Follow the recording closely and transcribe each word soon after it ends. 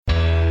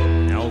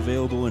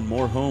available in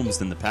more homes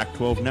than the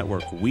Pac-12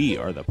 network, we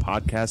are the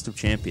podcast of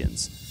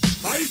champions.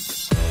 They give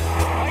it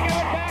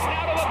back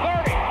now to the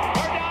 30.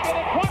 They're down to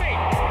the 20.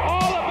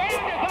 All the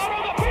band is out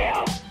on the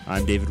field.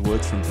 I'm David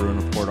Woods from Bruin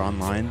Report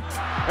Online.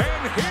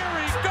 And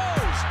here he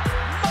goes,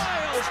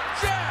 Miles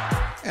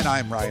Jack. And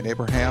I'm Ryan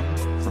Abraham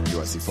from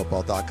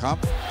USCFootball.com.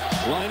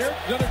 Liner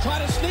going to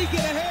try to sneak it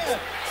ahead.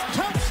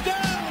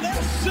 Touchdown,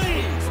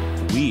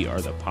 SC. We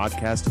are the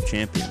podcast of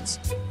champions.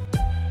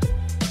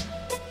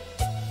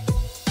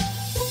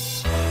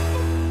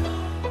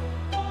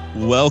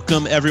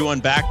 Welcome, everyone,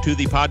 back to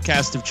the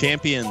podcast of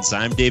champions.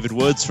 I'm David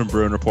Woods from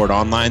Bruin Report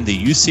Online, the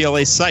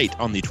UCLA site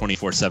on the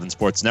 24/7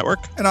 Sports Network.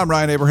 And I'm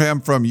Ryan Abraham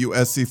from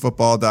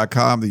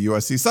USCFootball.com, the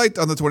USC site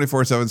on the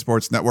 24/7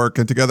 Sports Network.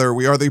 And together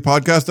we are the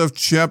podcast of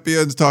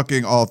champions,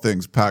 talking all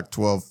things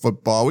Pac-12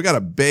 football. We got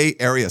a Bay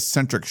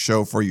Area-centric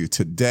show for you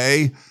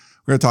today.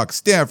 We're going to talk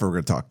Stanford. We're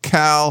going to talk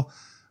Cal.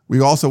 We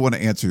also want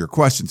to answer your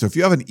questions. So if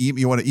you have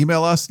you want to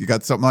email us, you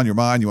got something on your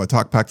mind, you want to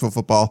talk Pac-12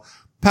 football,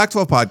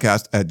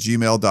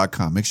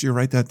 Pac12podcast@gmail.com. Make sure you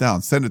write that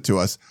down. Send it to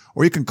us.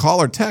 Or you can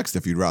call or text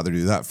if you'd rather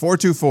do that.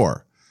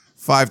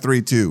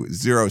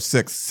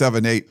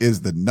 424-532-0678 is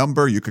the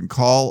number. You can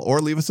call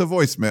or leave us a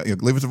voicemail.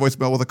 Leave us a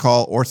voicemail with a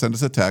call or send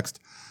us a text.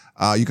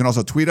 You can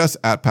also tweet us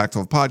at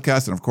Pac12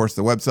 Podcast. And, of course,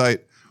 the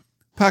website,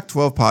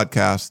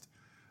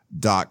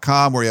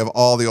 Pac12podcast.com, where you have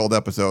all the old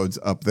episodes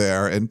up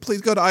there. And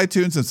please go to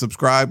iTunes and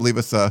subscribe. Leave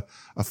us a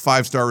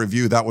 5-star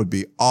review. That would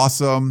be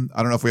awesome.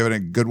 I don't know if we have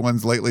any good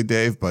ones lately,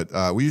 Dave, but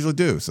we usually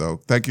do. So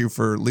thank you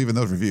for leaving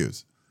those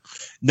reviews.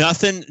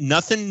 Nothing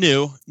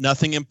new,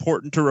 nothing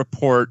important to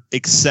report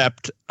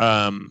except,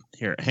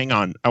 here, hang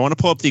on. I want to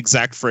pull up the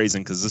exact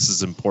phrasing because this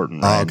is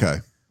important. Ryan. Oh, okay.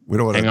 We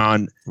don't want to, hang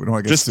on. We don't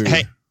want to get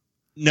sued.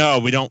 No,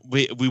 we don't.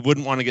 We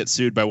wouldn't want to get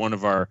sued by one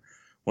of our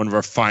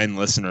fine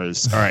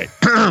listeners. All right.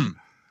 All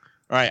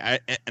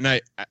right.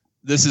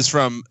 This is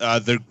from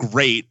the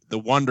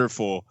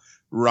wonderful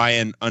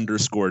Ryan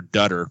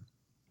 _Dutter.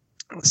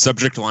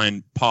 Subject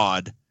line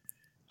pod.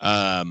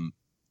 The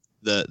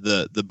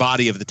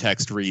body of the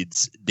text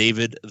reads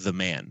David the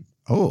Man.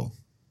 Oh.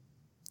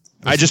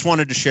 I just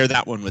wanted to share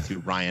that one with you,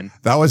 Ryan.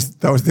 That was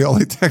the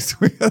only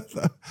text we had.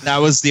 That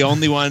was the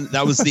only one.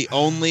 That was the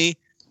only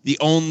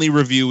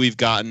review we've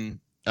gotten.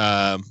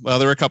 Well,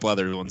 there were a couple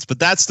other ones, but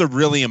that's the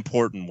really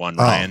important one,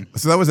 Ryan.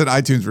 So that was an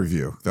iTunes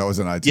review. That was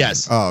an iTunes.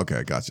 Yes. Oh,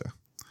 okay. Gotcha.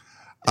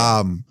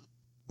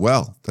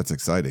 Well, that's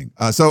exciting.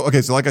 So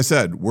like I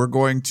said, we'll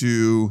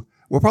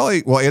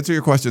answer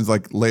your questions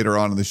like later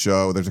on in the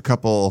show. There's a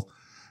couple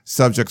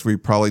subjects we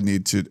probably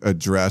need to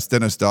address.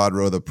 Dennis Dodd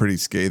wrote a pretty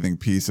scathing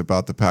piece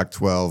about the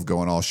Pac-12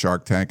 going all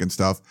Shark Tank and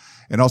stuff.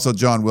 And also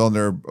John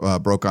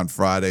Wilner broke on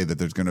Friday that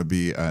there's going to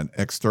be an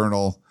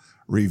external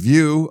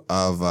review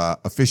of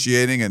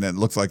officiating, and it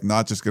looks like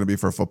not just going to be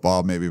for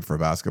football, maybe for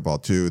basketball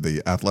too.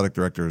 The athletic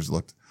directors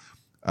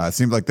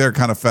seemed like they're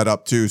kind of fed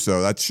up too,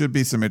 so that should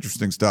be some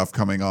interesting stuff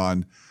coming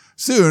on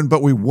soon.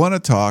 But we want to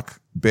talk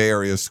Bay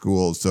Area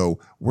schools, so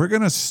we're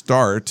going to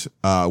start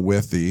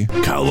with the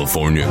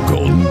California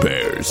Golden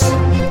Bears.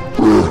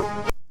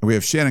 We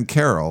have Shannon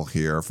Carroll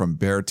here from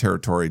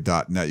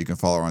BearTerritory.net. You can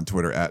follow her on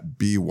Twitter at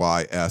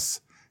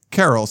BYS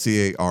Carroll,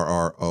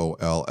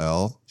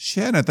 Carroll.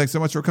 Shannon, thanks so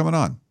much for coming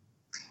on.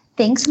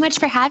 Thanks so much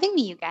for having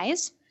me, you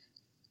guys.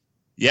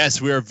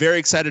 Yes, we are very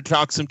excited to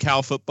talk some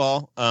Cal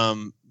football,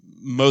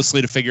 mostly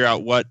to figure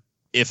out what,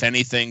 if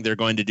anything, they're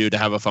going to do to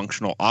have a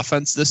functional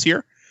offense this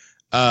year.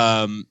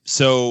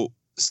 So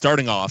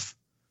starting off,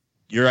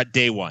 you're at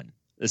day one.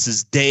 This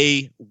is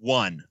day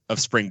one of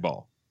spring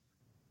ball.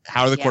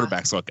 How are the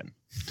quarterbacks looking?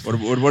 What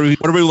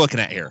are we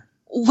looking at here?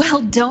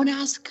 Well, don't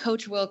ask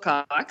Coach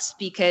Wilcox,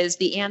 because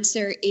the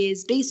answer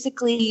is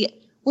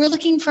basically we're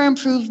looking for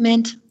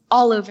improvement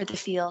all over the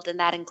field, and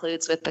that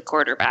includes with the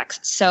quarterbacks.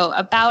 So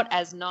about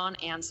as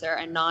non-answer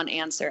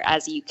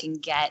as you can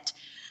get.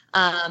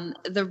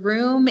 The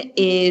room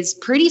is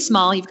pretty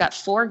small. You've got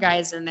 4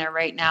 guys in there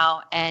right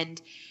now,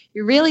 and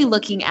you're really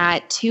looking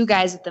at 2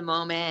 guys at the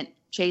moment.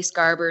 Chase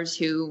Garbers,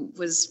 who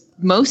was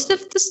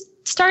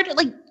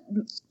started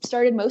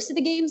most of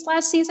the games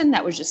last season.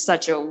 That was just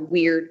such a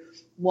weird,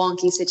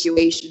 wonky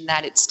situation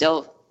that it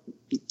still,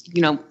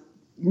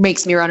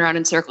 makes me run around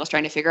in circles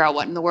trying to figure out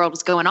what in the world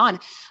was going on.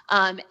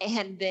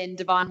 And then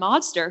Devon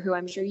Modster, who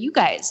I'm sure you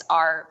guys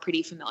are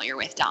pretty familiar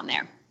with down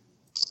there.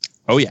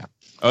 Oh yeah.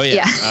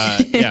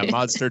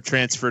 Modster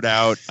transferred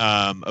out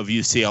of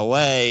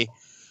UCLA.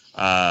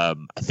 I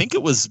think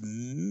it was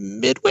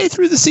midway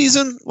through the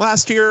season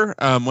last year.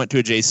 Went to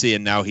a JC,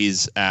 and now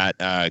he's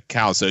at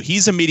Cal. So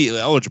he's immediately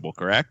eligible,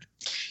 correct?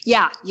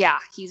 Yeah,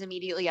 he's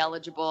immediately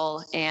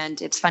eligible. And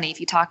it's funny,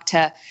 if you talk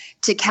to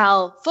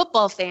Cal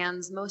football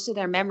fans, most of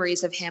their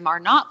memories of him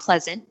are not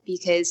pleasant,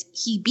 because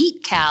he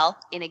beat Cal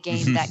in a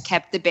game that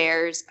kept the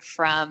Bears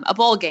from a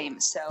bowl game.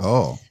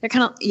 So they're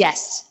kind of,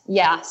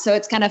 so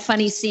it's kind of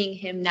funny seeing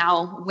him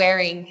now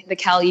wearing the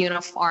Cal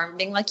uniform,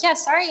 being like,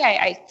 sorry,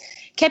 I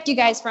kept you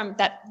guys from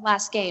that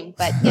last game,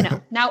 but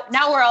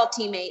now we're all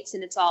teammates,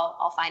 and it's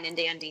all fine and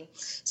dandy.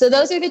 So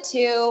those are the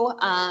 2.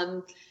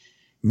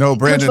 No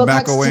Brandon Coach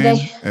Wilcox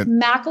McElwain. today.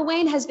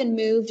 McElwain has been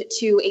moved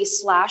to a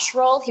slash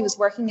role. He was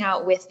working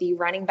out with the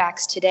running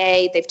backs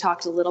today. They've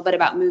talked a little bit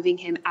about moving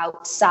him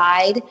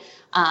outside,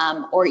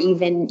 or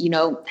even,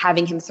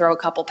 having him throw a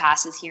couple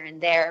passes here and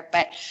there.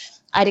 But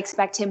I'd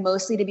expect him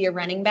mostly to be a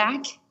running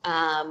back,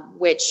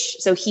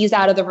 so he's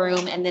out of the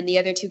room. And then the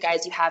other two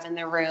guys you have in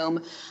the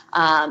room,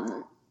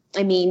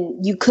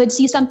 you could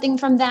see something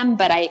from them,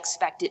 but I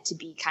expect it to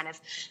be kind of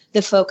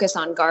the focus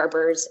on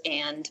Garbers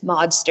and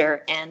Modster,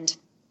 and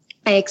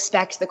I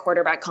expect the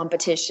quarterback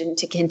competition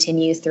to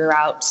continue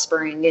throughout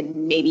spring and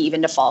maybe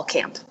even to fall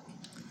camp.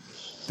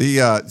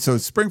 So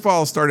spring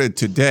fall started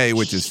today,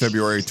 which is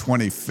February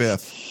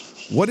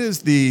 25th. What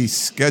is the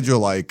schedule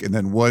like? And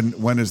then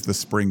when is the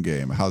spring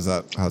game? How's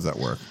that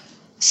work?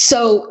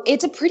 So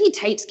it's a pretty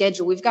tight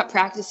schedule. We've got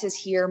practices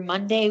here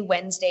Monday,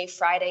 Wednesday,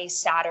 Friday,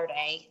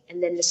 Saturday,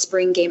 and then the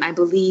spring game, I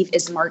believe,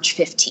 is March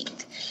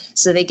 15th.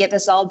 So they get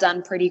this all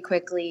done pretty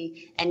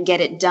quickly and get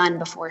it done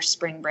before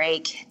spring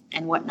break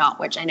and whatnot,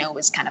 which I know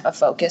was kind of a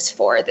focus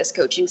for this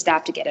coaching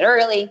staff, to get it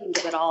early and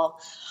get it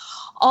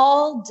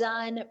all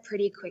done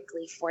pretty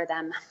quickly for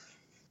them.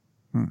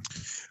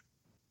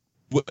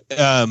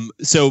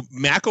 So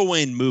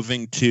McElwain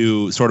moving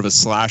to sort of a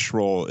slash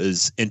role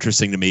is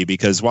interesting to me,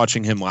 because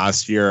watching him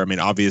last year,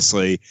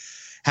 obviously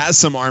has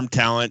some arm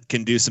talent,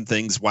 can do some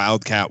things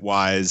Wildcat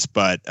wise,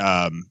 but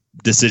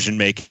decision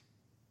making,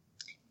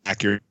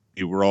 accuracy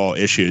were all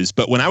issues.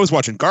 But when I was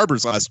watching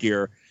Garbers last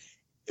year,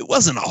 it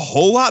wasn't a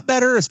whole lot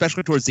better,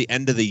 especially towards the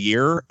end of the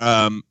year.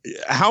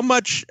 How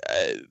much,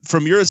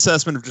 from your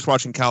assessment of just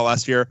watching Cal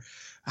last year,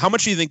 how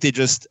much do you think they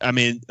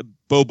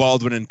Bo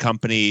Baldwin and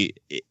company,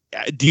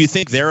 do you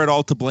think they're at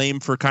all to blame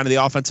for kind of the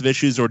offensive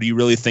issues, or do you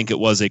really think it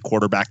was a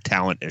quarterback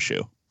talent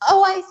issue?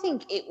 Oh, I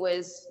think it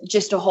was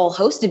just a whole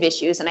host of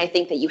issues, and I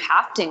think that you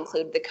have to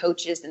include the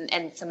coaches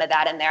and some of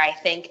that in there. I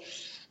think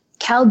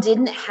Cal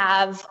didn't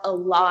have a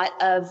lot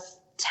of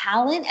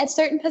talent at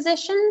certain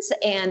positions,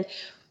 and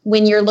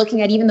when you're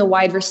looking at even the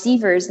wide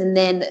receivers, and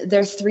then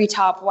their three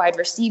top wide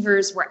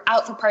receivers were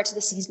out for parts of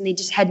the season, they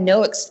just had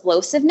no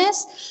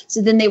explosiveness.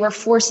 So then they were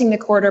forcing the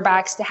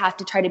quarterbacks to have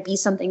to try to be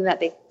something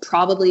that they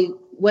probably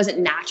wasn't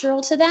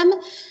natural to them.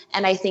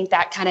 And I think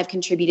that kind of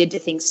contributed to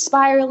things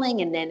spiraling.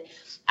 And then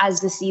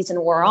as the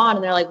season wore on,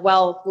 and they're like,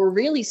 well, we're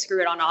really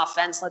screwed on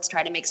offense, let's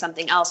try to make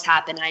something else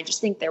happen. And I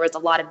just think there was a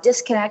lot of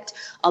disconnect,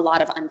 a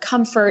lot of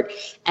uncomfort.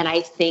 And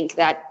I think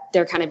that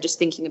they're kind of just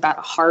thinking about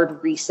a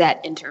hard reset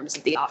in terms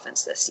of the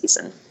offense this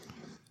season.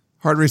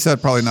 Hard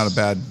reset, probably not a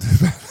bad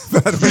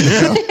way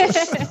to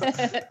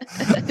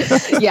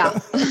go. Yeah.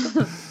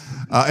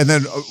 And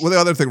then the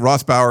other thing,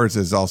 Ross Bowers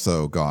is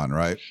also gone,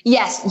 right?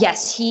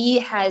 Yes. He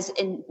has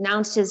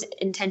announced his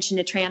intention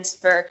to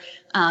transfer.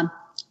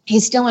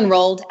 He's still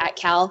enrolled at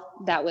Cal.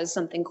 That was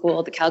something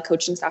cool. The Cal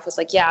coaching staff was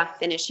like, yeah,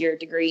 finish your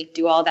degree,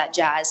 do all that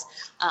jazz.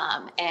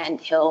 And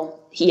he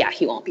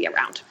won't be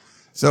around.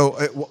 So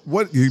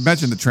what you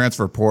mentioned the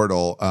transfer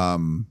portal.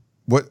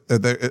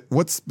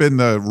 What's been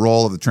the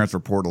role of the transfer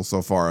portal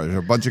so far? Are there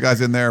a bunch of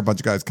guys in there, a bunch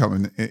of guys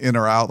coming in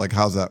or out? Like,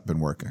 how's that been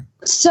working?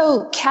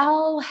 So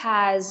Cal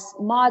has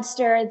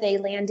Modster. They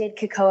landed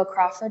Kakoa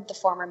Crawford, the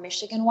former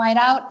Michigan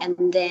wideout,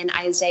 and then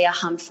Isaiah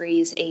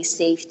Humphries, a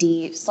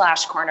safety /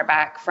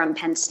 cornerback from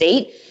Penn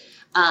State.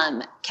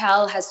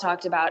 Cal has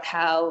talked about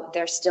how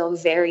they're still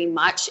very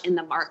much in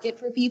the market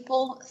for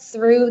people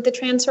through the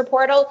transfer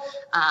portal,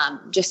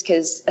 just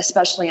because,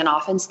 especially in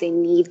offense, they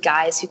need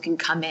guys who can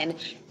come in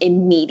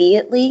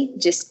immediately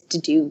just to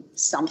do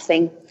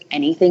something,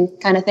 anything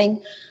kind of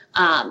thing.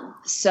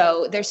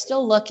 So they're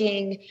still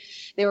looking.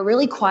 They were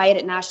really quiet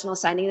at National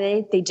Signing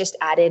Day. They just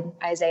added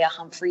Isaiah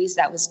Humphries.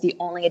 That was the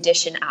only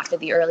addition after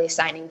the early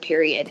signing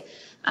period.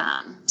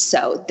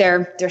 So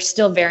they're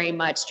still very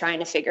much trying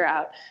to figure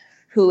out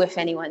who, if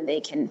anyone, they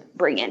can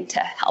bring in to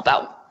help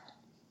out.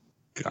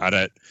 Got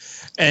it.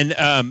 And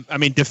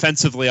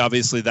defensively,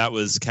 obviously, that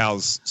was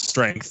Cal's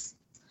strength.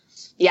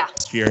 Yeah.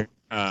 Last year,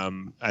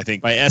 I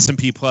think by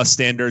S&P Plus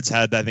standards,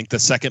 had the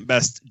second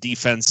best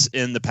defense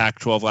in the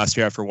Pac-12 last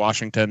year after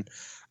Washington,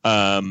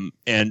 and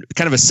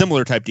kind of a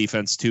similar type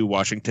defense to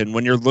Washington.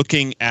 When you're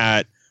looking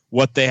at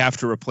what they have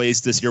to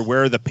replace this year,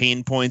 where are the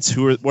pain points?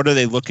 What are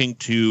they looking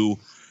to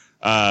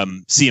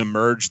see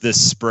emerge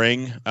this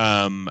spring?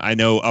 I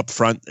know up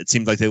front it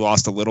seemed like they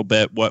lost a little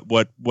bit.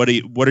 What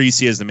do you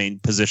see as the main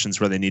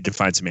positions where they need to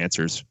find some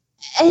answers?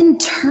 In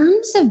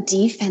terms of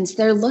defense,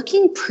 they're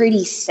looking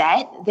pretty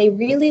set. They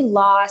really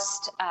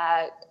lost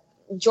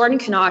Jordan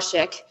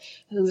Kanashik,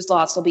 whose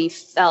loss will be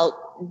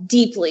felt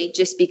deeply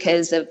just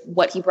because of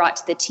what he brought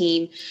to the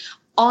team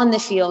on the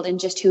field and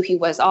just who he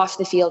was off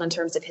the field in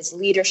terms of his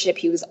leadership.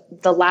 He was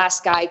the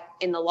last guy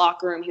in the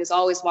locker room. He was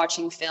always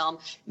watching film,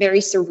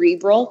 very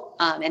cerebral.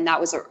 And that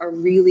was a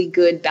really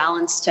good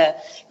balance to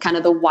kind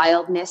of the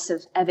wildness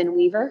of Evan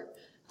Weaver.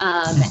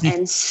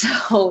 And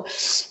so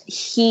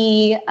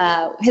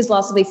his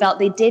loss will be felt.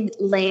 They did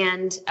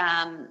land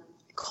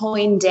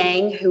Coin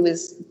Dang, who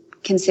was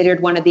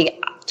considered one of the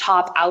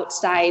top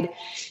outside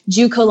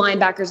JUCO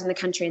linebackers in the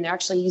country, and they're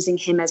actually using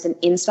him as an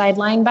inside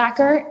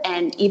linebacker.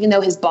 And even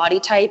though his body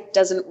type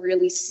doesn't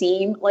really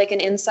seem like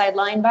an inside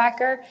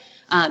linebacker,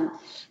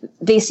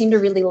 they seem to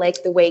really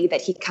like the way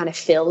that he kind of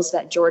fills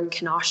that Jordan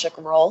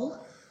Knoshik role.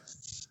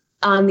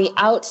 On the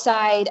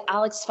outside,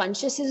 Alex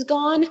Funchess is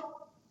gone.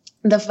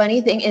 The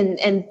funny thing,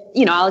 and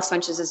you know, Alex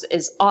Funchess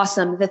is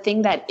awesome. The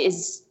thing that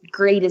is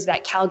great is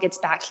that Cal gets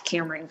back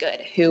Cameron Good,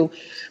 who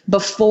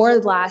before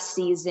last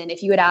season,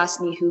 if you had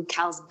asked me who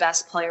Cal's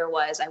best player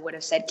was, I would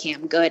have said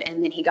Cam Good.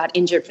 And then he got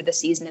injured for the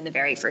season in the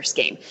very first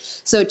game.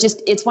 So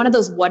it's one of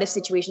those what if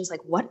situations,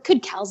 like what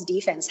could Cal's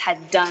defense had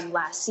done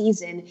last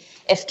season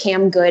if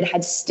Cam Good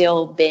had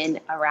still been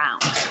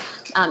around?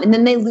 And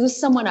then they lose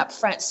someone up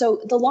front. So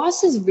the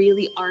losses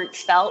really aren't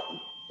felt.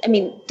 I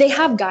mean, they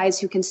have guys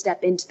who can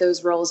step into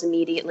those roles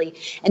immediately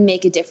and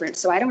make a difference.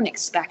 So I don't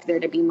expect there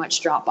to be much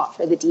drop off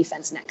for the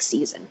defense next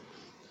season.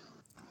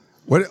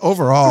 What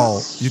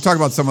overall, you talk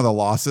about some of the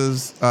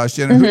losses,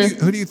 Shannon,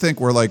 who do you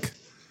think were like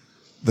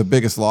the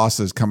biggest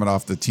losses coming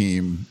off the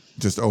team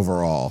just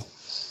overall?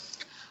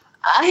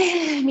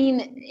 I mean,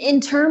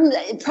 in terms,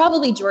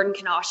 probably Jordan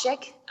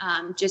Knoshik,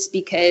 just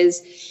because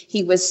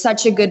he was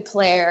such a good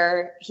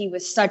player. He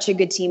was such a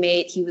good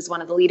teammate. He was one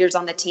of the leaders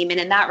on the team. And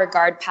in that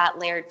regard, Pat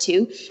Laird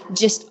too,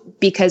 just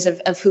because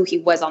of who he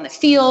was on the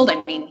field.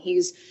 I mean,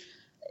 he's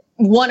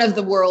one of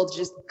the world's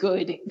just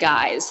good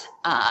guys,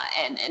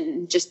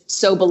 and just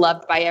so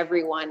beloved by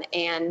everyone.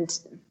 And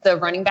the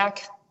running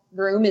back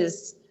room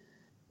is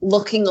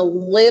looking a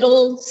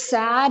little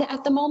sad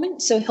at the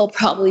moment. So his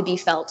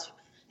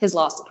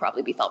loss will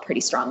probably be felt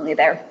pretty strongly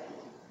there.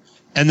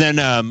 And then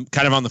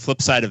kind of on the flip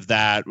side of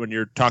that, when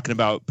you're talking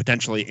about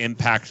potentially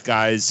impact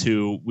guys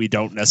who we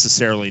don't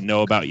necessarily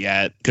know about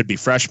yet, could be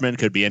freshmen,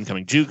 could be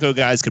incoming JUCO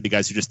guys, could be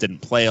guys who just didn't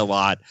play a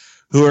lot,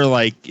 who are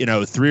like, you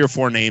know, 3 or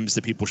 4 names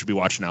that people should be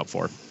watching out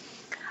for.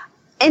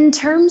 In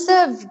terms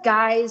of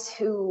guys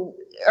who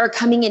are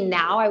coming in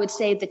now, I would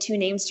say the 2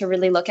 names to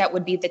really look at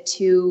would be the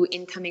 2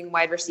 incoming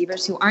wide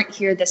receivers who aren't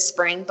here this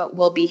spring, but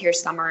will be here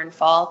summer and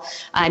fall.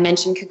 I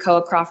mentioned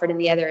Kakoa Crawford, and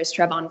the other is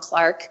Trevon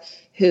Clark,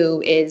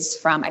 who is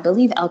from, I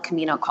believe, El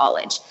Camino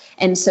College.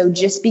 And so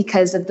just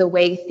because of the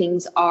way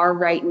things are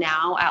right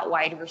now at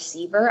wide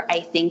receiver, I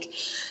think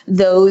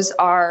those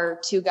are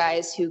 2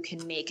 guys who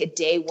can make a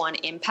day one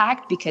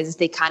impact because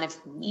they kind of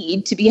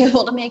need to be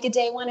able to make a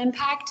day one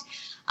impact.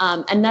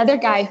 Another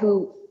guy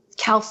who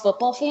Cal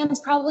football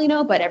fans probably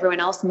know, but everyone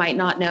else might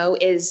not know,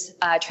 is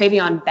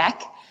Travion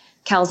Beck,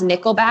 Cal's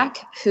nickelback,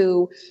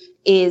 who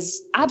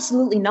is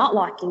absolutely not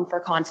lacking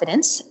for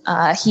confidence.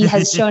 He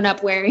has shown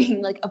up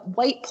wearing like a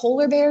white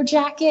polar bear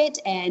jacket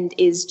and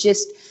is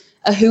just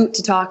a hoot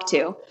to talk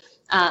to.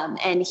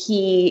 And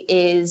he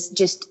is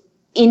just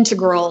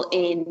integral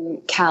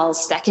in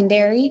Cal's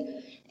secondary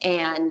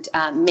and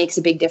makes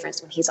a big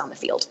difference when he's on the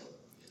field.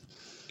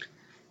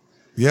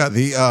 Yeah,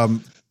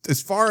 as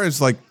far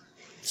as like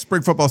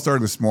spring football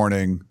starting this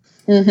morning,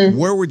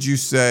 where would you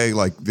say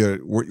like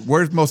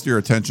where's most of your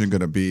attention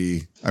going to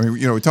be? I mean,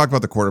 you know, we talked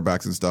about the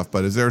quarterbacks and stuff,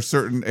 but is there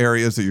certain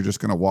areas that you're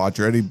just going to watch,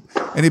 or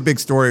any big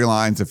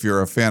storylines if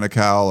you're a fan of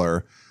Cal,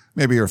 or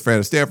maybe you're a fan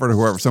of Stanford or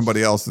whoever,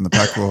 somebody else in the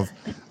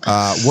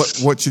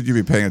Pac-12? What should you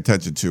be paying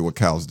attention to? What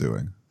Cal's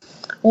doing?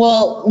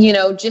 Well, you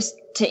know, just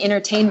to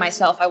entertain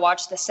myself, I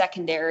watch the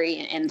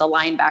secondary and the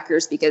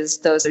linebackers because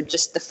those are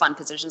just the fun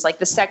positions. Like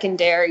the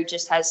secondary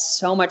just has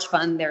so much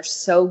fun. They're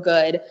so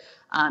good.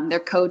 They're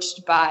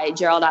coached by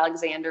Gerald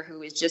Alexander,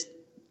 who is just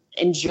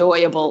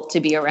enjoyable to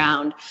be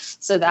around.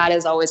 So that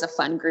is always a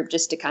fun group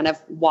just to kind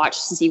of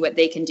watch to see what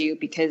they can do,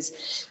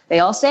 because they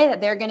all say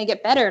that they're going to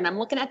get better. And I'm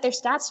looking at their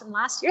stats from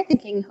last year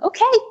thinking,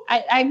 okay,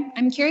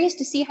 I'm curious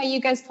to see how you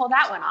guys pull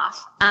that one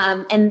off.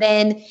 And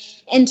then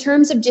in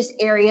terms of just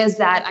areas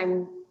that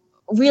I'm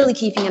really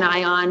keeping an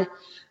eye on,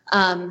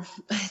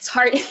 it's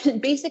hard,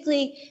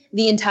 basically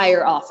the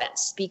entire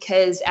offense,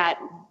 because at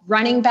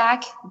running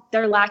back,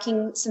 they're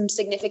lacking some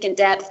significant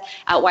depth.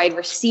 At wide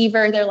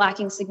receiver, they're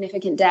lacking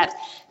significant depth.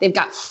 They've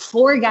got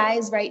 4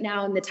 guys right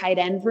now in the tight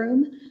end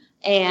room.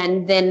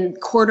 And then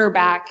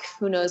quarterback,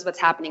 who knows what's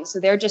happening. So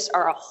there just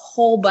are a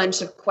whole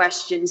bunch of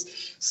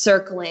questions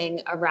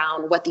circling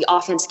around what the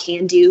offense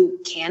can do.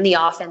 Can the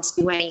offense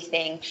do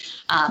anything?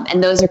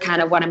 And those are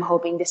kind of what I'm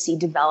hoping to see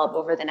develop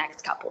over the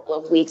next couple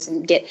of weeks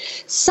and get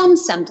some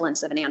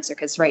semblance of an answer,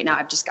 because right now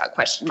I've just got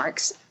question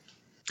marks.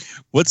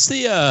 What's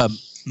the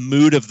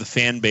mood of the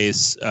fan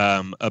base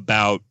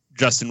about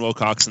Justin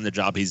Wilcox and the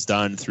job he's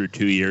done through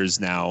 2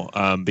 years now?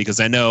 Because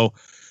I know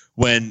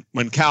when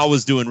Cal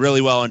was doing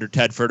really well under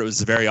Tedford, it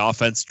was very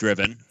offense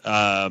driven.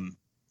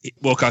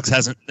 Wilcox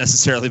hasn't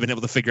necessarily been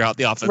able to figure out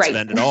the offensive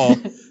end at all.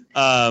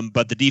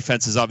 But the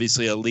defense is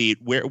obviously elite.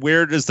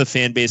 Where does the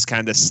fan base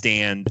kind of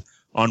stand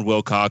on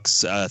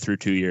Wilcox through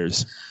 2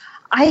 years?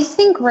 I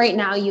think right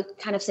now you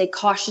kind of say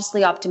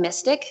cautiously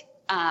optimistic.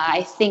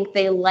 I think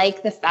they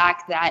like the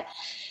fact that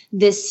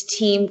this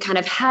team kind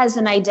of has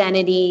an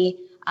identity.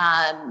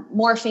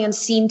 More fans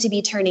seem to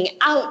be turning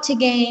out to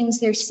games.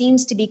 There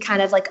seems to be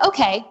kind of like,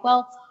 okay,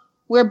 well,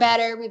 we're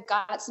better. We've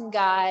got some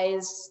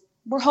guys.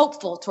 we're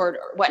hopeful toward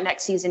what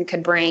next season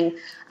could bring.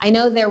 I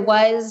know there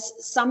was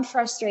some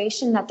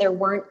frustration that there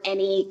weren't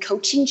any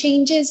coaching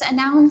changes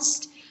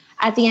announced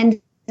at the end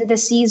of the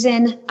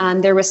season.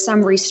 There was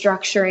some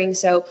restructuring.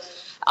 So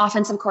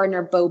offensive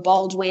coordinator Bo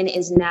Baldwin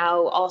is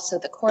now also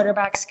the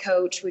quarterbacks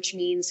coach, which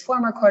means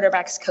former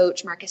quarterbacks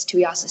coach Marcus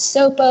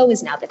Tuiasosopo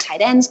is now the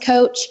tight ends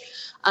coach.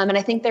 And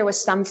I think there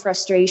was some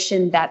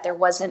frustration that there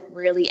wasn't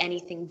really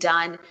anything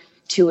done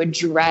to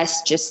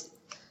address just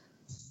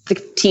the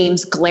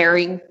team's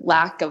glaring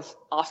lack of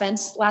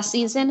offense last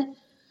season.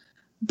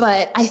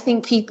 But I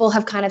think people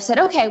have kind of said,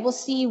 okay, we'll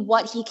see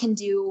what he can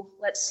do.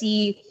 Let's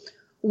see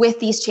with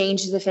these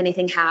changes if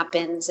anything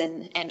happens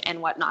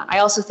and whatnot. I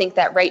also think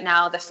that right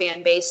now the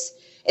fan base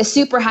is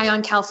super high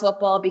on Cal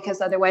football because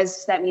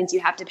otherwise that means you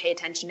have to pay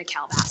attention to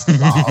Cal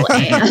basketball.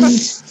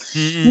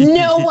 And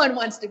no one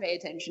wants to pay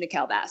attention to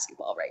Cal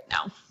basketball right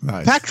now.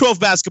 Nice. Pac-12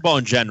 basketball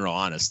in general,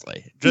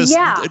 honestly.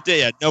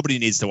 Nobody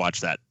needs to watch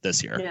that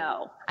this year.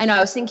 No. I know.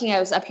 I was thinking I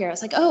was up here. I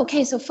was like, oh,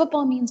 okay, so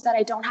football means that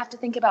I don't have to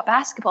think about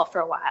basketball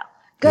for a while.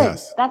 Good.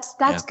 Yes.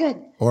 That's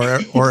good. Or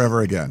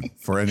ever again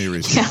for any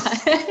reason.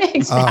 Yeah,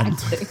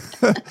 exactly.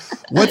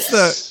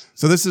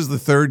 So this is the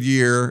third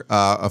year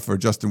for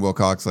Justin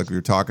Wilcox, like we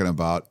were talking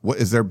about.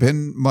 Has there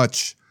been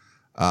much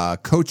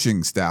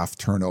coaching staff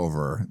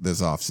turnover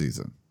this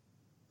offseason?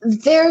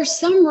 There's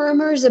some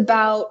rumors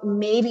about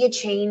maybe a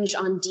change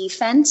on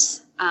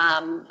defense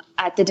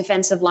at the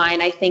defensive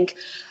line. I think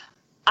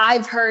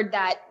I've heard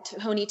that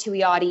Tony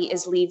Tuioti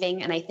is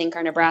leaving, and I think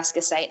our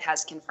Nebraska site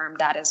has confirmed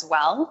that as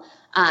well.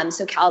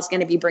 So Cal's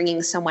going to be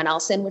bringing someone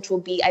else in, which will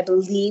be, I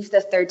believe,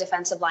 the third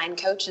defensive line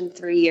coach in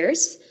 3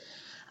 years.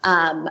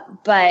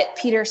 But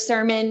Peter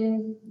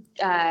Sermon,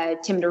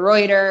 Tim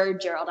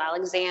DeRuyter, Gerald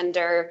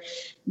Alexander,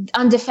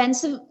 on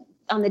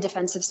the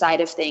defensive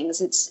side of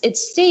things,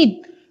 it's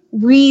stayed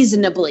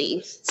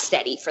reasonably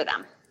steady for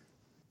them.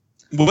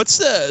 What's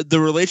the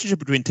relationship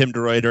between Tim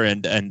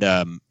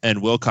DeRuyter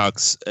and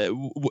Wilcox?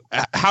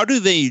 How do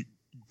they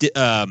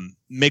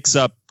mix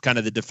up kind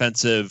of the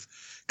defensive?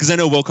 Because I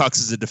know Wilcox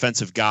is a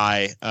defensive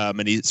guy,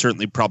 and he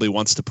certainly probably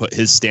wants to put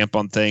his stamp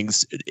on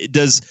things.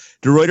 Does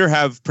DeRuyter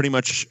have pretty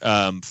much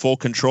full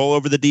control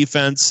over the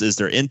defense? Is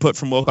there input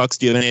from Wilcox?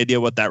 Do you have any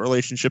idea what that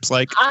relationship's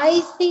like?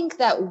 I think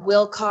that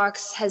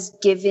Wilcox has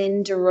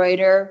given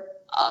DeRuyter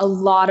a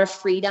lot of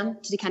freedom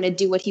to kind of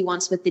do what he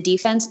wants with the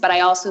defense. But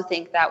I also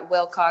think that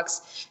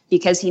Wilcox,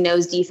 because he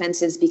knows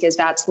defenses, because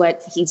that's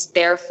what he's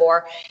there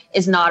for,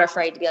 is not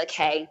afraid to be like,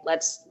 hey,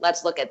 let's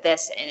look at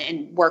this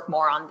and work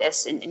more on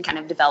this and kind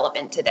of develop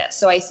into this.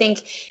 So I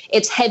think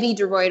it's heavy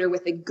DeRuyter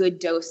with a good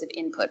dose of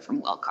input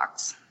from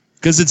Wilcox.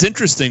 Because it's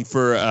interesting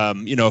for,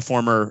 a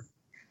former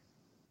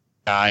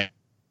guy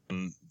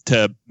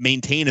to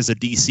maintain as a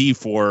DC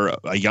for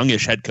a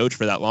youngish head coach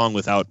for that long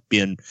without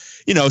being,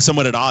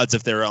 somewhat at odds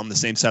if they're on the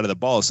same side of the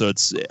ball. So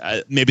it's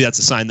maybe that's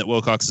a sign that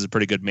Wilcox is a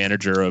pretty good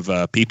manager of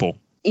people.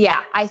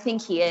 Yeah, I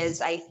think he is.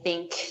 I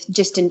think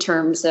just in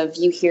terms of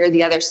you hear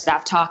the other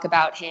staff talk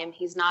about him,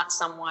 he's not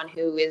someone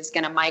who is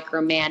going to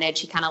micromanage.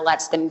 He kind of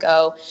lets them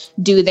go,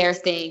 do their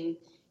thing.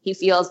 He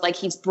feels like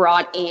he's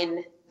brought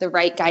in the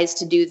right guys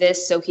to do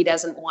this, so he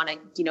doesn't want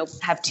to,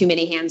 have too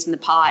many hands in the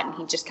pot, and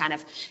he just kind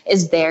of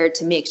is there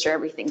to make sure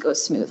everything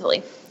goes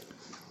smoothly.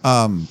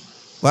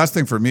 Last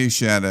thing for me,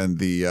 Shannon,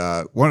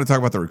 want to talk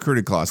about the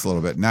recruiting class a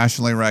little bit.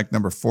 Nationally ranked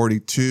number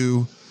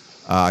 42,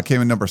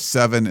 came in number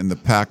 7 in the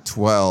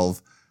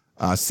Pac-12.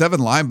 7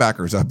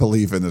 linebackers, I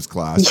believe, in this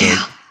class.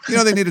 Yeah.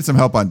 So, they needed some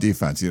help on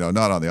defense, not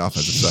on the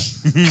offensive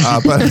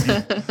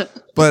side.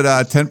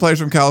 But 10 players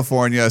from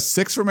California,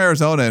 6 from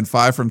Arizona, and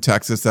 5 from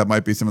Texas. That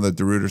might be some of the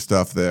DeRuyter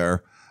stuff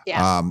there.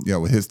 Yeah.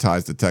 With his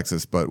ties to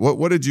Texas. But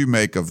what did you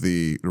make of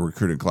the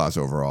recruiting class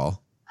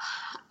overall?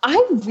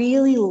 I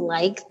really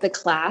like the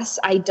class.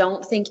 I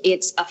don't think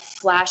it's a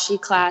flashy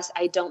class.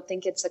 I don't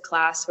think it's a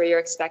class where you're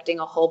expecting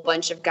a whole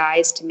bunch of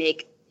guys to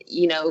make,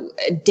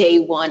 a day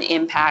one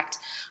impact.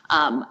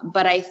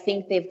 But I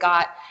think they've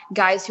got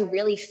guys who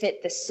really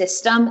fit the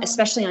system,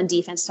 especially on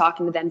defense.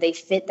 Talking to them, they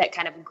fit that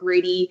kind of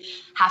gritty,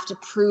 have to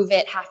prove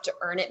it, have to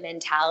earn it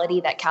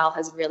mentality that Cal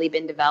has really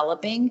been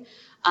developing.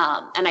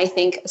 And I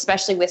think,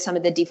 especially with some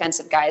of the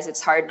defensive guys,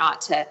 it's hard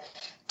not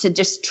to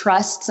just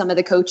trust some of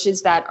the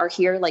coaches that are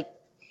here, like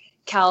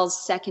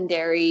Cal's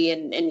secondary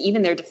and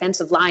even their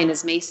defensive line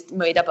is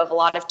made up of a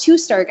lot of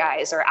 2-star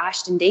guys, or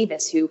Ashton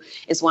Davis, who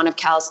is one of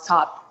Cal's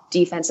top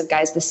defensive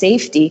guys. The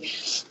safety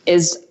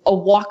is a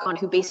walk-on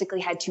who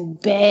basically had to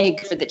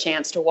beg for the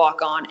chance to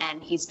walk on,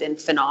 and he's been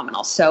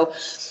phenomenal. So,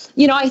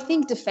 I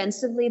think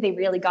defensively they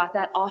really got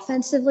that.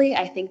 Offensively,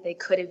 I think they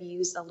could have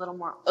used a little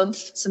more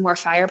oomph, some more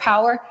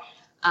firepower.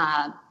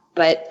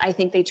 But I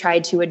think they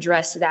tried to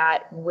address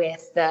that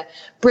with the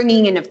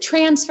bringing in of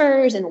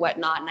transfers and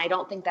whatnot. And I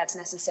don't think that's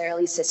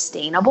necessarily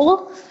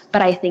sustainable,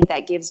 but I think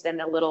that gives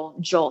them a little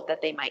jolt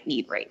that they might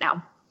need right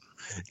now.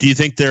 Do you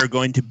think they're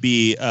going to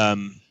be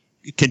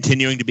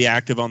continuing to be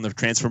active on the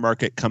transfer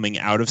market coming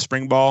out of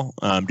spring ball?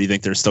 Do you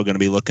think they're still going to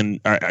be looking?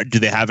 Do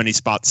they have any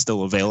spots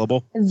still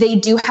available? They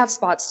do have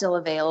spots still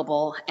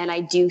available, and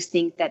I do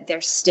think that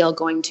they're still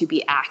going to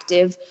be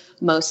active,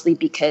 mostly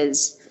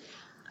because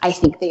I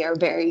think they are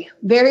very,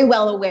 very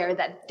well aware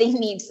that they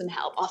need some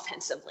help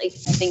offensively.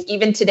 I think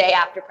even today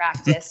after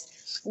practice,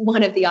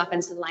 one of the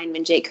offensive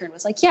linemen, Jake Kern,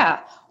 was like,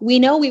 yeah, we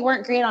know we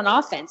weren't great on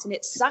offense, and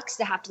it sucks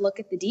to have to look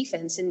at the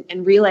defense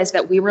and realize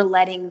that we were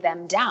letting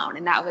them down.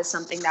 And that was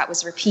something that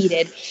was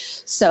repeated.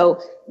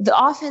 So the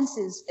offense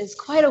is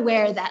quite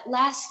aware that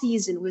last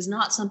season was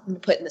not something to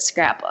put in the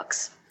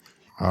scrapbooks.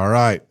 All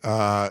right.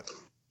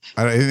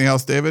 Anything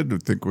else, David? I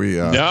think we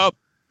Nope.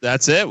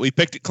 That's it. We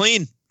picked it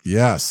clean.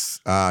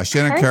 Yes.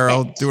 Shannon Perfect.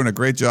 Carroll doing a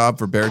great job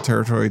for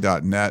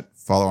bearterritory.net.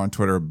 Follow on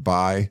Twitter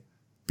by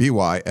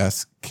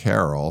BYS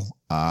Carroll.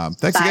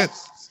 Thanks Bye. again.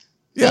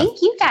 Yeah.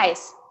 Thank you,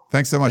 guys.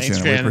 Thanks so much, Thanks,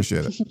 Shannon. We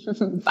Shannon. appreciate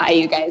it. Bye,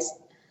 you guys.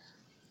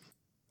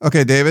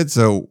 Okay, David.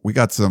 So we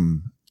got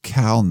some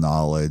Cal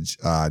knowledge.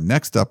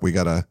 Next up, we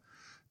got to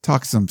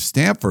talk some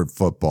Stanford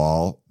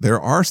football. There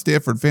are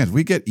Stanford fans.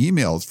 We get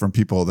emails from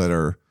people that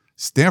are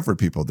Stanford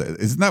people.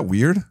 Isn't that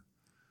weird?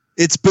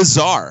 It's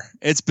bizarre.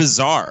 It's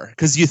bizarre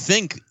because you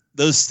think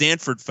those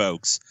Stanford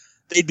folks,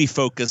 they'd be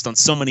focused on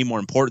so many more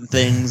important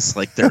things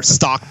like their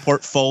stock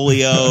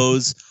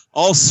portfolios,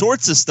 all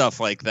sorts of stuff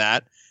like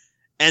that.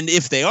 And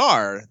if they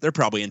are, they're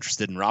probably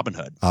interested in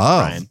Robinhood.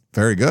 Oh, Ryan.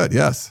 very good.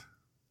 Yes.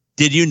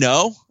 Did you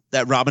know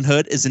that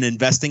Robinhood is an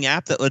investing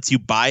app that lets you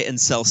buy and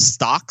sell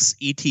stocks,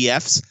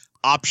 ETFs,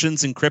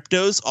 options, and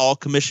cryptos, all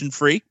commission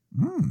free?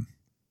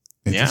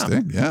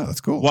 Interesting. Yeah,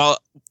 that's cool.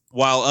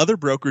 While other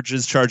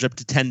brokerages charge up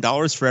to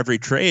 $10 for every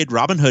trade,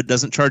 Robinhood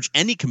doesn't charge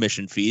any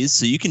commission fees,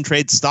 so you can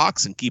trade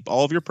stocks and keep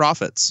all of your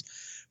profits.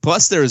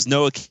 Plus, there is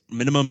no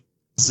minimum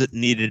deposit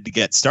needed to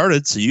get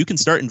started, so you can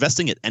start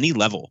investing at any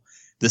level.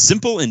 The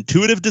simple,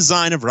 intuitive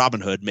design of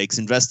Robinhood makes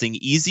investing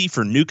easy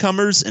for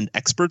newcomers and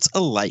experts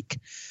alike.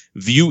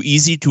 View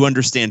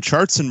easy-to-understand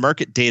charts and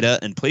market data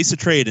and place a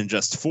trade in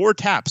just 4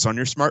 taps on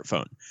your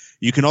smartphone.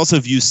 You can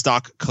also view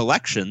stock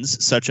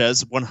collections, such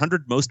as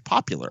 100 Most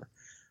Popular.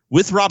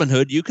 With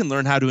Robinhood, you can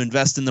learn how to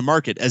invest in the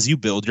market as you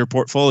build your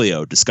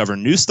portfolio, discover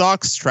new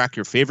stocks, track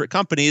your favorite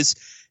companies,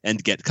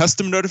 and get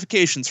custom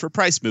notifications for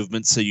price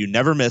movements so you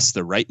never miss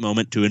the right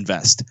moment to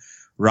invest.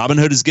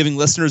 Robinhood is giving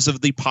listeners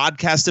of the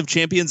Podcast of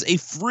Champions a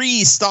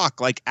free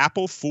stock like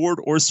Apple, Ford,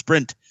 or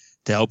Sprint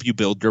to help you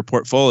build your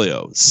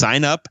portfolio.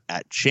 Sign up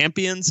at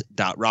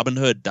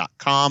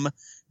champions.robinhood.com.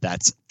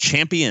 That's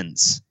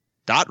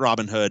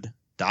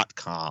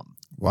champions.robinhood.com.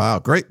 Wow.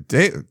 Great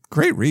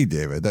read,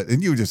 David.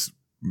 And you just,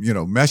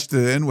 meshed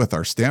it in with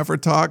our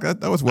Stanford talk.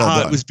 That was well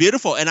done. It was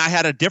beautiful. And I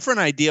had a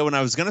different idea when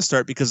I was going to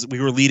start because we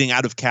were leading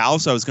out of Cal.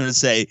 So I was going to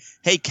say,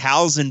 hey,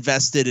 Cal's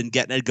invested in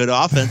getting a good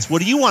offense.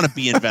 What do you want to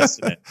be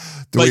invested in?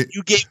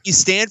 You gave me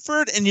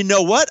Stanford. And you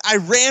know what? I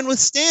ran with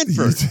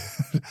Stanford.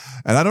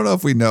 And I don't know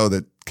if we know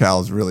that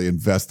Cal's really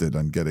invested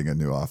on getting a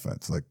new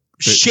offense.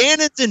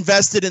 Shannon's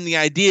invested in the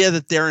idea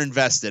that they're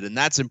invested. And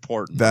that's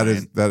important. That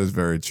is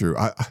very true.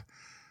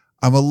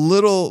 I'm a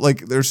little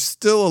there's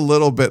still a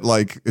little bit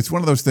it's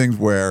one of those things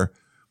where,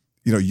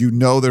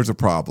 there's a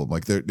problem.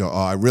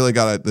 I really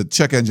got the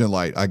check engine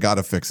light. I got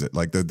to fix it.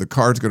 The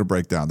car's going to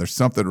break down. There's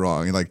something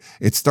wrong. And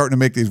it's starting to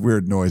make these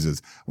weird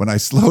noises. When I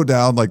slow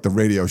down, the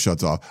radio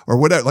shuts off or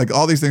whatever.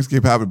 All these things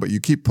keep happening, but you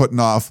keep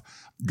putting off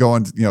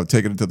going,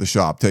 taking it to the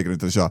shop.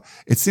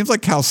 It seems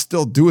like Cal's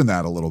still doing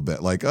that a little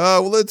bit.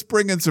 Let's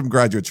bring in some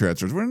graduate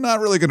transfers. We're not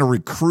really going to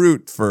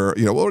recruit for,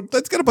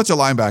 let's get a bunch of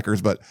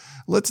linebackers, but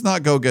let's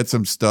not go get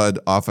some stud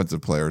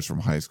offensive players from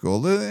high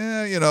school.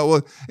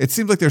 It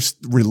seems like they're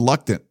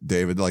reluctant,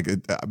 David.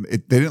 They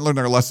didn't learn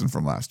their lesson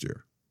from last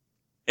year.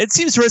 It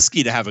seems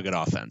risky to have a good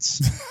offense.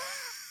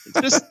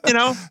 It's just,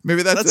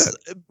 maybe that's it.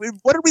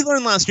 What did we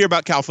learn last year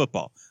about Cal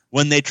football?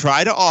 When they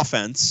try to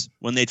offense,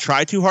 when they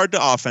try too hard to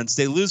offense,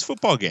 they lose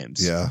football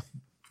games. Yeah.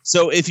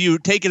 So if you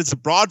take it as a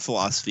broad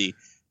philosophy,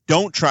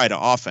 don't try to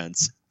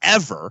offense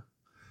ever.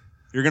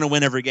 You're going to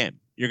win every game.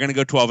 You're going to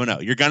go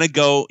 12-0. You're going to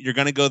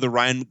go the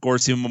Ryan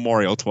Gorsu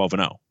Memorial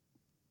 12-0.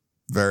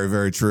 Very,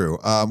 very true.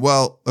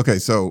 Okay.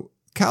 So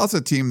Cal's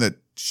a team that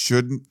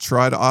shouldn't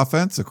try to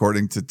offense,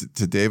 according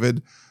to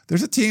David.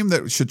 There's a team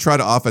that should try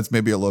to offense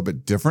maybe a little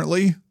bit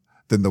differently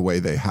than the way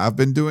they have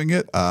been doing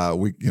it.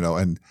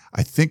 And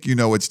I think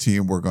which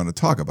team we're going to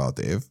talk about,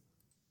 Dave.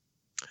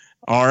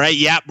 All right.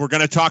 Yeah, we're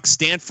going to talk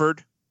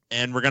Stanford,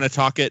 and we're going to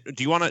talk it.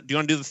 Do you want to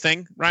do the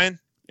thing, Ryan?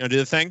 You want to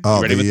do the thing? Oh,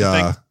 you ready with the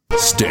thing?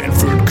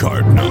 Stanford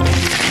Cardinal.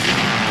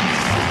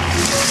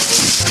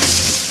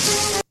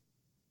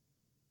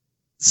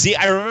 See,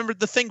 I remembered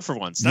the thing for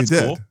once. That's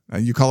cool.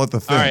 And you call it the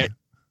thing. All right,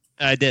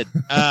 I did.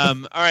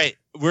 All right,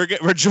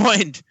 we're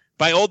joined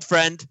by old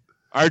friend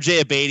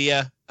RJ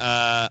Abadia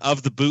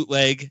of The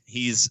Bootleg.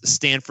 He's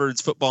Stanford's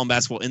football and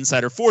basketball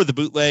insider for The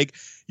Bootleg.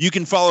 You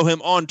can follow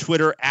him on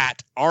Twitter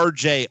at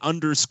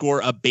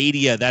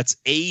RJ_Abadia. That's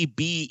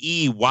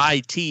ABEYTIA.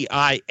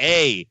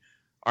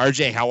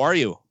 RJ, how are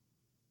you?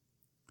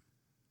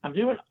 I'm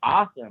doing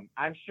awesome.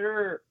 I'm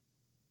sure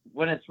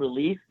when it's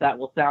released, that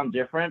will sound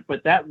different,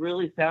 but that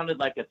really sounded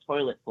like a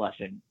toilet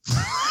flushing.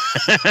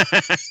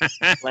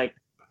 Like,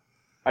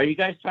 are you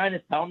guys trying to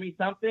tell me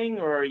something,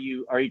 or are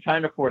you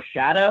trying to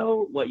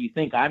foreshadow what you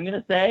think I'm going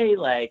to say?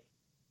 Like,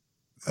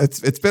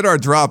 it's been our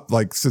drop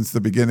like since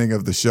the beginning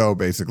of the show,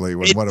 basically.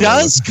 It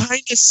does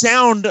kind of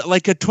sound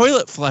like a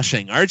toilet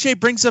flushing. RJ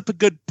brings up a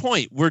good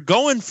point. We're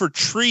going for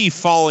tree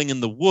falling in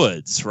the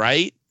woods,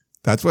 right?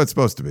 That's what it's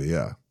supposed to be,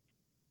 yeah.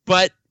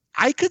 But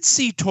I could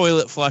see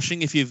toilet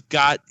flushing if you've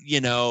got,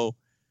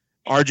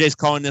 RJ's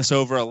calling this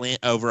over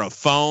a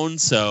phone,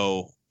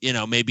 so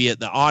maybe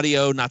the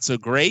audio not so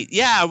great.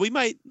 Yeah, we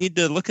might need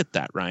to look at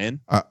that, Ryan.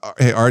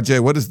 Hey,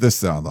 RJ, what does this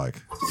sound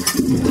like?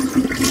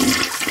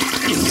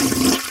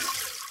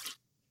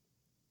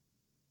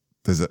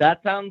 That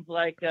sounds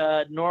like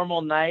a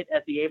normal night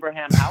at the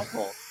Abraham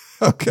household.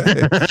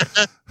 Okay.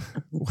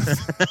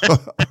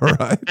 All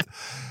right.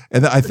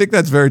 And I think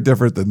that's very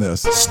different than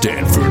this.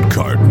 Stanford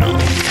Cardinal.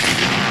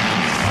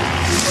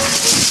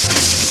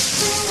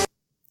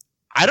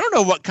 I don't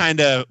know what kind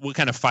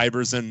of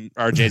fibers in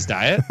RJ's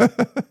diet.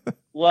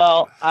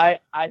 Well, I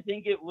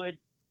think it would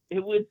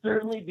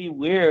certainly be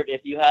weird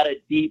if you had a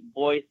deep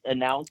voice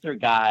announcer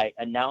guy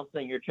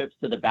announcing your trips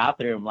to the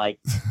bathroom like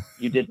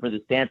you did for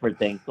the Stanford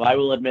thing. So I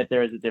will admit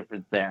there is a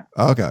difference there.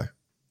 Okay.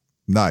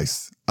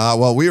 Nice.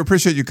 Well, we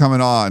appreciate you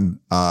coming on,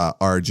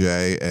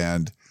 RJ,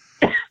 and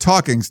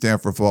talking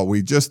Stanford football.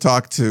 We just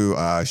talked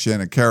to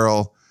Shannon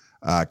Carroll.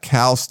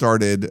 Cal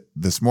started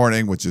this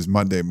morning, which is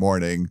Monday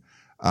morning,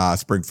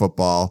 spring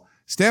football.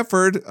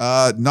 Stanford,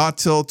 not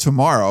till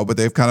tomorrow, but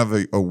they've kind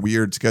of a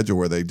weird schedule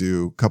where they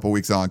do a couple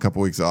weeks on, a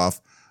couple weeks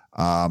off.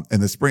 In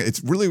the spring,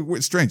 it's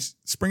really strange.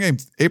 Spring game,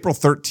 April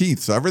 13th.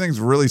 So everything's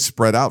really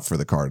spread out for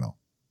the Cardinal.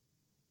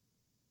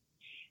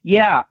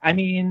 Yeah. I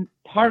mean,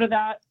 part of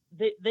that,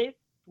 they've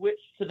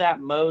switched to that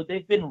mode.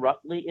 They've been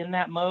roughly in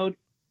that mode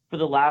for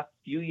the last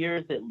few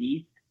years, at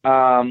least,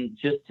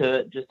 just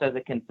as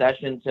a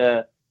concession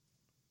to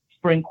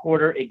spring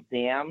quarter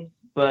exams.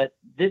 But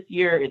this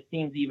year it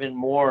seems even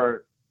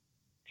more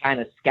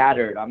kind of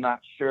scattered. I'm not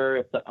sure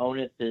if the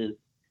onus is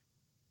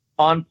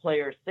on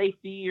player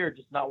safety or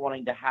just not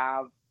wanting to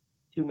have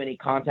too many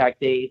contact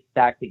days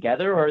stacked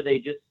together, or they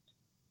just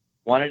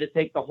wanted to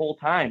take the whole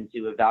time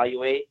to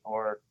evaluate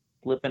or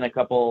slip in a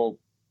couple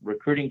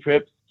recruiting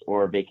trips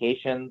or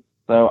vacations.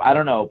 So I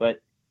don't know,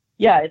 but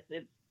yeah,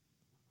 it's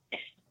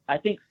I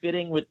think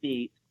fitting with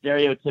the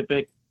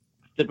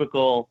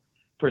typical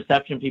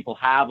perception people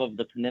have of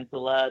the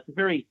peninsula. It's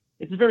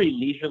a very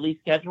leisurely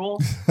schedule.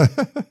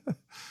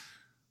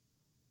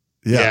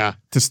 Yeah.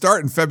 To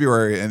start in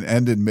February and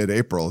end in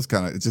mid-April is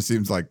it just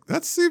seems like,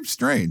 that seems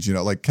strange.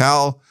 Like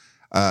Cal,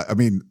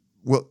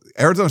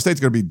 Arizona State's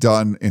going to be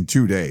done in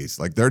 2 days.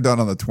 Like they're done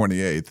on the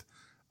 28th.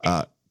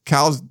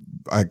 Cal's,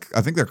 I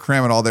think they're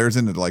cramming all theirs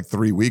into like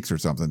 3 weeks or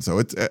something. So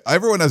it's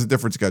everyone has a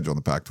different schedule in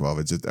the Pac-12.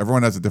 It's just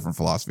everyone has a different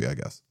philosophy, I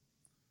guess.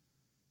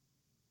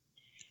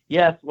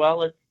 Yes,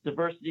 well, it's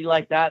diversity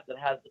like that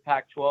has the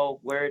Pac-12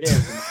 where it is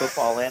in the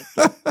football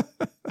landscape.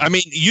 I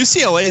mean,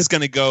 UCLA is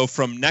going to go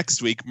from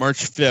next week, March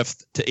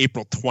 5th, to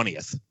April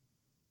 20th,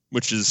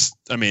 which is,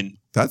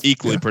 that's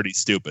equally pretty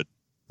stupid.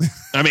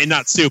 I mean,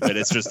 not stupid.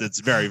 It's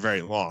very,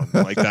 very long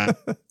like that.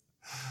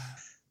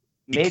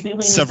 Maybe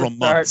we several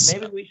months.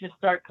 Maybe we should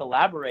start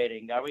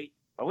collaborating. Are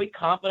we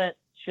confident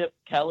Chip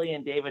Kelly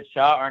and David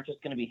Shaw aren't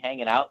just going to be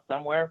hanging out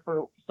somewhere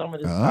for some of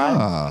this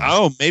time?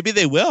 Oh, maybe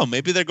they will.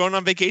 Maybe they're going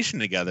on vacation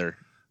together.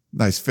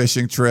 Nice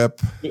fishing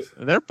trip.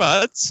 They're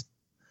buds.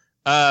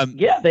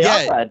 Yeah, they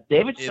are.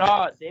 David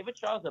Shaw's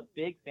a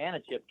big fan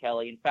of Chip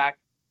Kelly. In fact,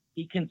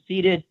 he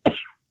conceded,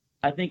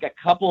 I think, a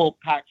couple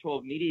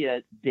Pac-12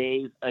 media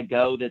days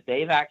ago that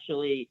they've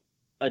actually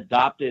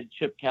adopted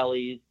Chip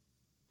Kelly's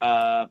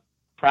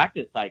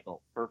practice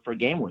cycle for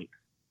game week.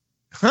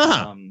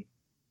 Huh.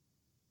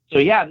 So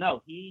yeah,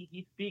 no,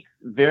 he speaks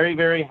very,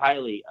 very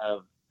highly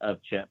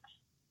of Chip.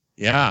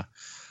 Yeah.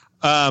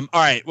 All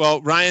right. Well,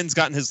 Ryan's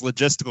gotten his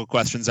logistical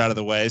questions out of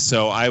the way,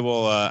 so I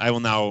will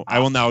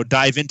now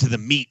dive into the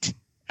meat,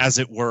 as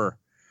it were.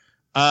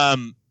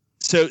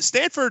 So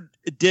Stanford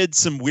did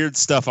some weird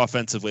stuff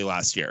offensively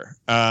last year.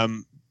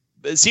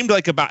 It seemed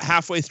like about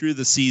halfway through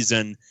the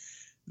season,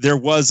 there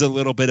was a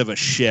little bit of a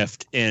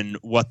shift in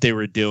what they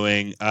were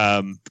doing.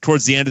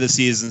 Towards the end of the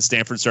season,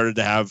 Stanford started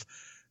to have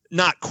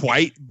not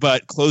quite,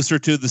 but closer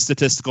to the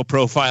statistical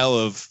profile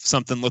of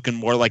something looking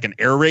more like an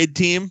air raid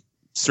team.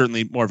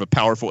 Certainly more of a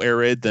powerful air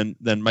raid than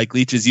Mike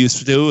Leach is used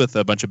to do, with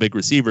a bunch of big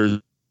receivers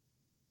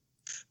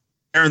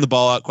airing the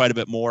ball out quite a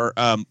bit more.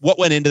 What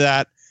went into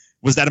that?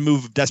 Was that a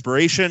move of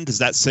desperation? Does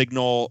that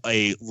signal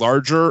a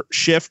larger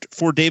shift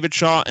for David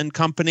Shaw and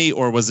company,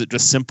 or was it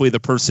just simply the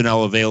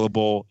personnel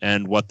available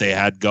and what they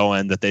had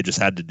going that they just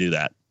had to do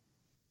that?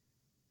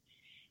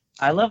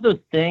 I love those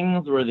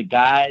things where the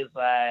guy's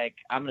like,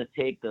 I'm going to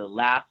take the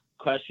last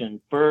question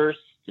first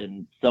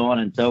and so on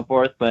and so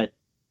forth, but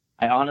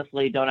I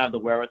honestly don't have the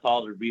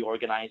wherewithal to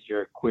reorganize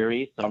your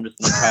queries, so I'm just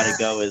going to try to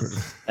go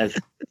as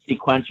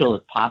sequential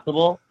as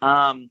possible.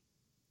 I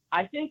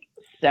I think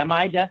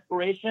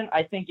semi-desperation.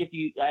 I think if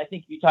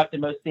you talk to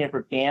most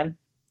Stanford fans,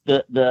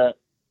 the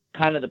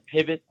kind of the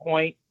pivot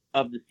point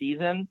of the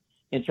season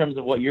in terms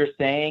of what you're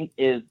saying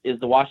is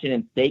the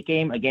Washington State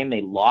game, a game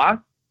they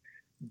lost,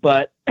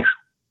 but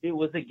it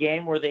was a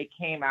game where they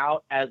came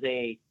out as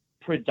a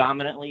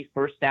predominantly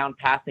first down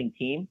passing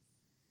team,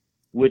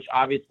 which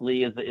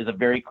obviously is a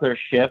very clear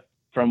shift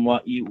from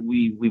what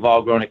we've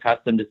all grown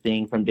accustomed to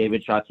seeing from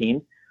David Shaw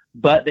teams.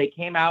 But they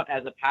came out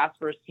as a pass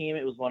first team.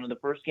 It was one of the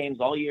first games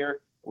all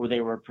year where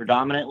they were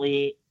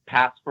predominantly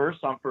pass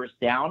first on first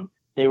down.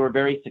 They were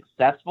very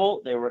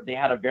successful. They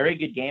had a very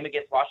good game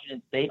against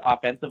Washington State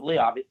offensively.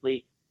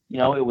 Obviously,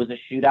 it was a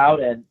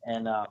shootout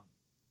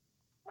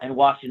and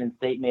Washington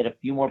State made a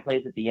few more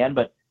plays at the end,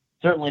 but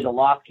certainly the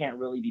loss can't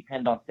really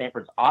depend on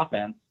Stanford's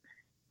offense.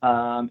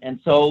 And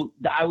so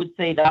I would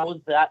say that was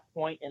that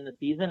point in the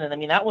season. And I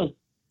mean, that was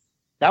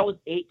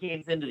 8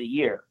 games into the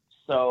year.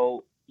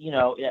 So,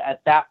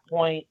 at that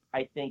point,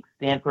 I think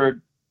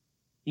Stanford,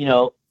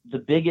 the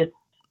biggest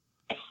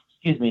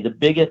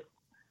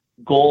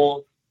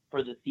goals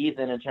for the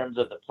season in terms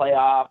of the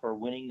playoff or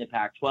winning the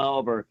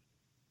Pac-12 or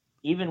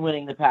even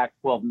winning the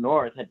Pac-12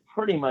 North had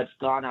pretty much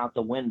gone out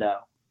the window.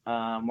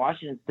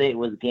 Washington State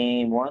was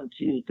game 1,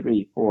 2,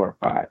 3, 4,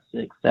 5,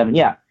 6, 7.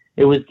 Yeah,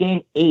 it was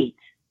game 8.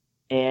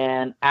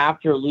 And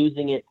after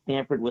losing it,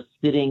 Stanford was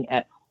sitting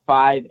at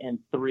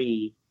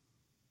 5-3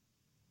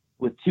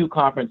 with 2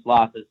 conference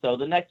losses. So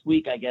the next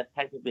week, I guess,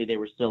 technically they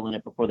were still in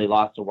it before they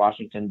lost to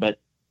Washington. But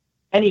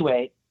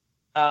anyway,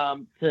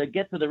 to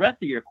get to the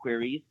rest of your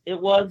queries, it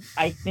was,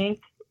 I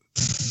think,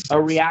 a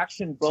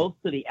reaction both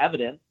to the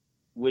evidence,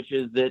 which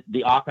is that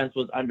the offense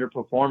was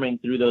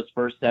underperforming through those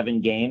first 7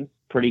 games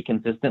pretty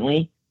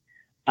consistently.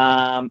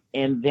 And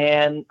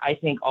then I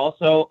think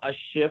also a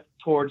shift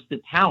towards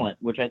the talent,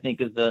 which I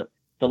think is the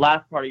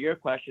last part of your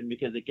question,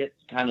 because it gets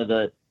kind of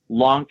the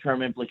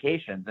long-term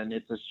implications. And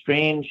it's a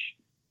strange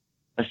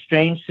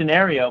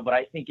scenario, but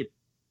I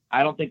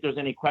don't think there's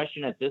any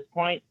question at this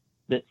point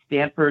that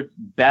Stanford's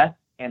best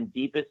and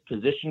deepest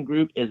position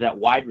group is at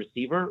wide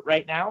receiver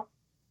right now.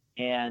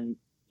 And,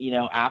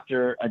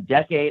 after a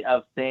decade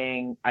of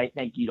saying, I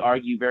think you'd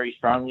argue very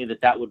strongly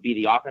that would be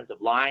the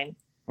offensive line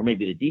or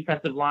maybe the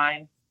defensive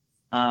line.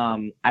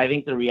 I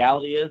think the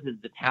reality is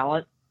the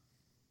talent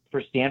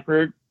for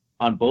Stanford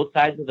on both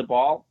sides of the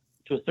ball,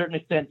 to a certain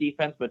extent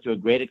defense, but to a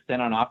great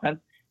extent on offense,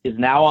 is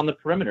now on the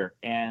perimeter.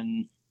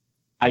 And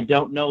I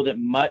don't know that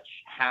much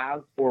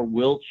has or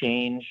will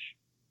change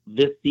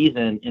this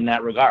season in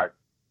that regard.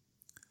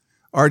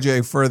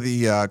 RJ, for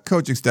the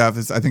coaching staff,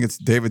 I think it's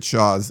David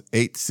Shaw's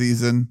 8th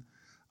season.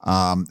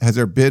 Has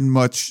there been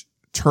much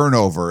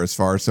turnover as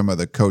far as some of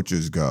the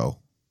coaches go?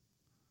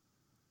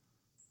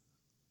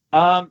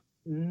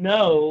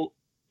 No,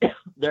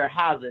 there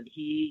hasn't.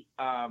 He,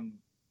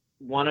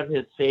 one of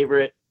his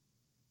favorite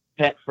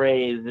pet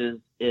phrases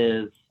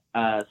is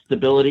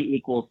stability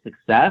equals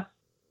success.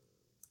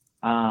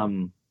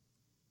 I'm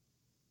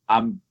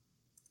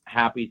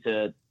happy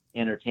to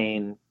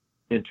entertain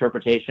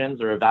interpretations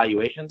or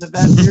evaluations of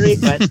that theory,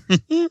 but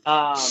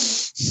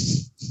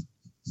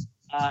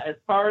as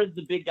far as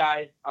the big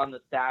guys on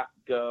the staff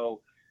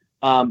go,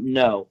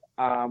 no.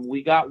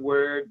 We got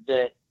word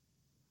that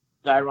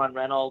Tyron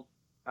Reynolds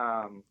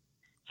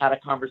had a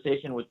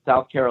conversation with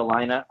South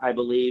Carolina, I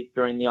believe,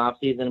 during the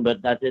offseason,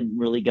 but that didn't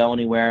really go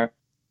anywhere.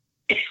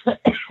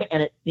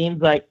 And it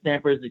seems like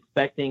Stanford is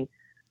expecting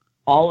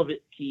all of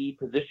its key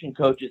position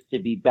coaches to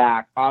be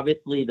back.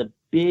 Obviously, the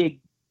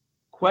big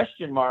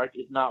question mark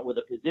is not with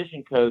a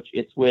position coach.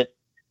 It's with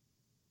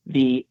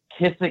the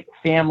Kissick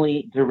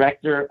family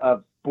director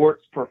of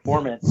sports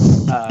performance,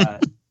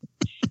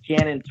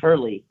 Shannon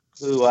Turley,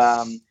 who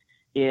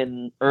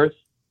in Earth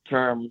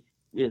terms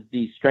is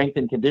the strength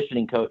and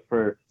conditioning coach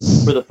for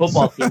the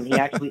football team. He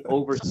actually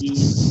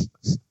oversees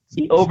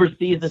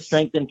the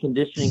strength and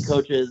conditioning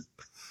coaches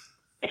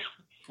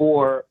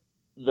for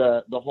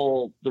the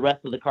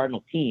rest of the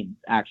Cardinal teams,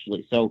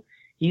 actually. So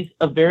he's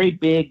a very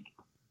big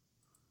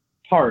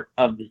part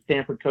of the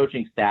Stanford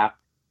coaching staff.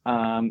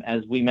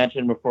 As we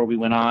mentioned before we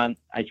went on,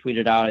 I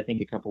tweeted out, I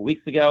think a couple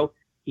weeks ago,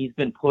 he's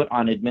been put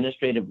on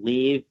administrative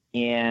leave,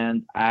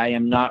 and I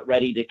am not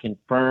ready to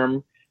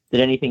confirm that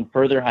anything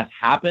further has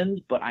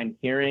happened, but I'm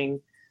hearing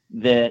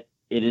that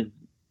it is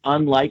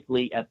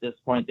unlikely at this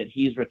point that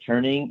he's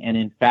returning. And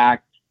in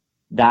fact,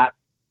 that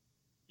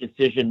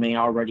decision may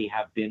already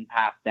have been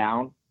passed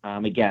down.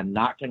 Again,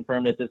 not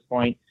confirmed at this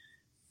point.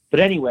 But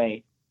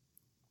anyway,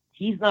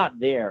 he's not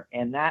there.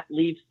 And that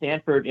leaves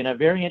Stanford in a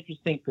very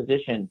interesting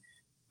position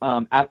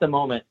at the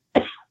moment.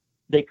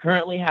 They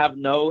currently have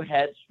no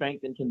head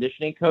strength and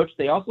conditioning coach.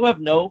 They also have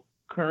no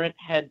current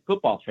head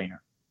football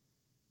trainer.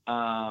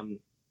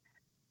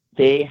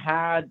 They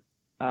had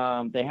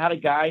a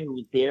guy who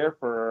was there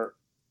for,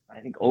 I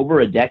think,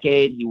 over a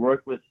decade. He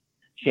worked with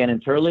Shannon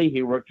Turley.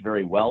 He worked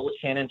very well with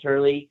Shannon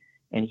Turley,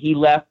 and he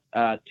left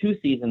 2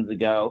 seasons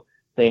ago.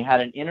 They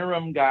had an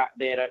interim guy.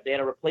 They had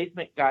a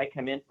replacement guy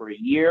come in for a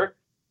year.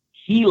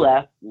 He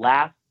left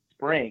last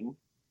spring,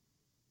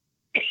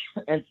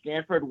 and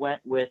Stanford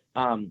went with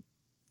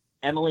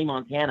Emily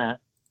Montana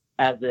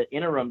as the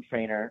interim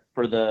trainer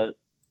for the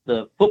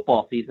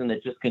football season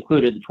that just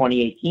concluded, the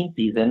 2018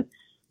 season,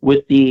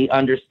 with the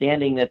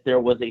understanding that there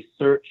was a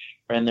search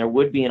and there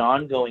would be an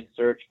ongoing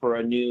search for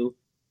a new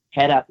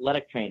head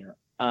athletic trainer.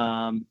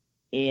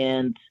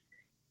 And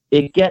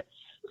it gets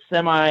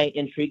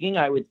semi-intriguing,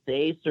 I would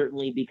say,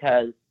 certainly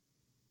because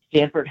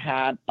Stanford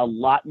had a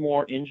lot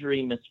more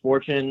injury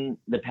misfortune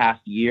the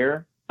past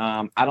year.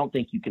 I don't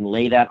think you can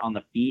lay that on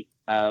the feet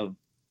of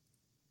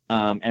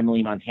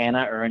Emily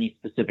Montana or any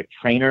specific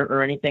trainer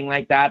or anything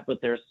like that,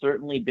 but there's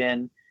certainly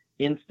been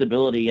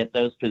instability at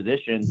those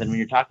positions. And when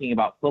you're talking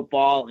about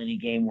football, any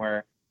game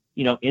where,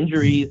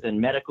 injuries and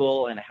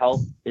medical and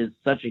health is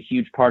such a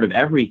huge part of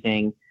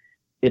everything,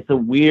 it's a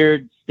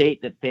weird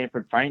state that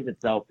Stanford finds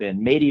itself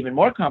in, made even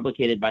more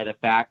complicated by the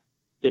fact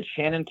that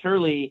Shannon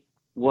Turley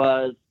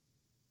was,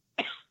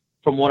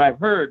 from what I've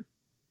heard,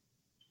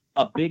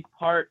 a big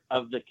part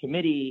of the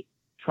committee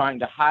trying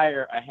to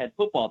hire a head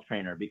football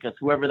trainer, because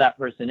whoever that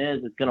person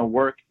is going to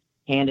work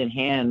hand in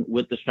hand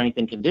with the strength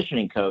and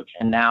conditioning coach.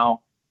 And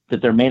now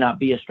that there may not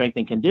be a strength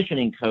and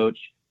conditioning coach,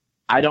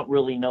 I don't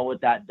really know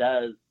what that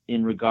does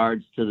in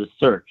regards to the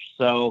search.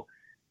 So,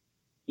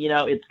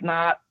 it's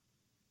not,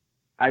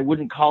 I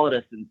wouldn't call it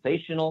a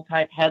sensational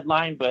type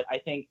headline, but I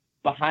think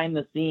behind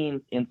the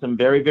scenes, in some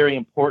very, very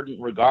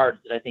important regards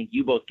that I think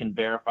you both can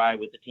verify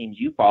with the teams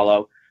you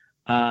follow,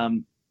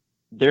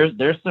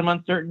 there's some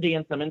uncertainty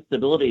and some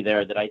instability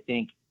there that I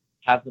think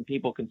has some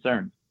people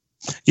concerned.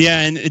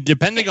 Yeah, and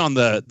depending on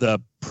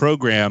the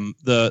program,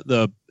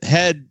 the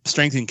head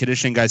strength and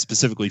conditioning guy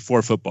specifically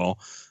for football,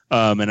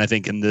 and I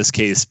think in this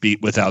case,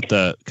 without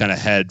the kind of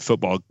head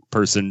football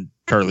person,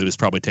 Turley was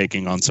probably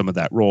taking on some of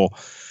that role.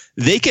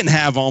 They can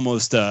have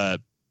almost a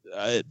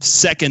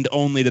second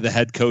only to the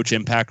head coach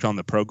impact on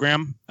the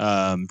program,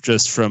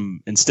 just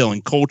from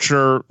instilling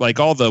culture, like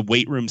all the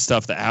weight room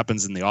stuff that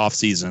happens in the off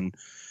season.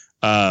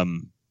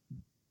 That's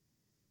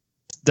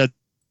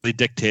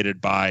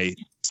dictated by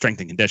strength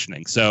and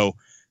conditioning. So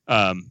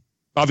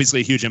obviously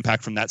a huge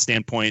impact from that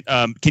standpoint.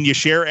 Can you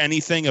share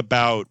anything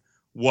about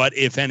what,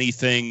 if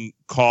anything,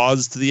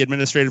 caused the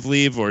administrative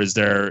leave, or is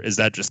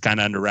that just kind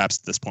of under wraps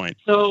at this point?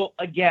 So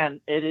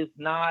again,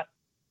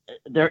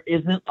 there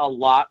isn't a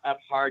lot of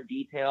hard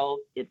details.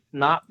 It's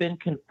not been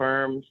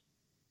confirmed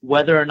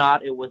whether or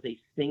not it was a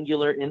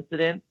singular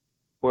incident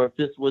or if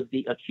this was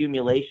the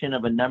accumulation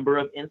of a number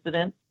of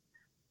incidents.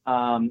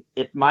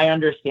 It's my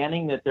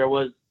understanding that there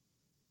was,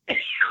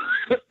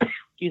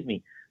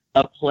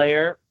 a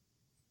player,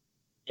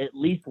 at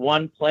least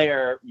one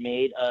player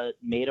made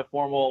a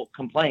formal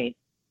complaint.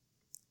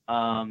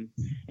 And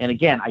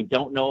again, I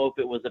don't know if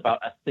it was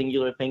about a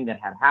singular thing that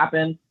had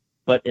happened,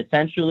 but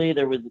essentially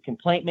there was a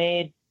complaint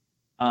made,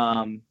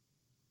 and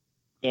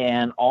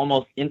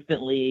almost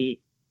instantly,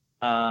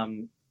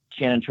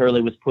 Shannon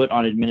Turley was put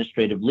on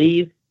administrative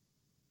leave,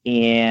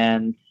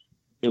 and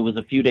it was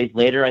a few days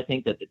later, I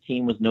think, that the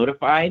team was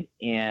notified,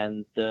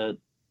 and the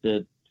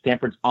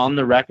Stanford's on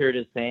the record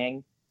as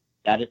saying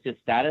that is his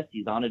status.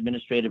 He's on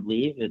administrative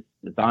leave.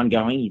 It's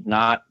ongoing. He's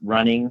not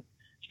running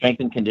strength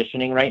and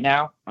conditioning right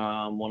now.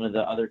 One of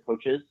the other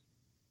coaches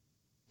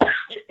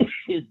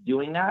is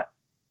doing that.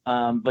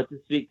 But to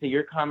speak to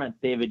your comments,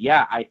 David,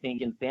 yeah, I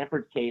think in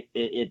Stanford's case,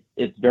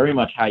 it's very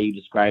much how you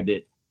described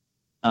it.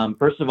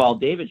 First of all,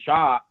 David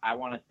Shaw, I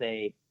want to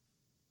say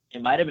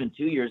it might have been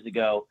 2 years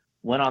ago,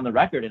 went on the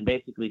record and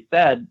basically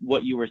said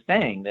what you were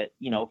saying, that,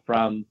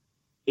 from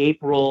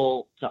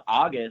April to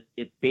August,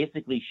 it's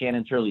basically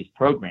Shannon Turley's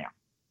program.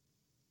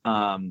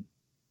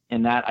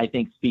 And that, I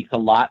think, speaks a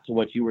lot to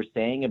what you were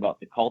saying about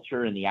the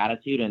culture and the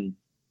attitude and,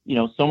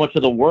 so much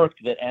of the work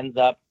that ends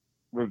up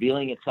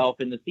revealing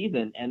itself in the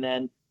season. And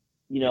then,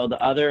 the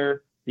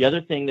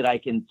other thing that I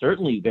can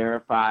certainly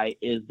verify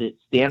is that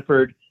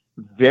Stanford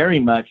very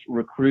much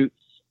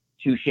recruits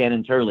to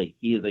Shannon Turley.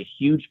 He is a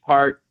huge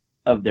part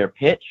of their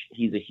pitch.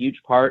 He's a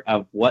huge part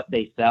of what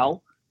they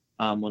sell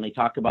when they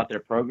talk about their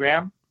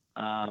program.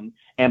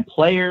 And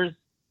players,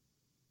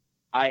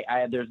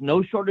 there's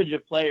no shortage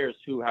of players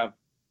who have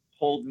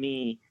told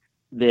me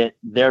that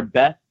their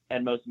best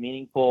and most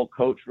meaningful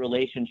coach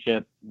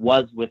relationship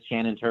was with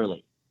Shannon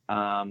Turley.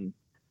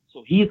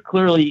 So he's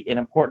clearly an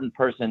important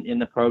person in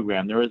the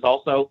program. There is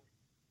also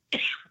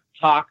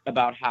talk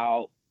about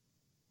how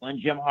when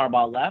Jim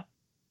Harbaugh left,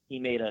 he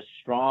made a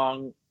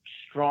strong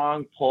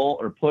pull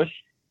or push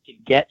to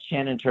get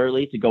Shannon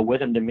Turley to go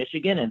with him to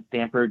Michigan, and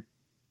Stanford,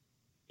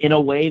 in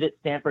a way that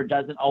Stanford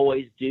doesn't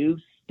always do,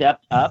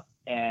 stepped up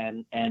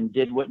and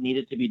did what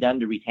needed to be done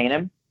to retain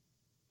him.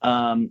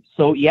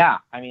 So yeah,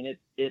 I mean,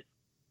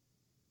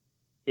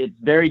 it's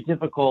very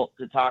difficult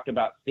to talk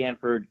about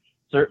Stanford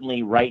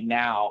certainly right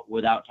now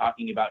without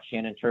talking about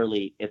Shannon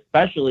Turley,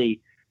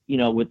 especially,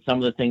 with some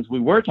of the things we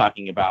were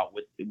talking about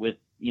with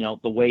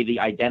the way the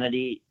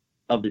identity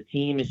of the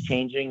team is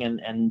changing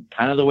and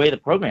kind of the way the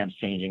program's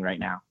changing right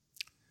now.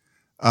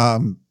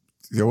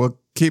 We'll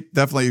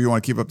definitely, if you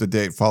want to keep up to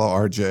date, follow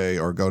RJ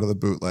or go to the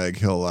Bootleg.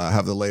 He'll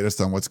have the latest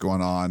on what's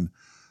going on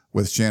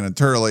with Shannon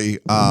Turley.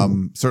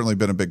 Certainly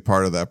been a big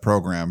part of that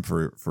program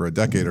for a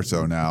decade or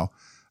so now.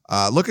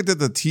 Looking at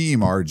the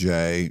team,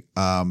 RJ,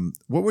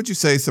 what would you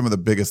say some of the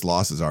biggest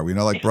losses are? We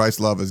know like Bryce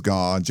Love is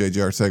gone, JJ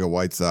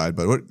Arcega-Whiteside,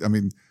 but what, I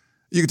mean,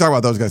 you can talk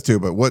about those guys too,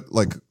 but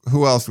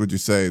who else would you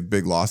say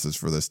big losses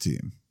for this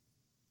team?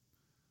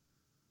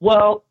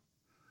 Well,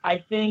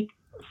 I think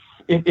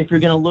if you're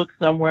going to look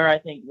somewhere, I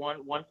think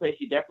one place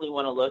you definitely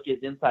want to look is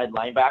inside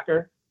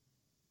linebacker.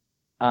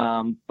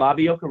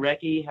 Bobby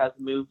Okereke has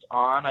moved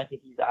on. I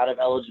think he's out of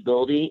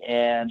eligibility,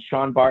 and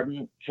Sean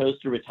Barton chose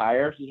to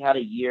retire. He had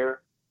a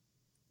year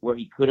where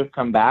he could have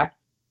come back.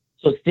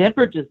 So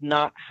Stanford does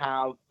not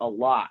have a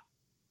lot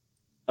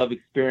of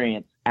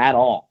experience at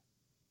all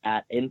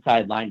at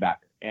inside linebacker.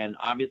 And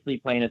obviously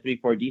playing a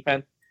 3-4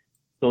 defense,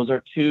 those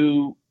are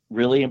two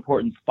really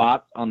important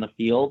spots on the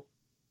field.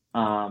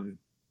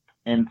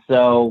 And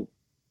so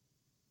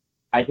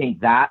I think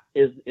that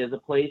is a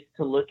place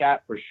to look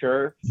at for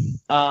sure.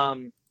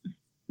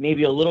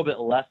 Maybe a little bit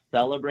less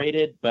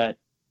celebrated, but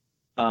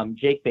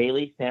Jake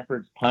Bailey,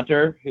 Stanford's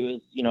punter, who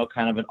is,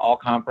 kind of an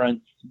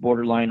all-conference,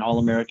 borderline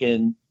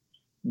All-American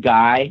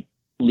guy,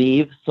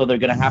 leaves. So they're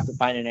going to have to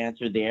find an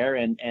answer there.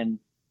 And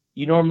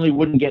you normally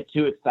wouldn't get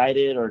too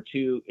excited or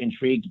too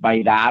intrigued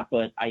by that,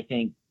 but I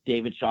think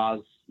David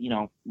Shaw's,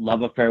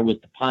 love affair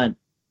with the punt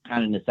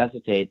kind of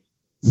necessitates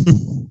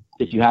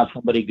that you have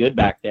somebody good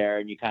back there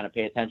and you kind of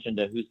pay attention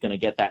to who's going to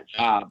get that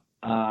job.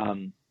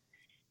 And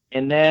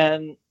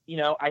then,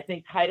 I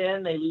think tight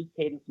end, they lose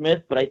Caden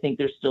Smith, but I think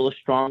there's still a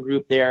strong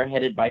group there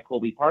headed by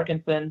Colby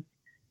Parkinson.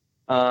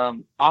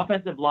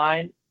 Offensive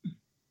line,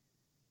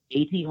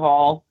 A.T.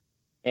 Hall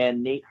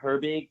and Nate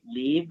Herbig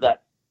leave.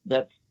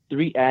 That's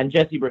three, and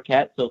Jesse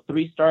Burkett. So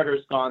 3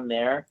 starters gone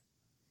there.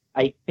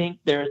 I think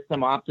there's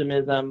some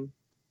optimism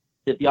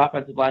that the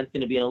offensive line is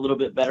going to be in a little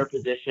bit better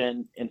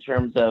position in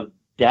terms of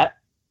depth,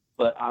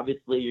 but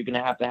obviously you're going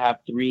to have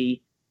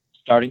 3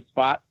 starting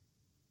spots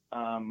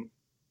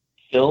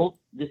filled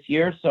this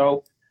year.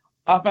 So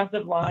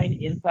offensive line,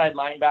 inside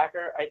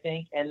linebacker, I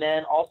think, and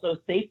then also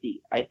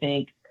safety. I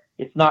think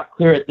it's not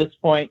clear at this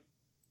point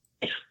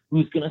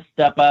who's going to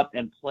step up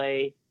and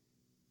play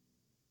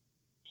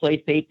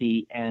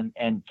safety, and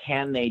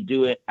can they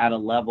do it at a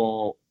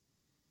level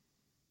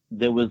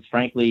that was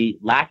frankly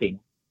lacking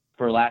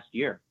for last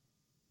year.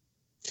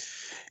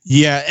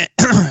 Yeah,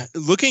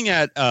 looking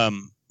at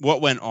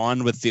what went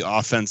on with the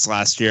offense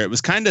last year, it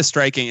was kind of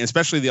striking,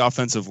 especially the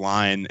offensive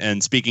line.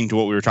 And speaking to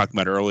what we were talking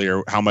about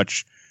earlier,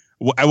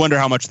 I wonder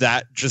how much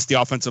that just the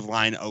offensive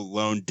line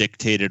alone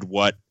dictated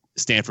what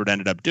Stanford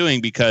ended up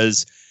doing,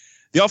 because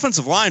the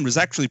offensive line was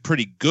actually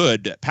pretty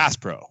good at pass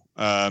pro.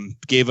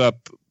 Gave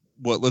up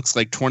what looks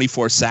like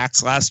 24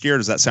 sacks last year.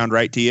 Does that sound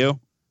right to you?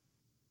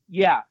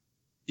 Yeah.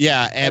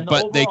 Yeah,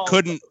 but they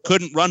couldn't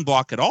run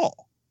block at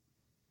all.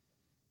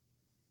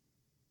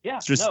 Yeah,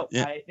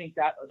 I think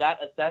that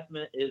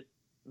assessment is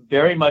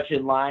very much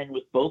in line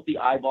with both the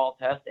eyeball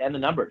test and the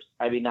numbers.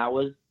 I mean, that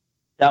was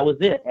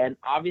it. And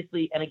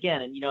obviously, and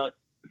again,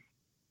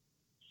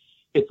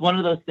 it's one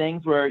of those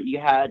things where you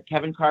had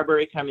Kevin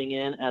Carberry coming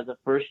in as a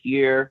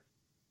first-year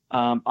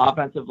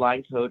offensive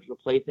line coach,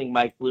 replacing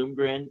Mike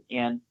Bloomgren,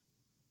 and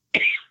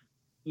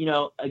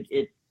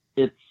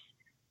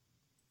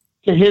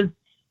it's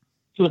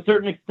to a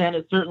certain extent,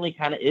 it certainly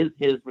kind of is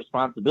his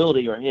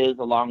responsibility, or his,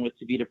 along with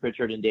Tavita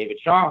Pritchard and David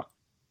Shaw,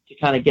 to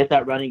kind of get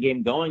that running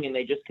game going, and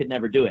they just could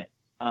never do it.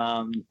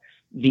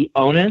 The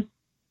onus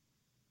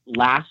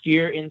last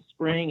year in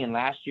spring and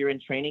last year in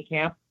training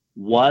camp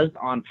was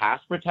on pass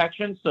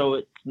protection, so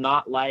it's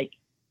not like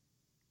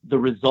the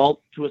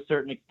results to a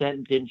certain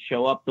extent didn't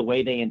show up the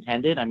way they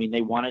intended. I mean,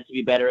 they wanted to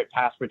be better at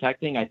pass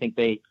protecting. I think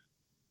they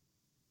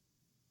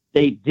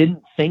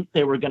didn't think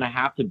they were going to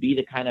have to be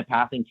the kind of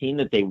passing team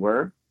that they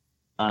were.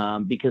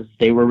 Because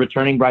they were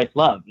returning Bryce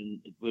Love,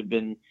 and it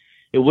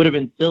would have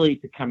been silly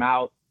to come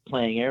out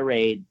playing air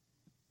raid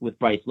with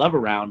Bryce Love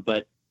around.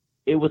 But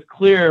it was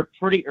clear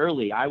pretty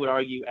early, I would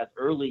argue as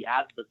early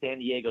as the San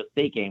Diego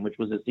State game, which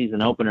was a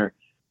season opener,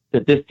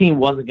 that this team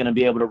wasn't going to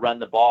be able to run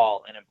the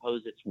ball and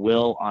impose its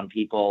will on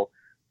people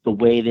the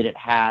way that it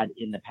had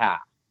in the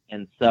past.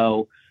 And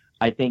so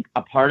I think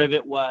a part of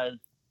it was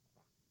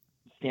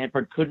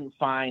Stanford couldn't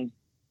find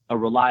a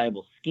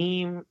reliable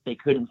scheme. They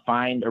couldn't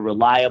find a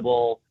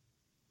reliable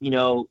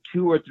 2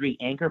 or 3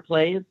 anchor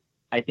plays.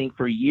 I think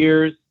for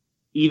years,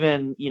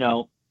 even,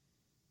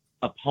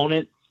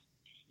 opponents,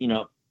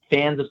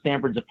 fans of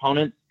Stanford's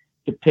opponents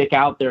could pick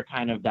out their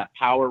kind of that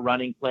power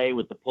running play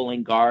with the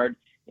pulling guard.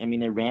 I mean,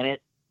 they ran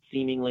it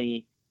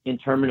seemingly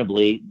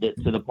interminably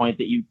to the point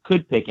that you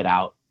could pick it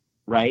out,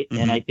 right?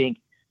 Mm-hmm. And I think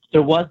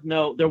there was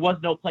no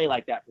play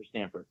like that for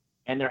Stanford,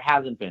 and there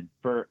hasn't been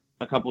for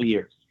a couple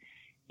years.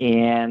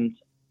 And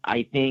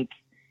I think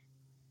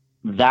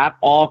that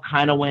all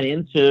kind of went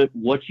into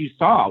what you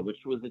saw,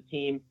 which was a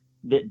team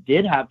that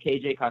did have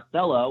KJ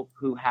Costello,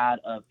 who had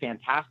a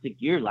fantastic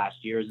year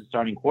last year as a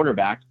starting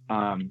quarterback.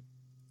 I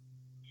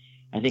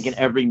think in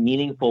every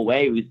meaningful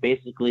way, he was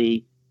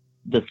basically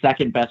the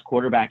second best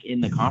quarterback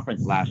in the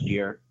conference last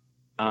year.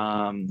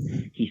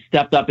 He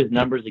stepped up his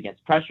numbers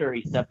against pressure.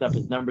 He stepped up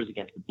his numbers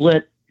against the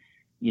blitz.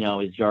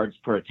 His yards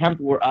per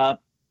attempt were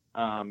up.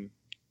 And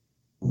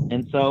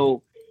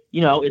so,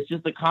 it's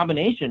just a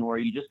combination where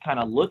you just kind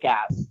of look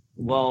at,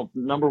 well,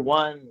 number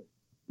one,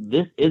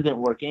 this isn't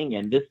working,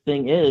 and this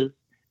thing is,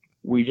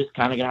 we're just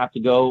kind of going to have to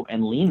go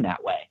and lean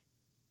that way.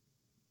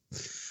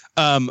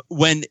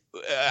 When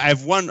I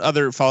have one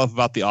other follow-up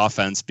about the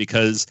offense,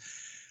 because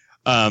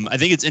I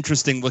think it's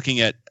interesting looking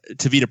at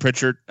Tavita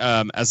Pritchard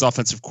as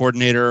offensive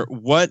coordinator.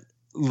 What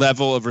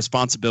level of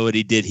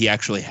responsibility did he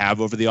actually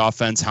have over the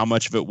offense? How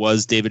much of it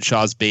was David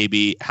Shaw's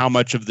baby? How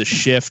much of the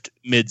shift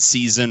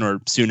mid-season or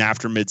soon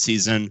after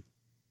mid-season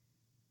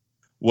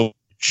was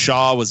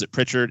Shaw? Was it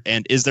Pritchard?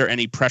 And is there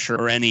any pressure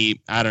or any,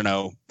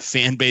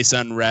 fan base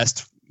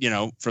unrest,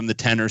 from the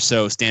 10 or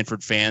so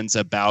Stanford fans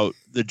about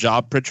the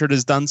job Pritchard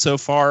has done so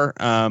far,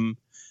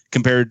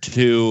 compared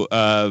to,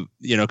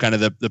 kind of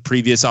the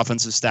previous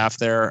offensive staff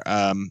there?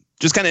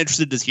 Just kind of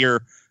interested to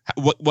hear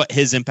what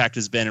his impact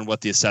has been and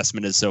what the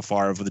assessment is so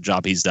far of the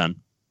job he's done.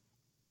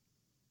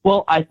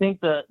 Well, I think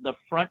the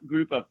front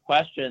group of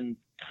questions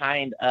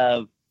kind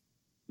of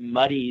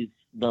muddies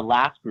the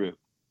last group.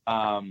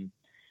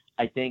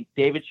 I think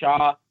David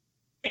Shaw,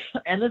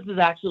 and this is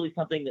actually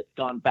something that's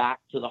gone back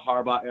to the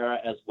Harbaugh era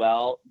as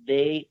well.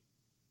 They,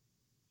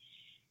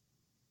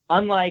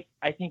 unlike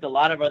I think a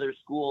lot of other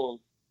schools,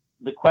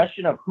 the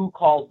question of who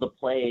calls the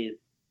plays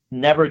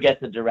never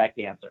gets a direct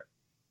answer.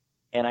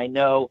 And I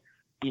know,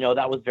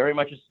 that was very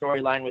much a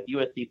storyline with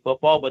USC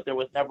football, but there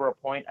was never a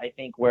point, I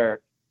think,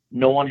 where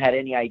no one had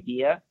any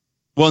idea.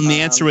 Well, and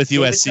the answer with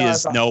USC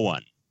is no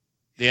one.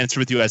 The answer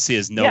with USC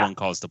is no one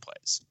calls the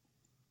plays.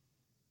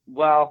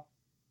 Well,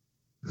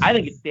 I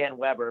think it's Dan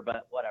Weber,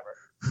 but whatever.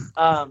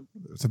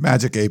 It's a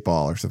magic 8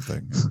 ball or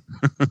something.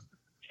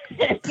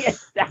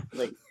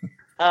 Exactly.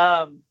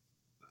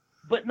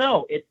 But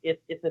no,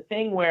 it's a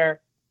thing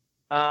where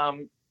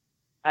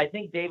I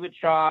think David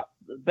Shaw,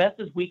 the best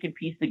as we can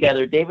piece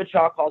together, David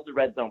Shaw calls the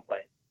red zone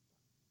plays.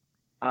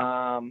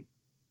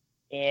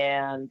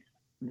 And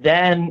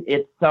then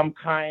it's some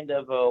kind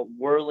of a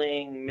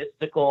whirling,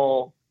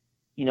 mystical,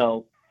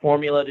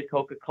 formula to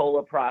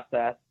Coca-Cola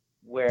process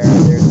where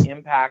there's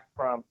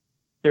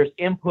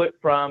input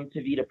from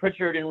Tavita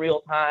Pritchard in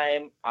real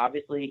time,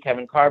 obviously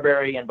Kevin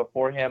Carberry, and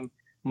before him,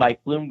 Mike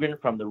Bloomgren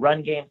from the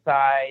run game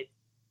side.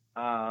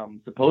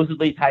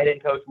 Supposedly tight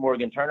end coach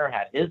Morgan Turner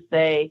had his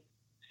say.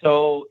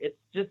 So it's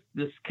just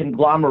this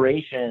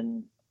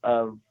conglomeration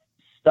of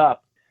stuff.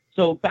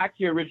 So back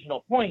to your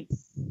original point,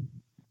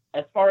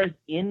 as far as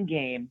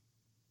in-game,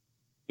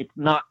 it's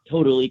not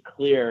totally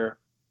clear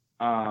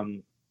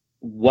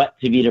what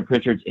Tavita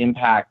Pritchard's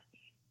impact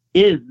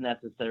is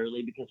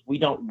necessarily, because we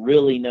don't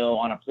really know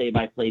on a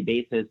play-by-play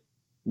basis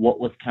what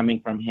was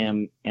coming from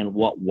him and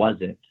what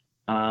wasn't.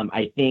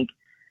 I think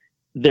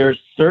there's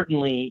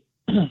certainly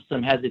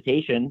some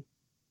hesitation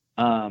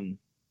from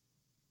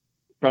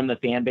the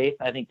fan base.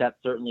 I think that's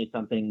certainly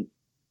something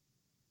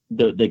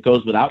that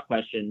goes without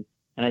question.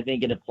 And I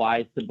think it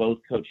applies to both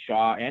Coach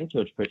Shaw and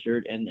Coach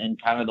Pritchard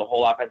and kind of the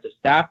whole offensive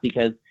staff,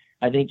 because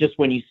I think just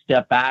when you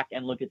step back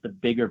and look at the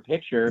bigger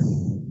picture,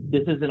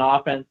 this is an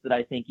offense that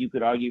I think you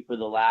could argue for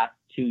the last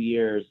 2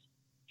 years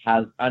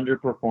has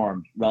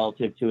underperformed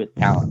relative to its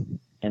talent.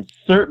 And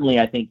certainly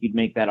I think you'd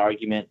make that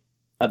argument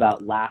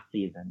about last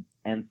season.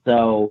 And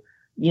so,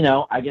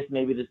 I guess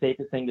maybe the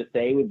safest thing to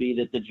say would be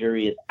that the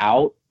jury is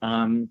out.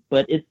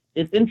 But it's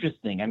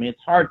interesting. I mean,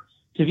 it's hard.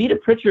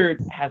 Tavita Pritchard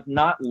has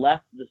not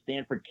left the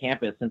Stanford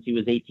campus since he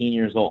was 18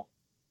 years old.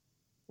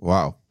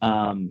 Wow.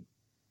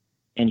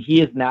 And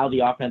he is now the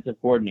offensive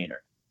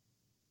coordinator.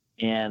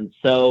 And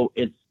so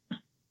it's,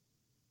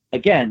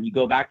 again, you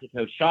go back to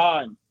Coach Shaw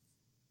and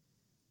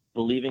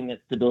believing that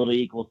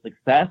stability equals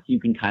success, you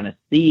can kind of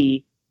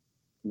see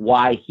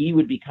why he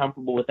would be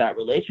comfortable with that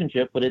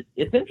relationship. But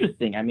it's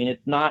interesting. I mean,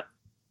 it's not,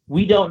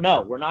 we don't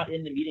know. We're not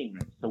in the meeting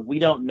room. So we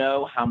don't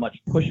know how much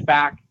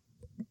pushback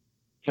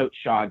Coach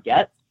Shaw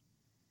gets.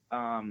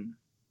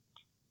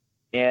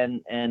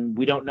 And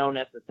we don't know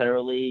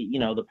necessarily,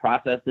 the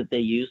process that they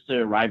use to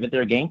arrive at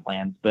their game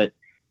plans. But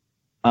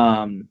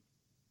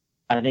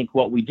I think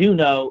what we do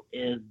know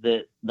is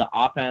that the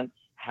offense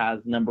has,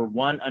 number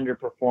one,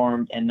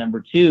 underperformed, and number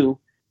two,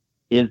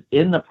 is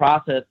in the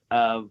process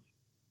of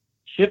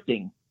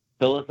shifting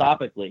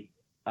philosophically.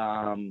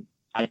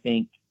 I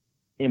think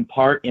in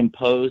part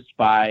imposed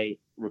by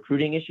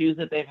recruiting issues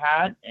that they've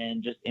had,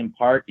 and just in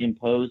part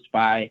imposed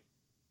by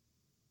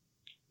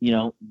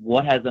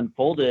what has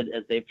unfolded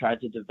as they've tried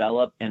to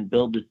develop and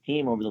build this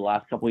team over the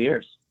last couple of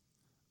years.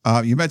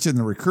 You mentioned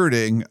the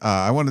recruiting.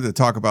 I wanted to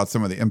talk about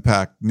some of the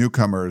impact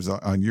newcomers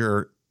on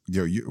your,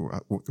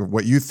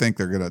 what you think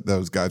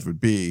those guys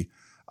would be.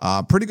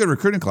 Pretty good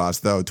recruiting class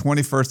though.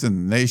 21st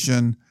in the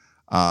nation,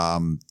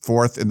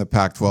 4th in the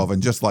Pac-12,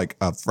 and just like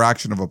a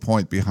fraction of a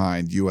point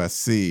behind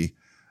USC.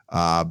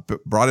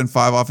 Brought in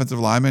 5 offensive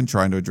linemen,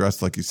 trying to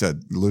address, like you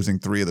said, losing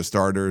 3 of the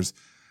starters.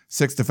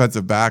 6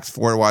 defensive backs,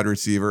 4 wide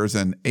receivers,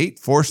 and 8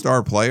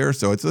 4-star players.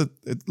 So it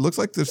looks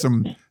like there's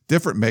some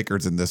different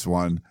makers in this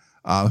one.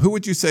 Who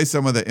would you say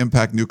some of the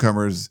Impact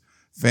newcomers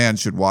fans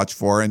should watch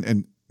for?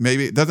 And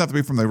maybe it doesn't have to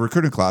be from the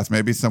recruiting class,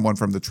 maybe someone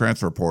from the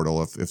transfer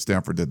portal if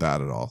Stanford did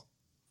that at all.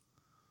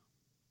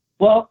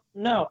 Well,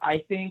 no, I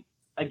think,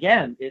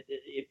 again,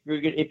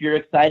 if you're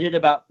excited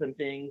about some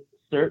things,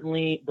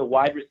 certainly the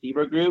wide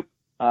receiver group,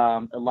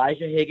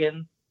 Elijah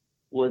Higgins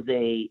was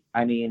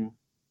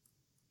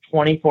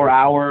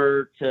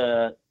 24-hour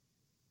to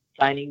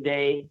signing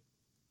day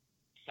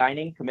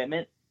signing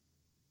commitment.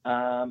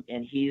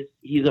 And he's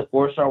a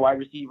 4-star wide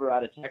receiver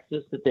out of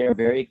Texas that they're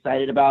very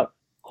excited about.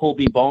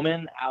 Colby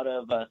Bowman out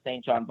of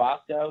St. John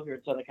Bosco here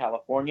in Southern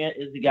California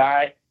is the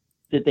guy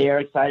that they are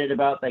excited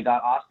about. They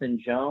got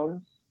Austin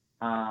Jones,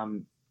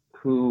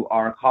 who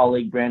our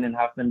colleague Brandon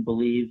Huffman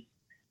believes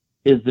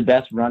is the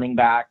best running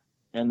back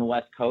in the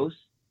West Coast.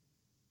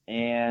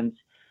 And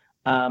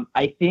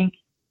I think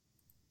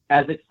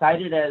as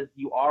excited as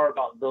you are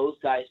about those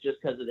guys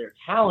just because of their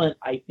talent,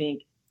 I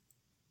think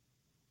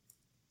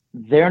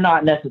they're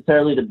not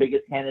necessarily the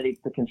biggest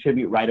candidates to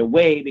contribute right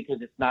away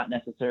because it's not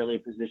necessarily a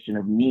position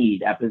of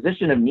need. At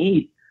position of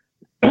need,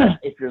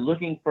 if you're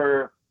looking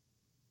for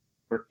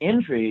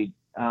intrigue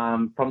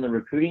from the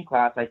recruiting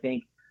class, I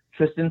think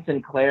Tristan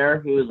Sinclair,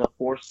 who is a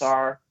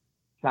 4-star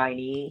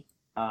signee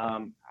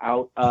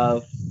out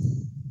of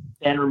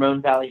San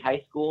Ramon Valley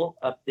High School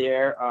up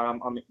there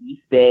on the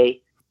East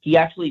Bay. He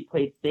actually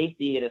played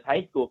safety in his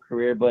high school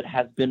career, but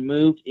has been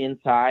moved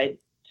inside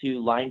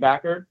to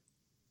linebacker.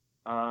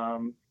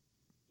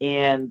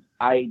 And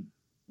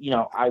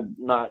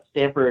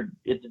Stanford,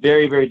 it's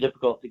very, very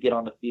difficult to get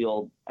on the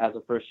field as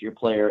a first-year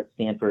player at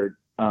Stanford.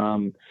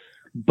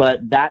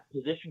 But that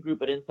position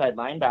group at inside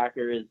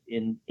linebacker is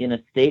in a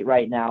state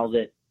right now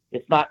that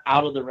it's not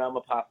out of the realm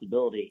of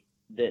possibility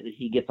that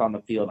he gets on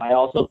the field. I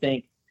also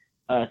think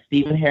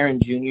Stephen Herron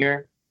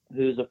Jr.,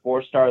 who's a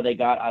 4-star they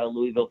got out of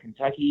Louisville,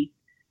 Kentucky,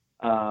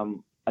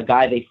 a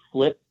guy they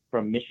flipped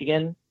from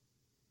Michigan,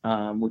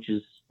 which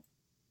is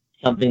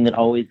something that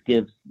always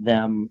gives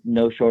them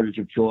no shortage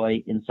of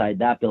joy inside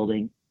that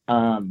building.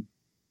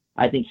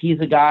 I think he's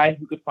a guy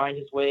who could find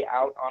his way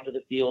out onto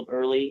the field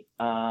early.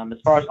 As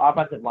far as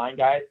offensive line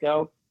guys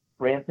go,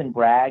 Branson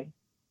Bragg,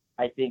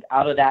 I think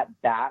out of that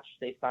batch,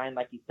 they signed,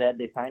 like you said,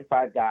 they signed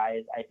 5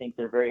 guys. I think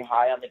they're very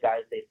high on the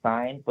guys they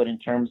signed, but in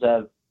terms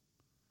of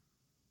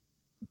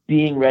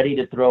being ready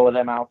to throw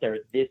them out there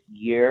this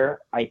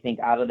year, I think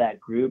out of that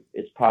group,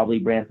 it's probably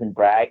Branson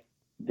Bragg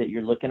that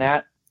you're looking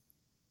at.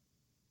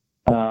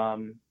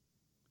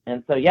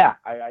 And so, yeah,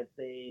 I'd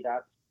say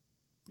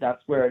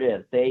that's where it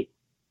is.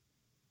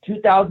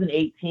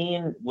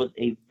 2018 was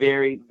a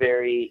very,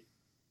 very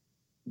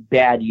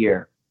bad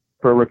year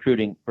for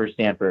recruiting for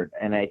Stanford,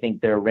 and I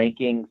think their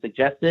ranking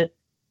suggests it.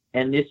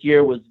 And this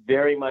year was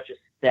very much a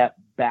step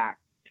back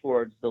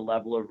towards the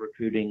level of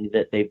recruiting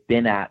that they've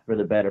been at for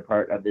the better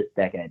part of this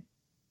decade.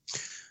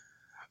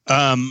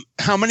 How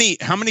many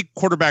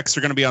quarterbacks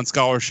are going to be on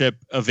scholarship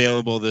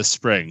available this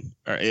spring?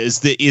 Is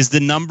the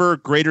number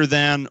greater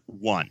than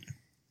 1?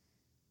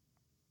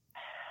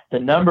 The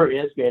number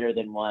is greater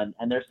than 1,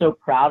 and they're so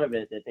proud of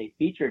it that they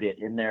featured it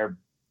in their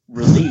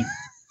release.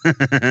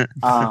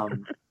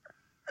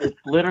 It's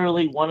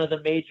literally one of the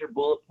major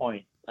bullet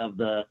points of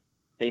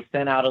they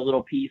sent out a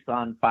little piece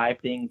on 5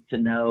 things to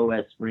know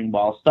as spring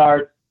ball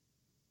starts.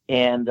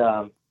 And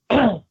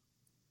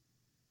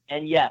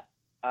yes,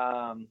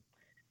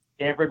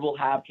 Stanford will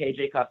have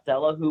KJ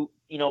Costello, who,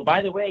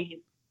 by the way,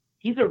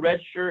 he's a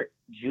redshirt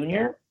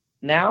junior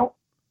now,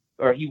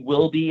 or he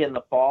will be in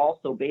the fall.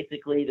 So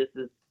basically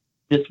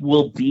this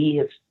will be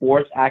his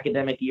 4th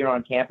academic year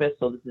on campus.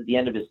 So this is the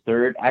end of his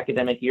 3rd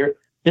academic year.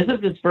 This is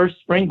his first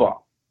spring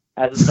ball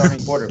as a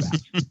starting quarterback,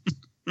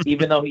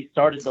 even though he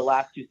started the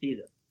last 2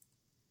 seasons.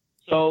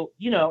 So,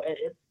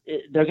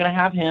 they're going to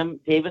have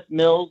him. Davis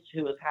Mills,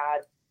 who has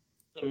had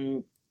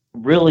some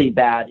really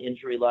bad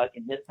injury luck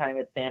in his time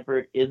at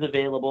Stanford, is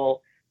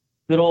available.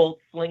 Good old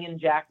slinging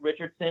Jack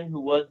Richardson, who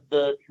was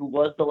the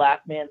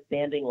last man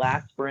standing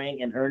last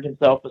spring and earned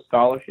himself a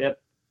scholarship,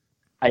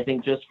 I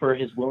think, just for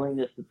his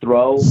willingness to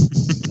throw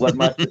what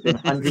must have been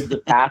hundreds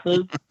of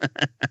passes.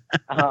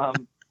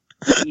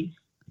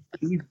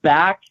 He's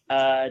back.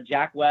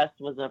 Jack West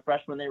was a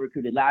freshman they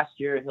recruited last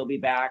year. He'll be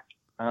back.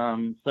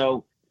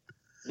 So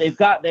they've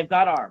got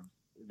arms.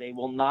 They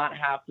will not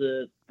have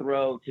to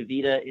throw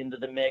Tavita into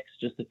the mix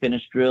just to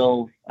finish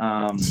drills.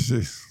 No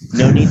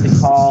need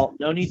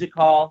to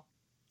call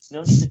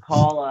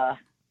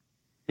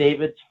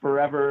David's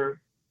forever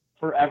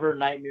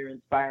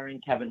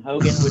nightmare-inspiring Kevin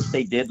Hogan, which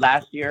they did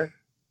last year.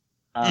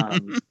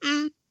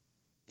 They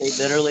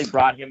literally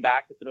brought him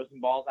back to throw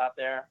some balls out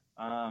there.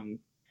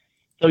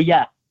 So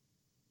yeah,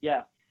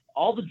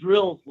 all the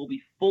drills will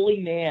be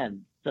fully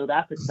manned. So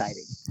that's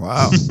exciting.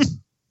 Wow.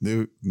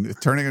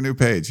 Turning a new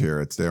page here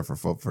at Stanford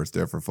for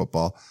Stanford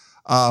football.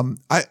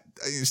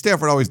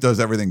 Stanford always does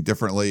everything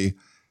differently.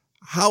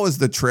 How has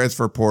the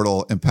transfer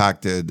portal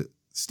impacted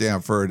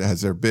Stanford?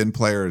 Has there been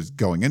players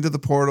going into the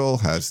portal?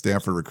 Has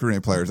Stanford recruiting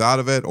players out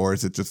of it? Or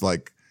is it just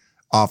like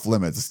off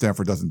limits?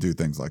 Stanford doesn't do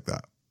things like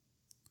that.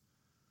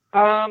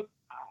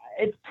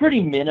 It's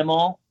pretty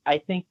minimal. I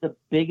think the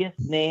biggest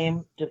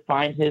name to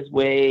find his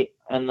way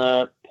in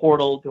the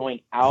portal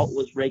going out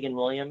was Reagan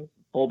Williams,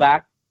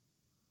 fullback.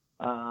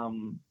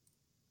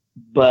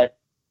 But,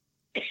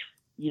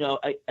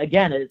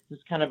 again, it's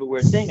just kind of a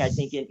weird thing. I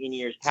think in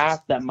years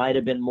past, that might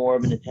have been more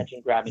of an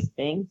attention-grabbing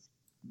thing.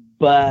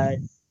 But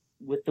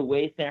with the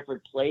way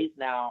Stanford plays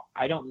now,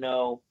 I don't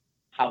know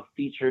how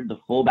featured the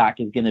fullback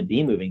is going to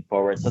be moving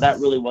forward. So that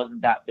really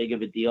wasn't that big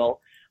of a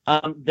deal.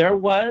 There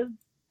was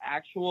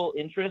actual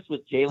interest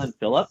with Jalen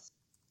Phillips,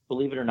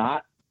 believe it or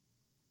not.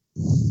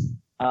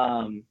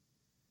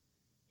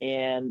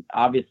 And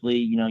obviously,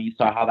 you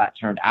saw how that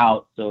turned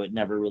out, so it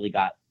never really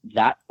got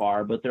that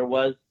far. But there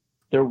was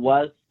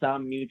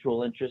some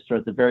mutual interest, or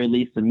at the very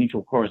least, some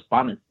mutual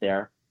correspondence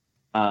there.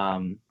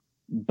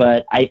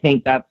 But I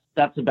think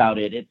that's about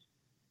it. It's,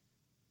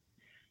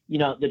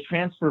 the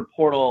transfer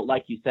portal,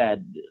 like you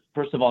said,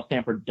 first of all,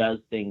 Stanford does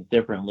things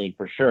differently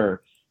for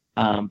sure.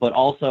 But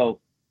also,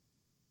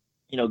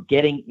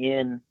 getting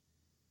in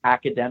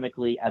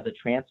academically as a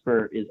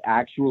transfer is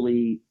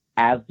actually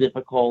as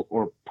difficult,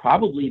 or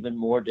probably even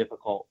more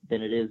difficult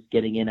than it is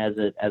getting in as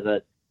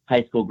a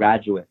high school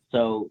graduate.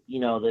 So,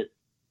 that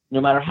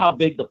no matter how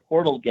big the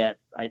portal gets,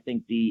 I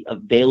think the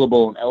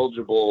available and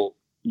eligible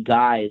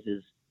guys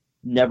is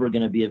never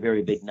going to be a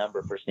very big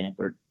number for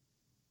Stanford.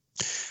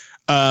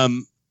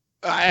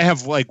 I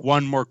have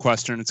one more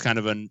question. It's kind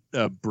of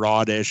a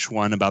broadish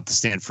one about the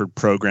Stanford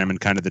program and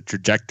kind of the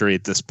trajectory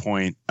at this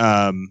point.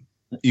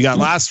 You got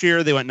last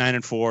year, they went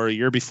 9-4, a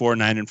year before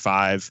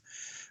 9-5,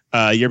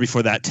 a year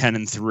before that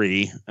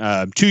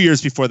 10-3, 2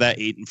 years before that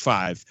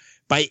 8-5.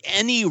 By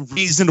any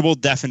reasonable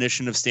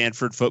definition of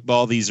Stanford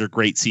football, these are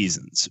great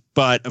seasons.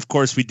 But of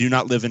course, we do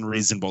not live in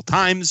reasonable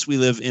times. We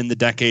live in the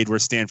decade where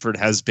Stanford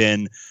has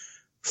been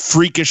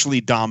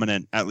freakishly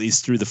dominant, at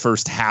least through the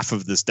first half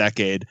of this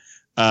decade.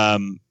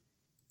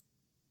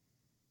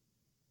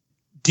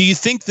 Do you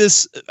think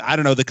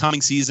the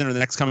coming season or the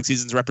next coming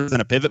seasons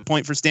represent a pivot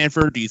point for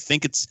Stanford? Do you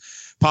think it's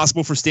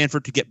possible for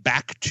Stanford to get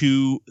back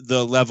to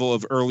the level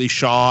of early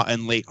Shaw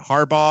and late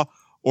Harbaugh?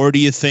 Or do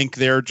you think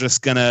they're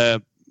just going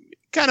to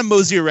kind of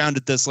mosey around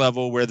at this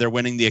level where they're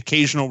winning the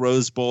occasional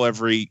Rose Bowl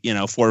every,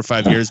 4 or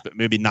 5 years, but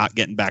maybe not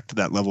getting back to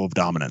that level of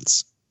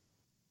dominance?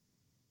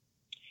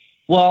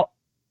 Well,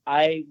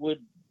 I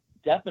would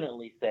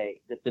definitely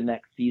say that the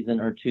next season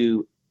or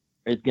two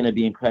is going to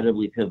be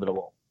incredibly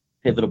pivotal.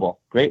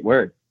 Great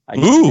word.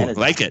 Ooh,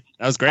 like it.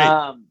 That was great.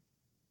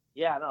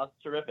 Yeah, no, it's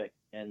terrific.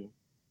 And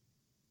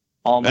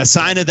a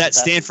sign of that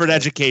Stanford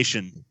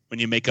education when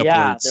you make up words.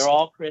 Yeah, they're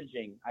all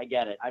cringing. I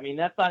get it. I mean,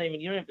 that's not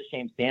even, you don't have to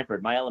shame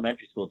Stanford. My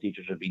elementary school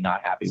teachers would be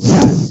not happy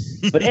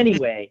with that. But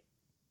anyway,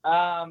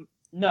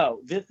 no,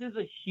 this is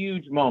a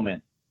huge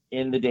moment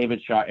in the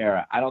David Shaw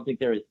era. I don't think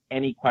there is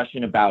any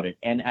question about it.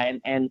 And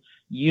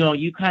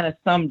you kind of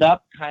summed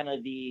up kind of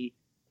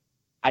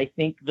I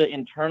think the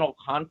internal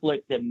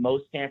conflict that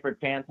most Stanford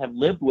fans have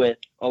lived with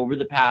over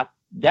the past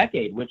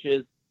decade, which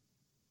is,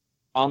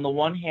 on the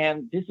one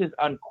hand, this is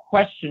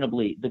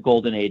unquestionably the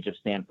golden age of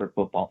Stanford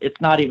football. It's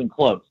not even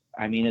close.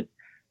 I mean,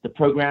 the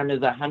program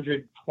is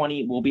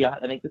 120,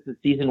 I think this is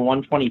season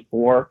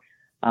 124.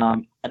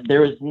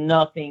 There is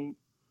nothing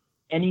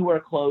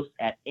anywhere close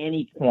at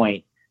any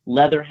point.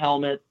 Leather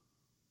helmets,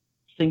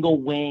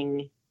 single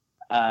wing,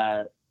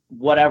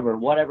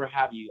 whatever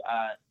have you.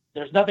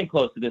 There's nothing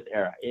close to this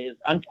era. It is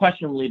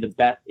unquestionably the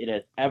best it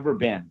has ever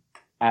been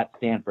at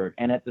Stanford.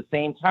 And at the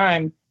same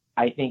time,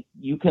 I think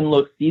you can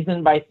look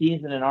season by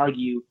season and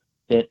argue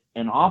that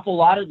an awful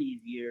lot of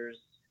these years,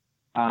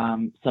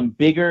 some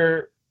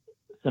bigger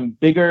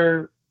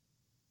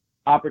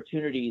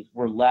opportunities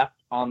were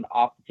left on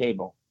the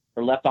table,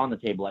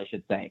 I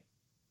should say.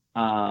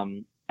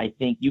 I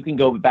think you can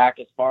go back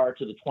as far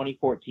to the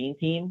 2014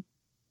 team,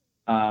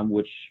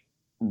 which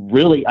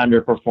really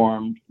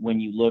underperformed when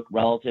you look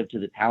relative to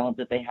the talent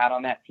that they had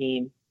on that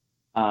team.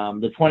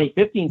 The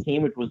 2015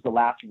 team, which was the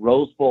last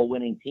Rose Bowl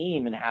winning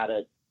team and had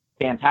a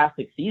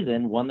fantastic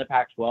season, won the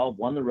Pac-12,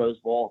 won the Rose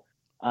Bowl.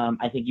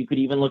 I think you could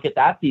even look at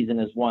that season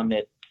as one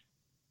that,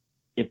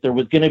 if there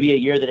was going to be a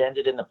year that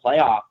ended in the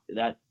playoff,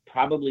 that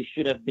probably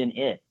should have been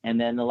it.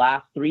 And then the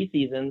last 3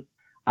 seasons,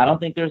 I don't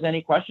think there's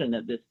any question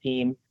that this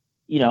team,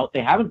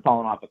 they haven't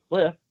fallen off a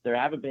cliff. They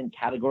haven't been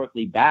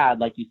categorically bad.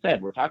 Like you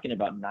said, we're talking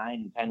about 9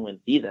 and 10 win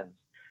seasons.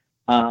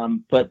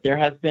 But there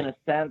has been a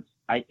sense,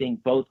 I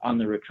think, both on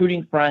the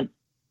recruiting front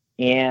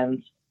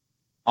and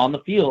on the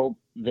field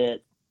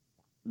that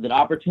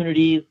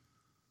opportunities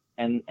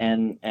and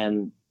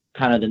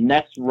kind of the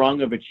next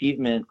rung of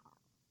achievement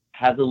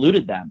has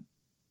eluded them.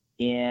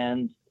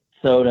 And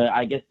so to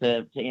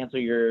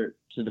answer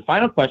to the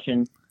final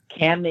question,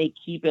 can they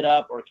keep it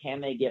up, or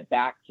can they get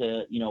back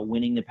to,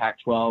 winning the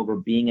Pac-12 or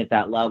being at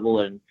that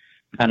level and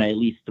kind of at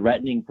least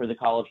threatening for the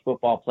college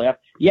football playoff?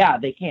 Yeah,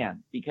 they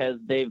can, because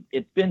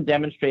it's been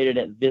demonstrated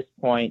at this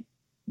point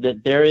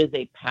that there is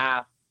a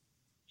path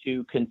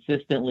to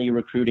consistently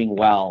recruiting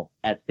well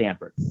at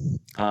Stanford.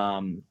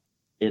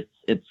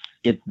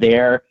 It's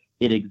there.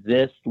 It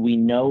exists. We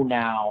know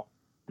now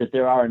that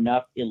there are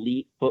enough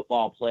elite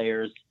football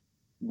players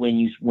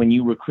when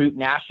you recruit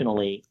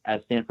nationally,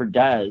 as Stanford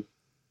does,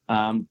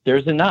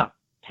 there's enough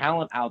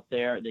talent out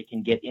there that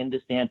can get into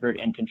Stanford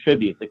and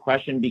contribute. The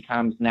question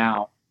becomes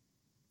now,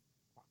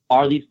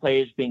 are these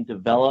players being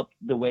developed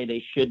the way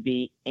they should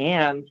be?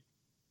 And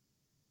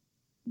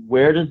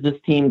where does this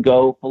team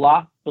go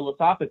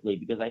philosophically?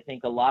 Because I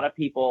think a lot of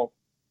people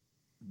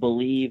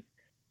believe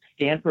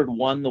Stanford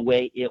won the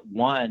way it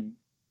won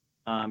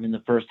in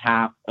the first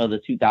half of the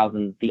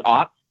 2000s, the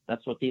aughts.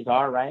 That's what these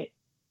are, right?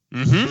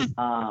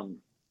 Mm-hmm.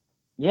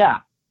 Yeah.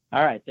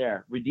 All right,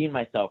 there. Redeem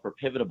myself for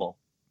Pivotable.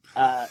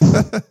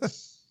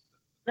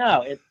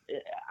 No,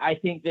 I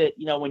think that,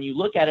 when you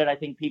look at it, I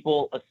think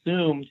people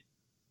assumed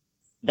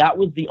that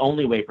was the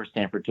only way for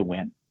Stanford to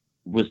win,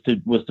 was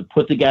to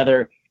put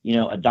together,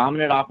 a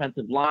dominant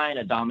offensive line,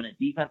 a dominant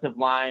defensive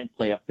line,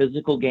 play a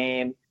physical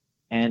game,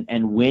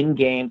 and win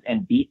games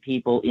and beat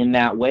people in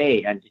that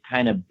way, and to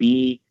kind of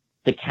be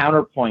the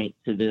counterpoint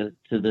to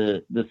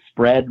the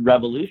spread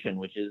revolution,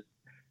 which is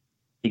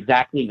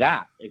exactly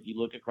that, if you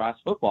look across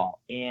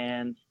football.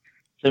 And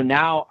so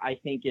now I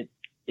think it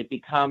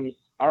becomes,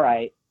 all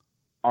right,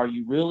 are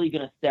you really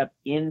going to step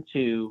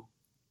into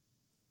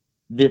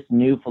this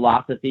new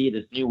philosophy,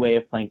 this new way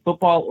of playing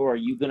football, or are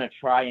you going to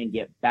try and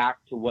get back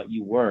to what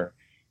you were?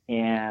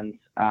 And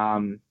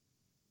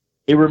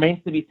it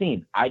remains to be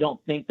seen. I don't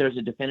think there's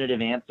a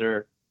definitive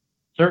answer,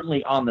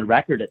 certainly on the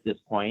record at this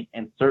point,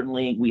 and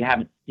certainly we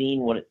haven't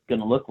seen what it's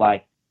going to look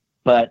like.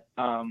 But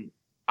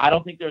I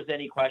don't think there's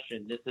any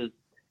question. This is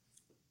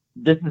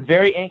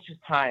very anxious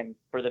time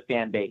for the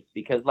fan base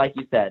because, like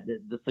you said,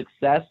 the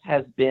success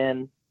has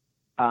been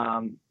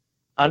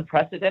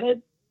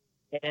unprecedented,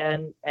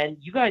 and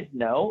you guys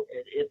know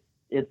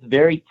it's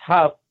very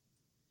tough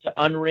to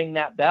unring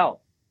that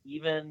bell,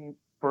 even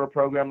for a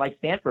program like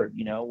Stanford.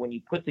 When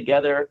you put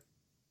together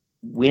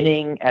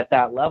winning at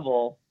that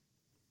level,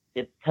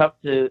 it's tough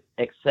to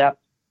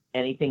accept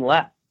anything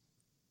less.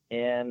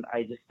 And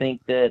I just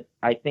think that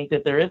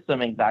there is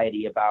some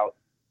anxiety about,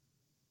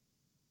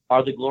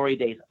 are the glory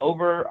days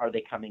over? Are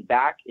they coming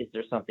back? Is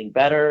there something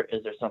better?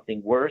 Is there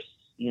something worse?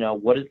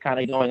 What is kind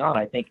of going on?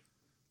 I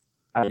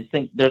just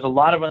think there's a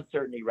lot of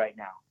uncertainty right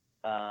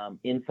now,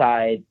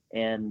 inside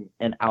and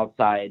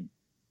outside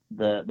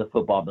the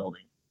football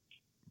building.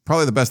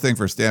 Probably the best thing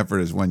for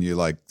Stanford is when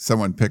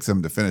someone picks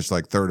them to finish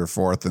third or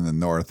fourth in the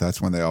North.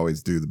 That's when they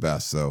always do the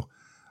best. So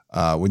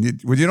when you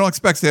don't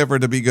expect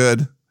Stanford to be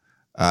good,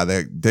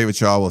 David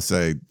Shaw will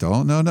say,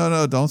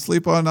 no, don't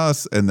sleep on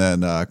us, and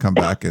then come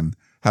back and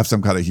have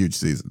some kind of huge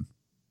season.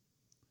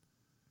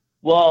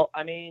 Well,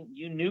 I mean,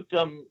 you nuked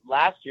them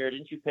last year.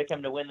 Didn't you pick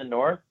them to win the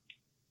North?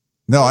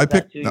 No, I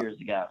picked 2 years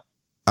ago.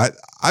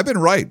 I've been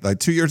right.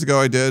 2 years ago,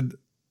 I did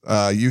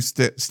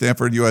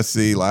Stanford,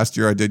 USC. Last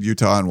year, I did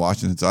Utah and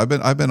Washington. So I've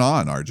been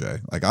on,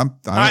 RJ.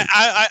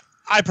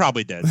 I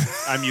probably did.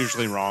 I'm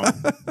usually wrong.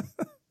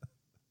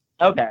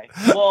 Okay.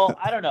 Well,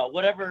 I don't know.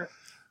 Whatever.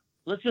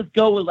 Let's just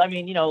go with.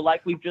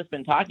 Like we've just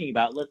been talking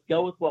about. Let's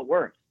go with what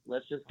works.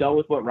 Let's just go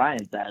with what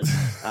Ryan says.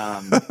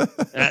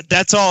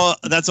 That's all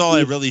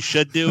I really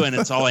should do, and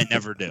it's all I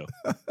never do.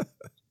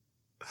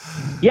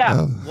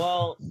 Yeah.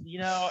 Well,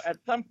 at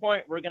some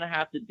point we're gonna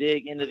have to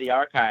dig into the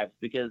archives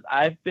because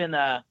I've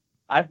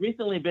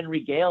recently been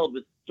regaled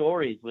with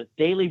stories, with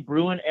Daily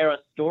Bruin era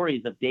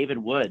stories of David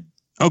Wood.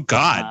 Oh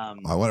God.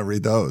 I want to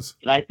read those.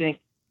 That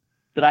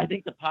I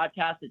think the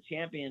Podcast of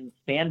Champions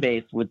fan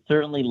base would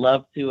certainly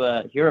love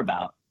to hear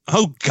about.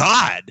 Oh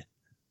God.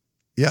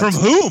 Yeah. From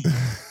whom?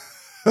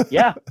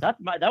 Yeah, that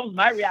was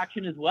my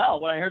reaction as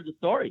well when I heard the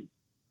story.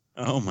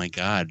 Oh my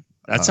God.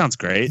 That sounds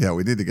great. Yeah,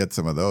 we need to get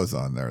some of those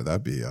on there.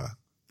 That'd be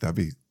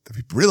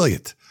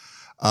brilliant.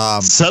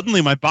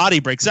 Suddenly my body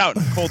breaks out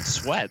in cold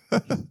sweat.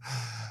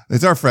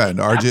 It's our friend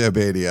RJ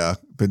Abadia.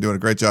 Been doing a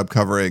great job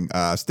covering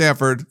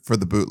Stanford for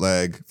the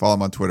Bootleg. Follow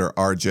him on Twitter,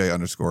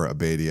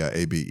 RJ_Abadia,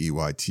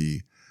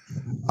 ABEYTIA.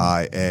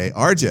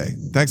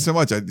 RJ, thanks so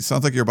much. It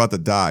sounds like you're about to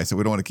die, so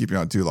we don't want to keep you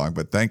on too long,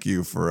 but thank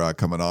you for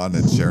coming on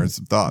and sharing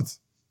some thoughts.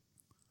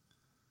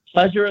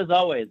 Pleasure as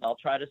always. I'll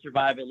try to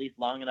survive at least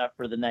long enough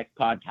for the next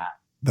podcast.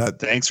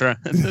 Thanks,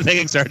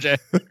 RJ.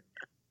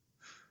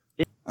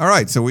 All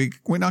right, so we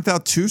knocked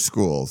out two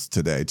schools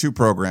today, two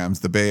programs,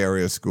 the Bay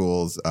Area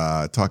schools,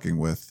 talking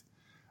with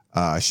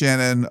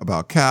Shannon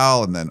about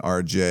Cal and then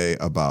RJ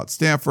about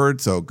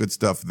Stanford. So good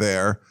stuff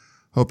there.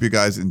 Hope you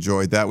guys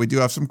enjoyed that. We do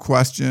have some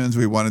questions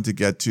we wanted to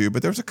get to,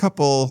 but there's a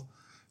couple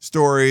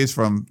stories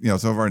from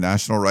some of our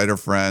national writer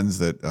friends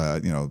that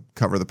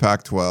cover the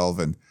Pac-12,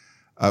 and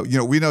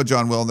we know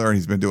John Wilner, and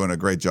he's been doing a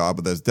great job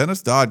with this.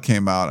 Dennis Dodd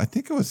came out, I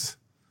think it was,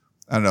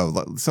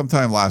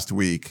 sometime last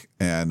week,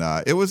 and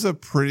it was a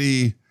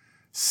pretty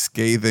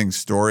scathing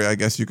story, I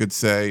guess you could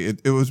say.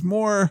 It was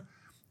more,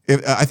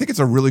 I think it's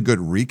a really good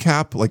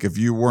recap. Like if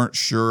you weren't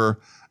sure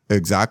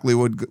exactly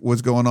what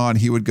was going on,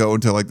 he would go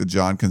into the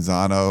John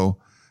Canzano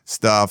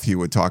stuff. He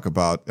would talk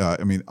about, all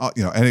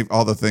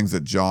the things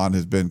that John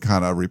has been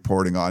kind of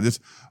reporting on,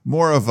 just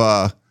more of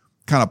a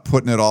kind of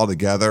putting it all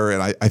together.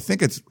 And I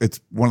think it's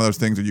one of those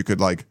things that you could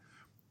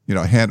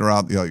hand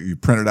around, you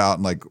print it out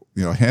and like,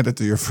 hand it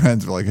to your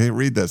friends. Like, hey,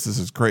 read this. This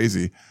is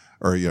crazy.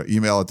 Or,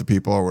 email it to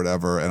people or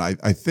whatever. And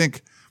I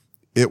think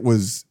it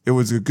was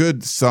a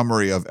good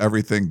summary of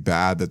everything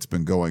bad that's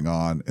been going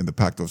on in the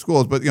Pac-12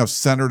 schools, but,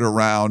 centered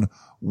around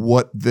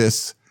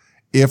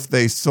if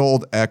they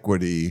sold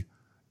equity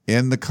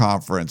in the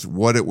conference,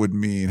 what it would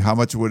mean, how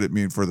much would it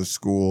mean for the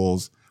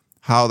schools,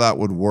 how that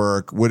would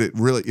work. Would it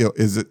really,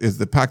 is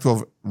the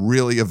Pac-12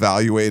 really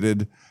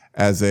evaluated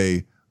as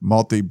a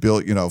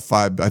multi-billion, I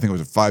think it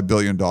was a $5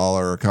 billion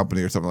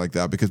company or something like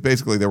that, because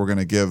basically they were going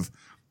to give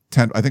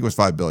 10, I think it was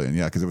 5 billion.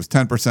 Yeah. Cause it was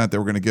 10% they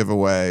were going to give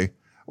away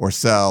or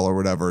sell or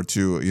whatever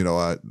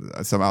to,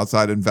 some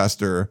outside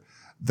investor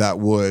that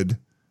would,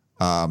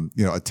 a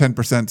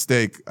 10%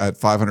 stake at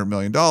 $500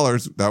 million.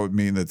 That would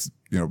mean that's,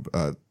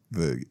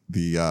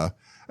 the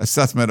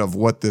assessment of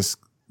what this,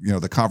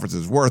 the conference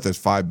is worth is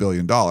 $5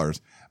 billion,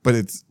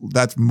 but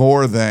that's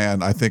more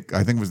than I think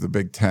it was the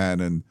Big Ten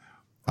and,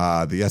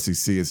 the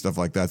SEC and stuff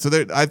like that.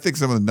 So I think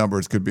some of the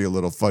numbers could be a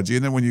little fudgy.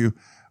 And then when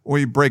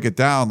you break it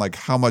down, like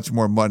how much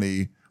more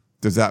money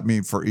does that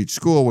mean for each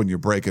school when you're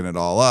breaking it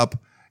all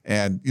up?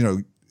 And,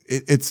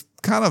 it's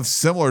kind of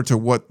similar to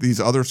what these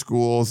other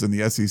schools in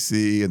the SEC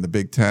and the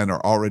Big Ten are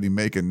already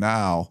making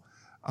now.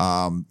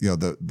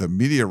 The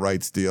media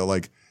rights deal,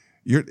 like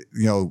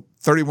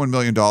 $31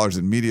 million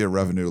in media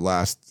revenue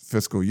last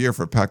fiscal year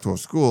for Pac-12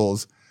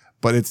 schools,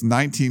 but it's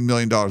 $19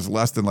 million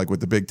less than like what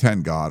the Big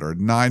Ten got, or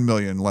 $9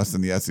 million less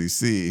than the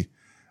SEC.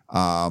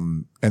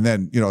 And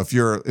then, if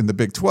you're in the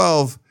Big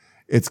 12,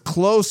 it's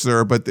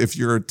closer, but if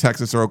you're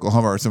Texas or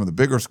Oklahoma or some of the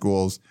bigger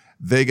schools,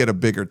 they get a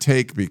bigger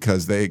take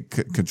because they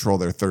control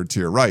their third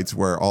tier rights,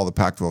 where all the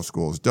Pac-12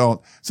 schools don't.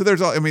 So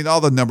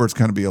all the numbers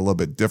kind of be a little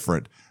bit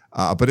different.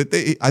 But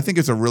I think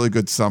it's a really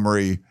good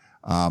summary.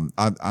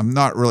 I'm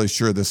not really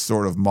sure this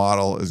sort of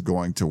model is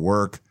going to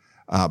work.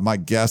 My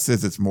guess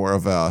is it's more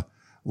of a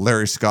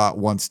Larry Scott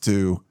wants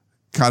to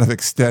kind of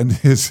extend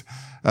his,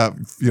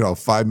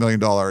 $5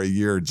 million a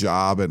year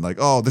job, and like,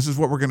 oh, this is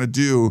what we're going to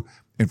do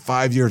in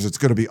 5 years. It's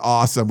going to be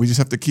awesome. We just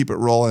have to keep it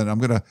rolling. I'm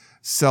going to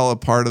sell a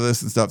part of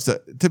this and stuff. So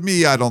to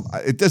me,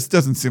 it just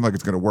doesn't seem like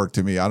it's going to work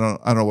to me. I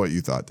don't know what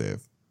you thought,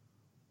 Dave.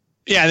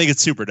 Yeah, I think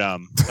it's super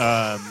dumb.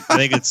 I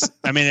think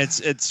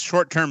it's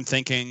short-term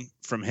thinking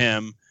from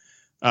him.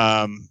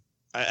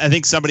 I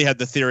think somebody had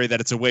the theory that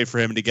it's a way for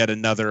him to get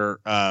another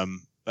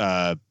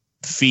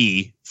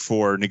fee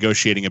for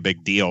negotiating a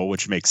big deal,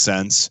 which makes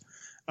sense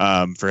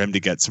for him to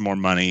get some more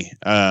money.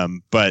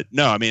 But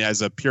no,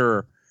 as a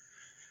pure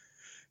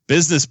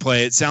business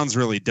play, it sounds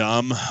really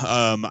dumb.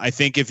 I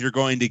think if you're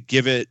going to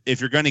give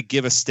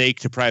a stake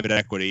to private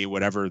equity,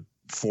 whatever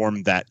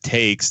form that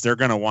takes, they're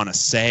going to want to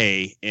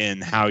say in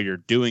how you're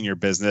doing your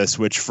business,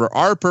 which for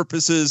our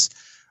purposes,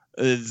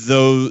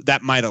 though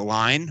that might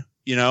align.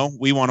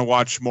 We want to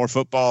watch more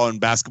football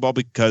and basketball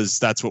because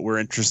that's what we're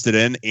interested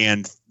in.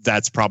 And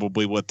that's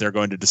probably what they're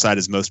going to decide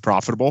is most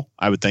profitable,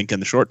 I would think, in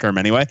the short term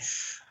anyway.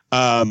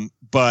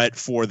 But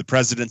for the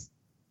president,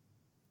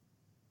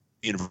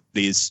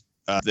 universities,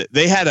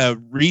 they had a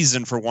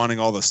reason for wanting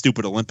all the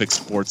stupid Olympic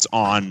sports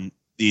on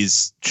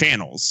these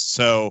channels.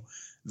 So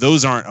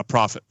those aren't a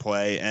profit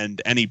play.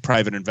 And any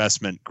private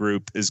investment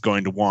group is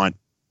going to want,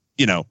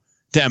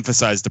 to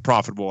emphasize the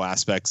profitable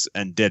aspects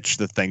and ditch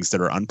the things that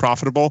are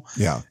unprofitable.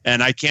 Yeah.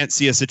 And I can't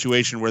see a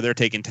situation where they're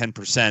taking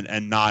 10%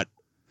 and not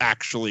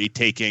actually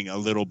taking a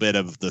little bit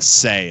of the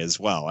say as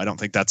well. I don't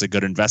think that's a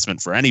good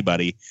investment for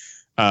anybody.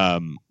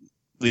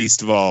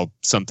 Least of all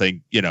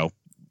something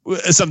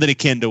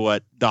akin to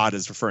what Dodd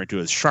is referring to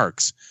as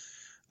sharks.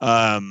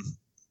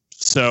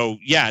 So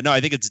yeah, no,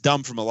 I think it's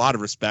dumb from a lot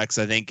of respects.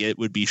 I think it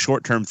would be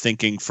short-term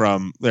thinking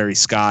from Larry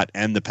Scott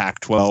and the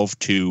Pac-12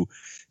 to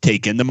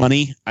take in the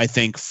money. I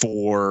think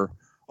for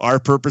our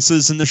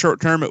purposes in the short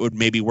term, it would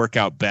maybe work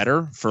out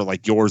better for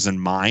like yours and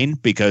mine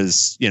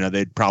because,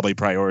 they'd probably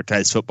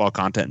prioritize football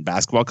content and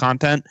basketball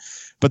content.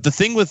 But the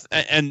thing with,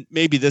 and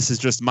maybe this is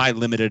just my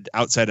limited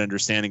outside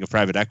understanding of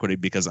private equity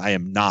because I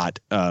am not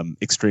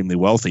extremely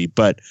wealthy,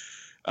 but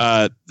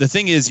the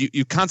thing is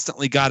you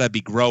constantly got to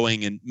be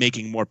growing and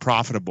making more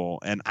profitable.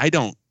 And I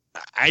don't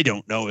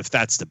know if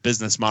that's the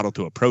business model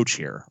to approach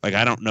here. Like,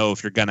 I don't know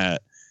if you're going to,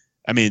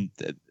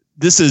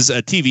 this is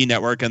a TV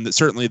network, and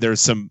certainly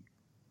there's some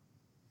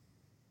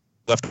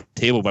left on the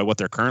table by what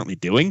they're currently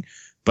doing.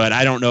 But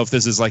I don't know if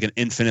this is like an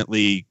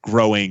infinitely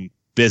growing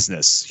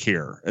business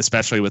here,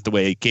 especially with the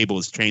way cable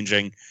is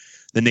changing,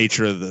 the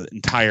nature of the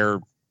entire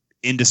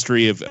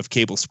industry of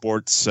cable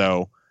sports.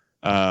 So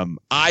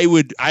I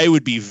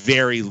would be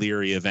very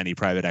leery of any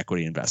private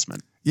equity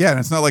investment. Yeah, and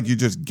it's not like you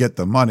just get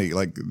the money.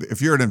 Like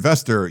if you're an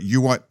investor, you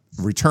want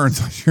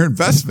returns on your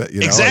investment.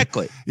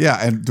 Exactly.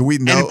 And do we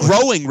know? And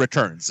growing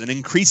returns, an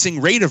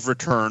increasing rate of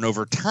return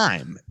over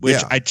time,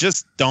 which I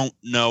just don't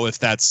know if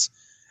that's.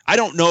 I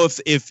don't know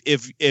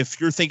if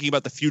you're thinking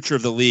about the future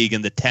of the league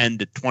in the 10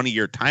 to 20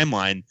 year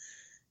timeline,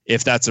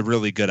 if that's a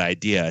really good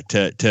idea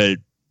to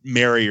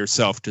marry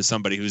yourself to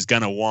somebody who's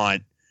going to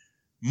want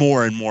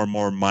more and more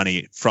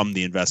money from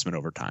the investment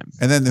over time.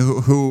 And then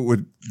who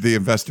would the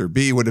investor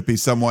be? Would it be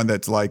someone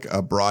that's like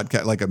a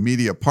broadcast, like a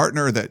media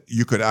partner that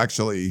you could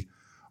actually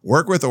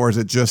work with, or is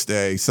it just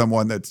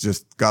someone that's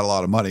just got a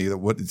lot of money that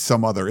would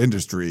some other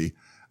industry?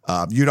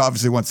 You'd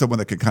obviously want someone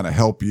that could kind of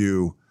help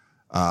you,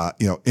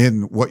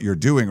 in what you're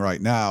doing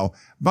right now.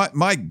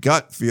 My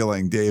gut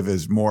feeling, Dave,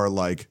 is more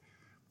like,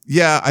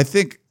 yeah, I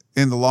think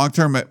in the long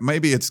term,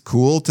 maybe it's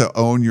cool to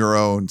own your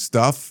own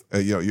stuff.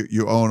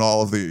 You own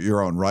all of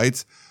your own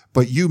rights,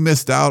 but you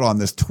missed out on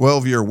this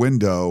 12-year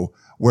window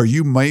where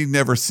you may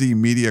never see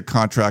media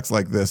contracts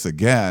like this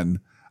again.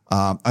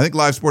 I think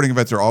live sporting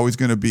events are always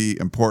going to be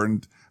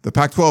important. The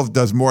Pac-12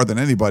 does more than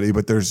anybody,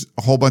 but there's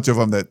a whole bunch of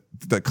them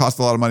that cost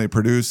a lot of money to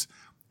produce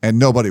and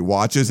nobody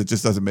watches. It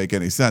just doesn't make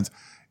any sense.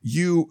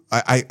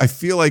 I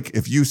feel like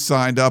if you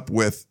signed up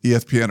with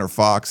ESPN or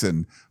Fox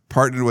and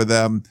partnered with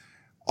them,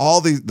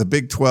 all the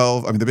Big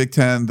 12, the Big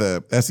 10,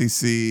 the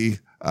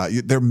SEC,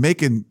 they're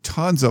making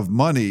tons of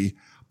money.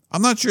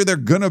 I'm not sure they're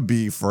going to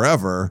be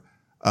forever,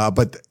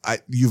 but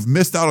you've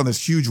missed out on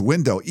this huge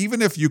window.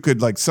 Even if you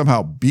could like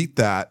somehow beat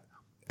that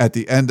at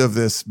the end of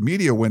this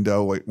media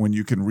window when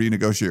you can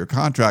renegotiate your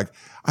contract,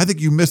 I think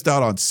you missed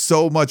out on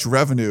so much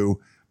revenue.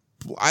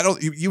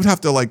 You'd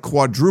have to like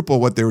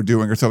quadruple what they were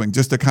doing or something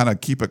just to kind of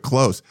keep it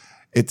close.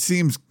 It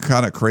seems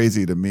kind of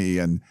crazy to me,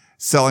 and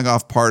selling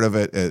off part of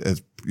it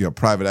as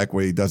private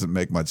equity doesn't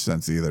make much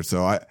sense either.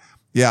 So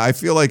I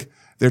feel like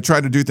they're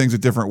trying to do things a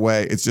different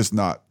way. It's just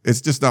not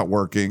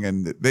working,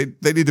 and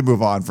they need to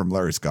move on from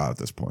Larry Scott at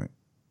this point.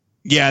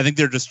 Yeah, I think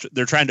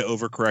they're trying to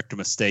overcorrect a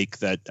mistake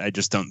that I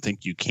just don't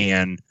think you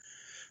can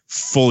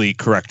fully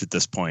correct at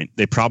this point.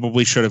 They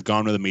probably should have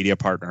gone with a media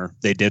partner.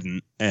 They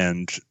didn't,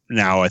 and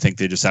now I think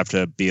they just have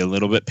to be a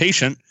little bit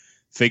patient,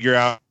 figure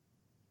out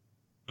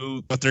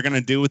what they're going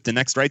to do with the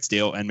next rights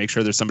deal, and make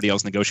sure there's somebody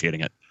else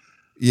negotiating it.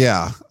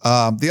 Yeah.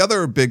 The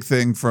other big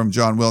thing from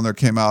Jon Wilner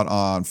came out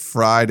on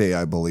Friday,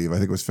 I believe. I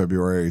think it was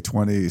February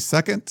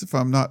 22nd, if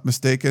I'm not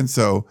mistaken.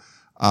 So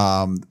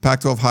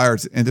Pac-12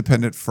 hires an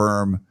independent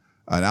firm,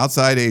 an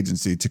outside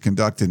agency, to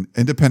conduct an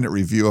independent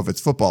review of its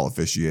football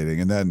officiating.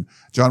 And then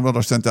Jon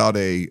Wilner sent out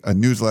a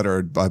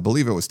newsletter, I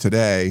believe it was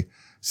today,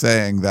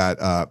 saying that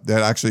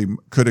that actually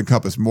could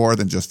encompass more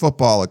than just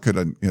football. It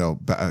could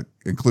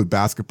include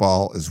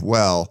basketball as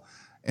well.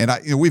 And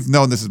we've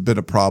known this has been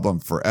a problem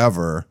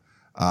forever.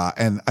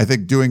 And I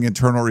think doing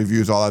internal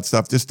reviews, all that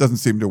stuff, just doesn't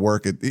seem to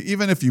work.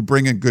 Even if you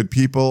bring in good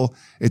people,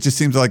 it just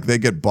seems like they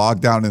get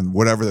bogged down in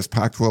whatever this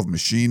Pac-12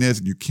 machine is,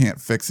 and you can't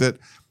fix it.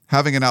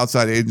 Having an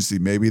outside agency,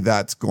 maybe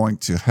that's going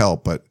to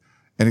help. But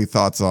any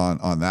thoughts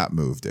on that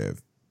move,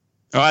 Dave?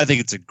 Oh, I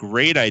think it's a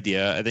great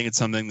idea. I think it's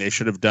something they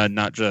should have done,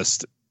 not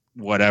just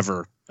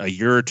a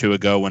year or two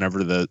ago,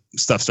 whenever the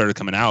stuff started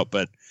coming out,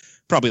 but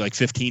probably like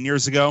 15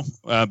 years ago,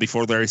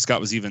 before Larry Scott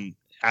was even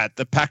at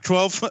the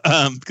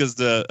Pac-12, because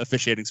the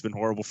officiating's been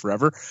horrible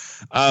forever.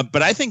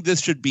 But I think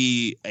this should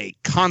be a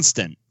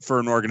constant for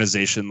an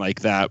organization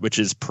like that, which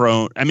is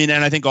prone. And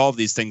I think all of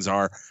these things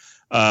are,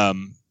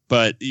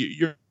 but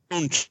you're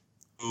prone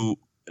to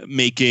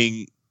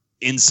making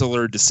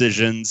insular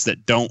decisions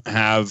that don't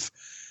have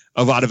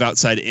a lot of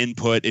outside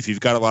input if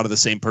you've got a lot of the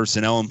same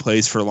personnel in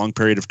place for a long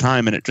period of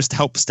time. And it just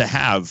helps to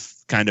have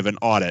kind of an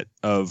audit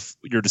of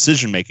your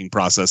decision-making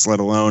process, let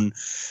alone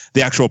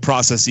the actual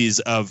processes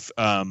of,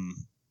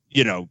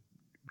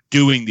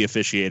 doing the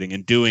officiating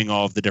and doing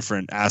all of the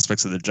different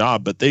aspects of the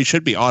job. But they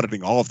should be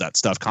auditing all of that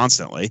stuff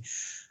constantly.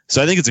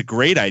 So I think it's a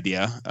great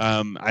idea.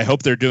 I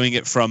hope they're doing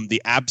it from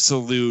the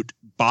absolute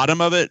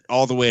bottom of it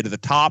all the way to the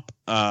top.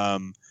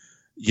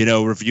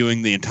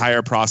 Reviewing the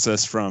entire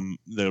process from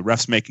the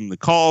refs making the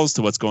calls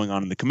to what's going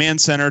on in the command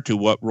center to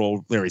what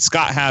role Larry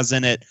Scott has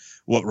in it,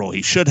 what role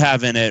he should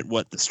have in it,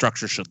 what the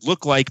structure should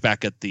look like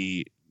back at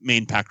the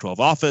main Pac-12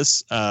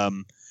 office.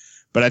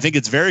 But I think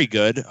it's very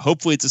good.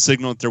 Hopefully it's a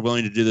signal that they're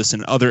willing to do this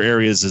in other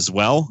areas as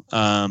well,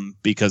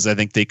 because I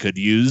think they could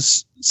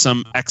use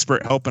some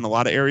expert help in a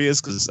lot of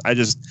areas, because I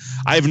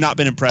have not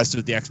been impressed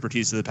with the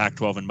expertise of the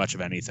Pac-12 in much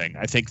of anything.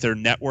 I think their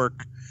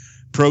network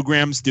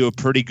programs do a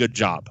pretty good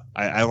job.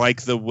 I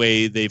like the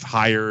way they've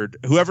hired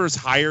whoever's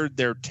hired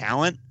their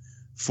talent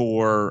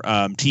for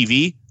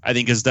TV. I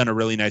think has done a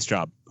really nice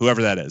job,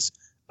 whoever that is.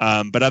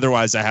 But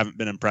otherwise, I haven't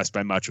been impressed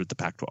by much with the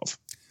Pac-12.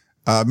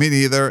 Me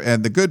neither.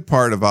 And the good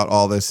part about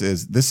all this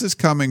is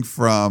coming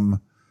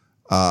from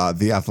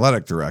the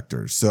athletic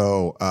directors.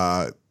 So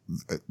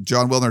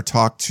Jon Wilner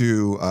talked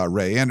to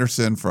Ray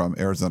Anderson from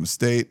Arizona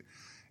State,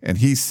 and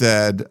he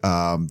said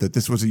that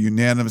this was a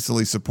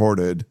unanimously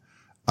supported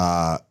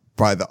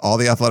by all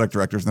the athletic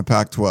directors in the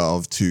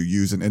Pac-12 to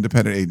use an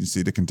independent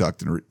agency to conduct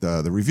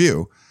the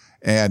review.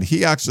 And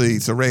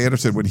so Ray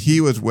Anderson, when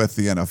he was with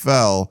the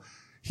NFL,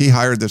 he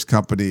hired this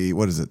company,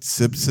 what is it,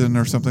 Simpson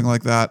or something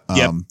like that,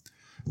 yep.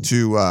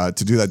 To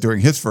do that during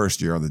his first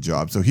year on the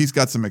job. So he's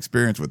got some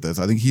experience with this.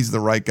 I think he's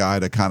the right guy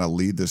to kind of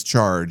lead this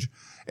charge.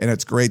 And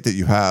it's great that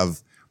you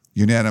have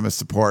unanimous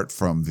support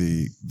from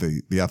the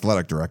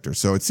athletic director.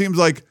 So it seems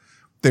like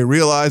they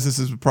realize this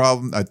is a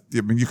problem. I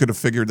mean, you could have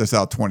figured this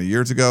out 20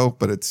 years ago,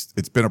 but it's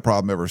been a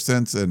problem ever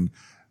since, and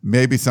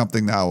maybe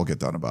something now will get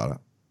done about it.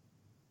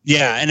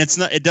 Yeah, and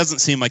it doesn't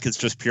seem like it's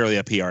just purely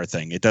a PR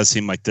thing. It does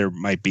seem like there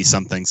might be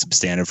something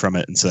substantive from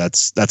it, and so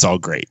that's all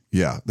great.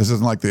 Yeah, this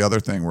isn't like the other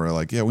thing where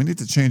like, yeah, we need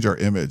to change our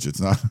image. It's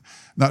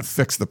not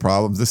fix the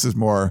problems. This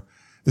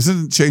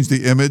isn't change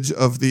the image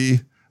of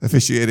the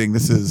officiating.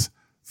 This is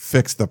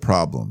fix the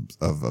problems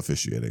of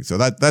officiating. So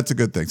that's a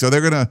good thing. So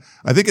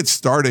I think it's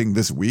starting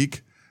this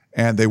week,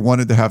 and they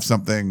wanted to have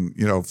something,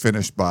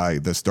 finished by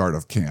the start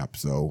of camp.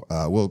 So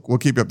we'll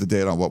keep you up to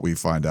date on what we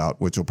find out,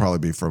 which will probably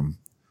be from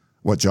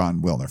what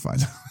John Wilner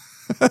finds out.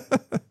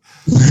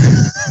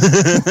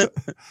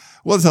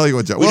 We'll tell you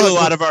what John. We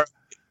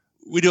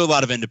do a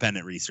lot of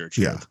independent research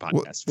here at the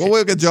podcast.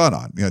 We'll get John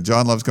on. Yeah,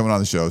 John loves coming on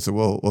the show, so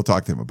we'll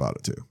talk to him about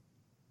it too.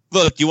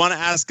 Look, you want to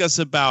ask us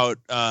about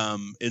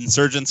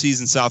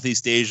insurgencies in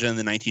Southeast Asia in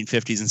the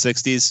 1950s and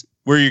 60s?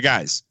 We're your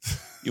guys.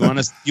 You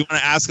want to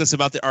ask us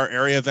about our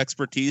area of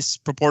expertise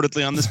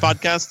purportedly on this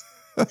podcast?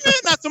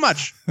 Not so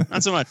much.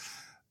 Not so much.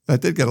 That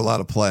did get a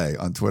lot of play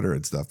on Twitter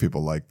and stuff.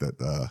 People like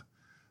that.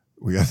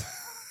 We got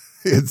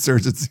the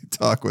insurgency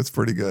talk was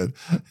pretty good.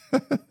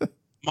 I'm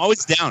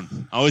always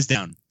down. Always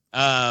down.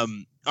 All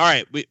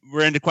right,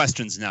 we're into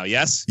questions now.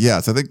 Yes.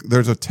 Yes, I think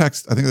there's a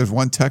text. I think there's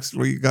one text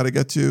we got to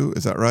get to.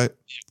 Is that right?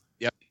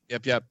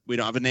 Yep. We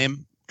don't have a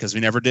name because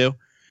we never do.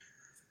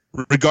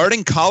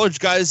 Regarding college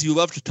guys you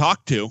love to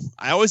talk to,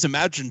 I always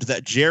imagined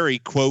that Jerry,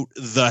 quote,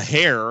 the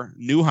hair,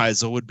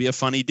 Neuheisel would be a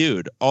funny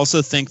dude.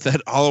 Also think that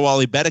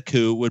Olawale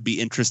Bedeku would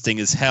be interesting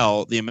as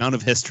hell, the amount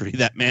of history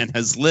that man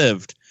has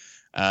lived.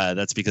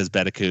 That's because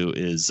Bedeku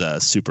is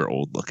super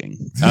old looking.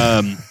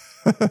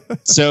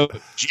 So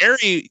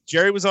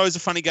Jerry was always a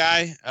funny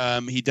guy.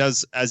 He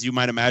does, as you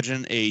might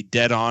imagine, a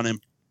dead-on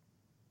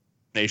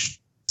impersonation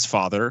of his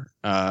father,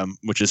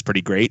 which is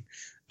pretty great.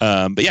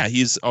 But yeah,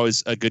 he's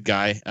always a good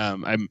guy.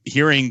 I'm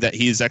hearing that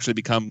he's actually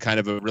become kind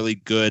of a really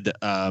good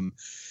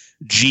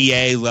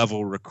GA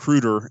level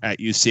recruiter at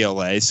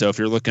UCLA. So if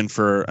you're looking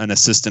for an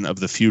assistant of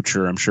the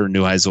future, I'm sure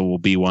Neuheisel will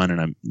be one.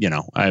 And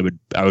I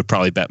would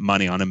probably bet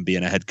money on him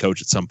being a head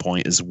coach at some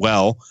point as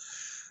well.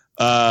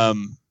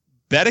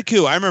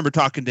 Bedeku, I remember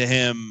talking to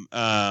him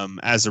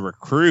as a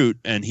recruit,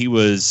 and he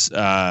was,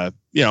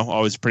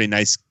 always a pretty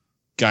nice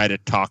guy to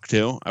talk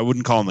to. I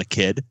wouldn't call him a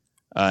kid,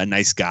 a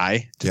nice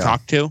guy to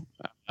talk to.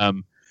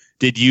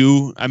 Did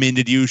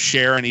you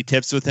share any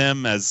tips with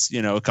him as,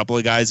 a couple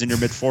of guys in your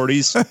mid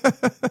 40s?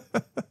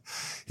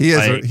 He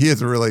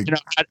is a really,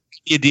 how do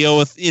you deal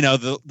with,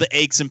 the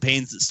aches and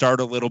pains that start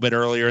a little bit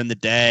earlier in the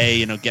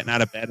day, getting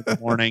out of bed in the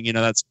morning,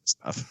 that sort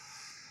of stuff.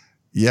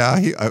 Yeah,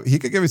 he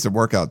could give me some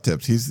workout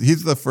tips.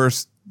 He's the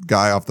first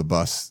guy off the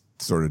bus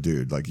sort of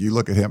dude. Like you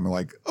look at him and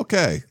like,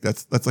 okay,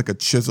 that's like a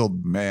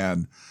chiseled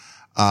man.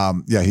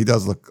 Yeah, he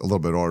does look a little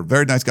bit older.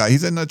 Very nice guy.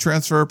 He's in the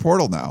transfer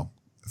portal now,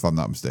 if I'm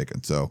not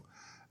mistaken. So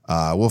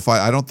we'll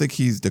find. I don't think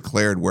he's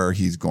declared where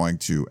he's going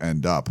to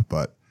end up,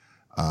 but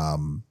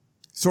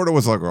sort of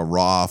was like a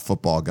raw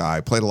football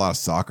guy. Played a lot of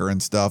soccer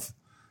and stuff,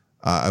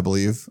 I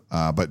believe.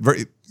 But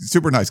very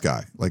super nice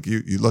guy. Like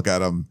you look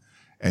at him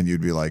and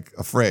you'd be like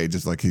afraid,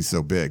 just like he's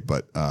so big,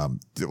 but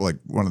like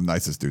one of the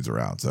nicest dudes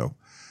around. So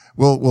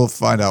we'll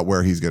find out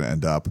where he's going to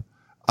end up.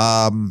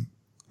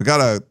 We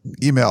got an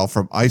email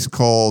from Ice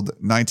Cold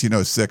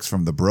 1906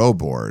 from the Bro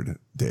Board,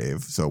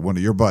 Dave. So one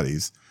of your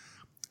buddies.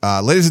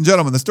 Ladies and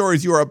gentlemen, the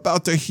stories you are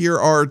about to hear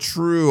are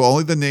true.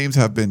 Only the names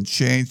have been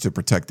changed to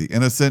protect the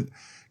innocent.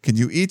 Can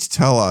you each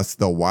tell us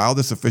the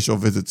wildest official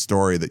visit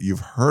story that you've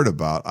heard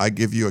about? I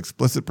give you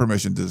explicit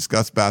permission to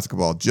discuss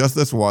basketball just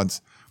this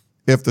once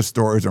if the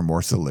stories are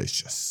more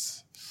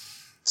salacious.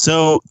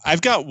 So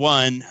I've got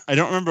one. I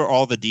don't remember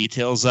all the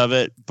details of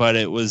it, but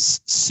it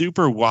was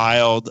super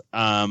wild.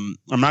 I'm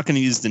not going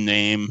to use the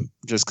name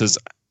just because,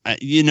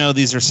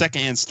 these are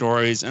secondhand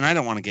stories, and I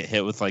don't want to get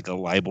hit with like a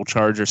libel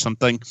charge or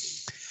something.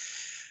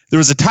 There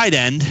was a tight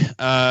end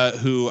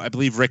who I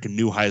believe Rick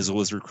Neuheisel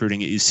was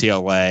recruiting at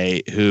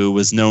UCLA, who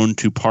was known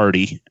to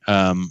party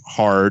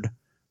hard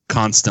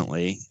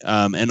constantly.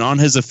 And on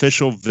his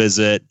official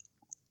visit,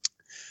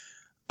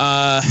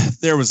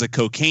 there was a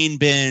cocaine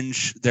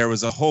binge. There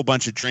was a whole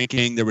bunch of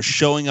drinking. There was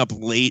showing up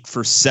late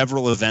for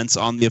several events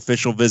on the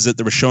official visit.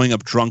 There was showing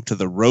up drunk to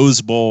the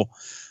Rose Bowl.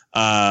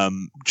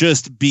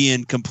 Just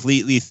being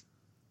completely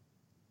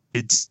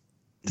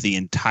the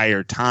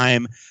entire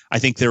time. I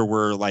think there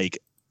were like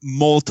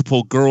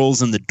multiple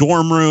girls in the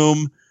dorm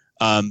room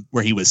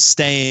where he was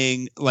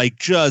staying, like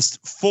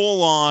just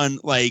full on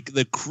like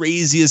the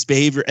craziest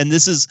behavior. And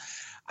this is,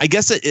 I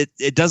guess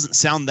it doesn't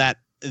sound that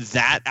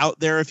out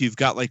there if you've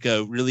got like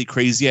a really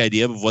crazy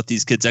idea of what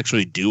these kids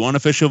actually do on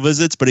official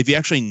visits. But if you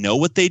actually know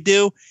what they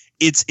do,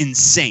 it's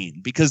insane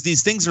because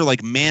these things are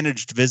like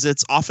managed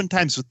visits,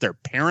 oftentimes with their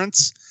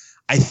parents.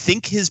 I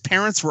think his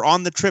parents were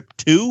on the trip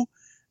too.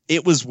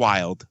 It was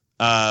wild.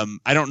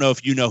 I don't know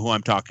if you know who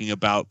I'm talking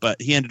about,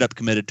 but he ended up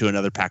committed to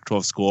another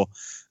Pac-12 school.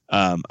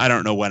 I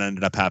don't know what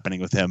ended up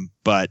happening with him,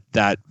 but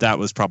that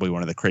was probably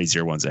one of the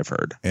crazier ones I've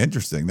heard.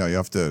 Interesting. No, you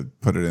have to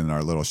put it in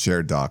our little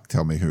shared doc.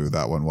 Tell me who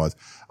that one was.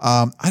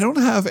 I don't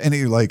have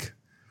any like.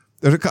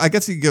 I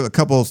guess you can give a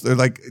couple. They're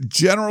like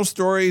general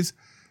stories.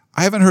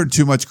 I haven't heard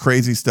too much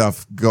crazy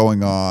stuff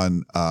going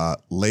on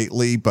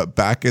lately, but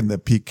back in the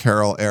Pete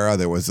Carroll era,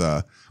 there was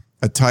a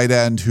tight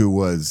end who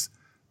was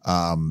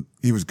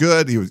he was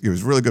good. He was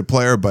a really good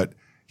player, but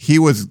he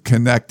was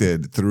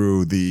connected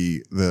through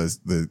the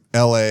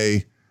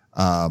LA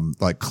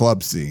like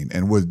club scene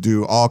and would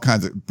do all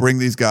kinds of bring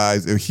these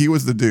guys. He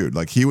was the dude.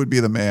 Like he would be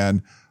the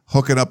man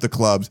hooking up the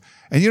clubs.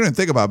 And you don't even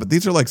think about it, but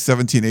these are like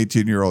 17,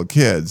 18-year-old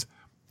kids.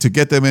 To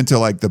get them into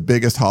like the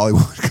biggest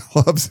Hollywood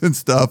clubs and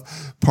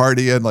stuff,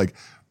 partying. Like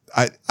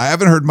I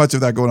haven't heard much of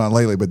that going on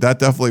lately, but that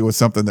definitely was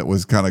something that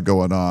was kind of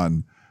going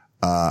on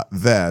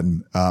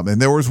then.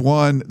 And there was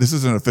one, this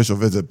is an official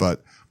visit,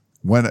 but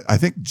I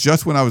think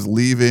just when I was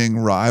leaving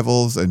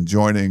Rivals and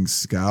joining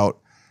Scout,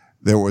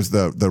 there was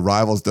the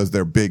Rivals does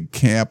their big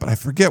camp, and I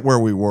forget where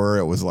we were.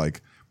 It was like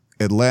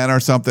Atlanta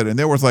or something. And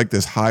there was like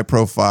this high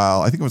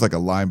profile, I think it was like a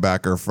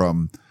linebacker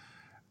from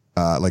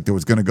like that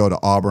was going to go to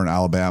Auburn,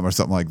 Alabama or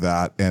something like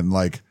that. And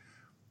like,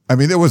 I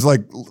mean, it was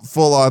like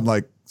full on,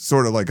 like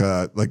sort of like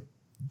a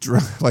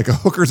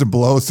hookers and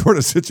blows sort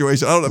of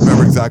situation. I don't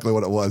remember exactly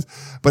what it was,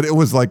 but it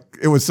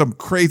was some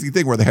crazy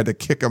thing where they had to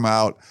kick him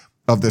out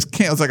of this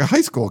camp. It was like a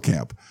high school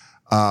camp.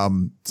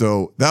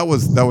 So that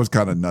was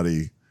kind of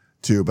nutty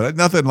too, but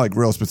nothing like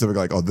real specific,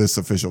 like, oh, this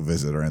official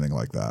visit or anything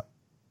like that.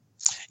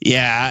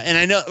 Yeah, and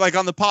I know, like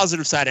on the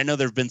positive side, I know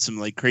there have been some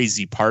like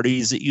crazy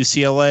parties at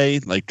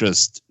UCLA, like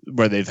just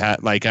where they've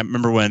had, like I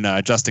remember when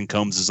Justin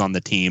Combs was on the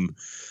team.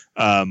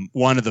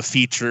 One of the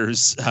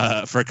features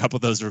for a couple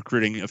of those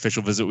recruiting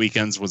official visit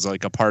weekends was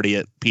like a party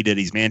at P.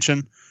 Diddy's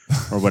mansion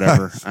or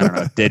whatever. I don't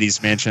know,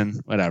 Diddy's mansion,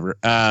 whatever.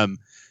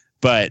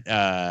 But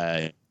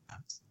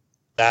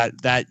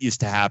that used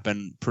to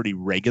happen pretty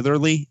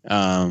regularly.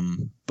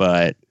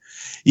 But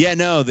yeah,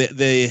 no,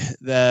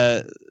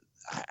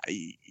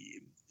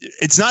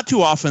 it's not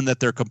too often that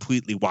they're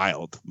completely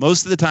wild.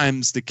 Most of the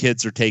times the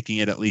kids are taking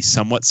it at least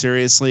somewhat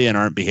seriously and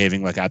aren't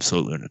behaving like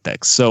absolute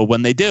lunatics. So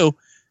when they do,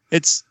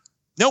 it's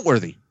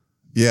noteworthy.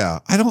 Yeah.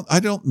 I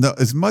don't know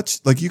as much.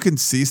 Like you can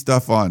see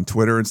stuff on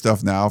Twitter and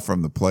stuff now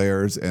from the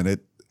players, and it,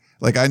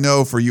 like, I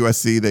know for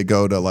USC, they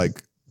go to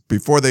like,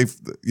 before they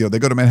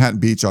go to Manhattan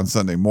Beach on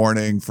Sunday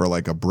morning for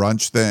like a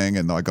brunch thing,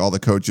 and like all the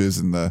coaches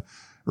and the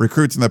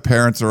recruits and the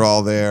parents are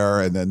all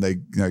there, and then they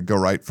go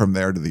right from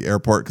there to the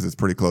airport because it's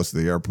pretty close to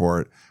the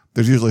airport.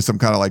 There's usually some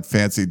kind of like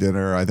fancy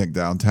dinner, I think,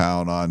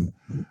 downtown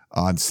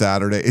on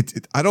Saturday.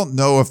 I don't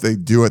know if they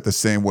do it the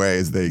same way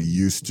as they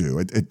used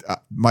to.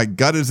 My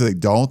gut is they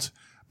don't,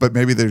 but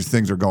maybe there's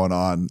things are going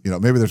on.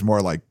 Maybe there's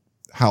more like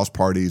house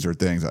parties or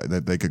things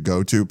that they could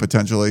go to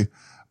potentially.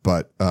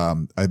 But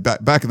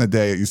back in the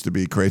day, it used to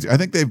be crazy. I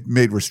think they've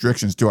made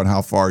restrictions too on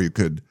how far you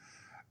could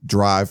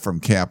drive from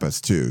campus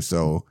too.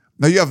 So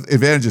now you have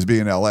advantages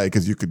being in LA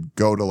because you could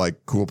go to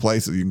like cool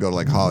places. You can go to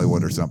like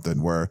Hollywood or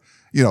something where,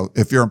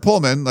 if you're in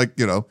Pullman, like,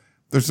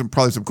 there's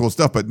probably some cool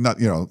stuff, but not,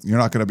 you're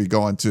not going to be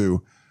going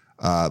to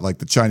like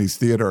the Chinese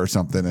theater or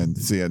something and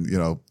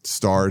seeing,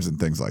 stars and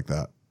things like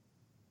that.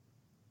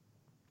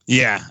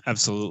 Yeah,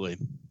 absolutely.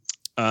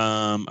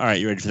 All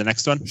right. You ready for the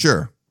next one?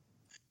 Sure.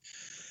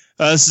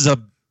 This is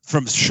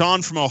from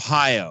Sean from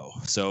Ohio.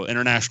 So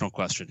international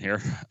question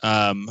here.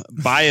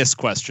 Bias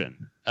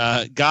question.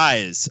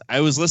 Guys,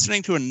 I was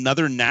listening to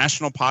another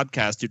national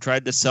podcast who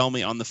tried to sell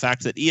me on the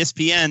fact that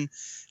ESPN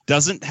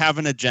doesn't have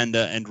an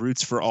agenda and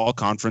roots for all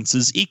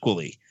conferences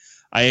equally.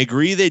 I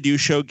agree they do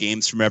show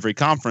games from every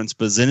conference,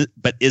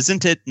 but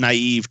isn't it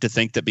naive to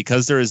think that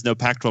because there is no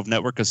Pac-12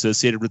 network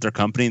associated with their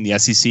company and the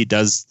SEC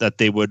does, that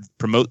they would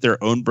promote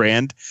their own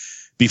brand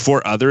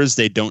before others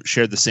they don't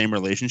share the same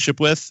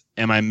relationship with?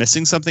 Am I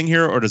missing something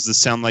here, or does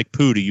this sound like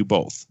poo to you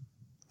both?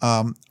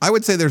 I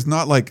would say there's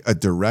not like a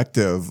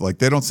directive, like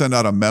they don't send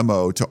out a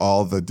memo to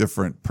all the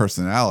different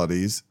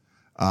personalities.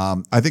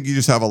 I think you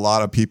just have a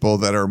lot of people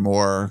that are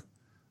more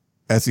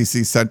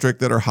SEC centric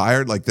that are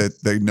hired, like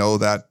that they know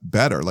that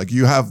better. Like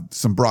you have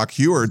some Brock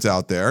Hewards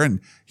out there, and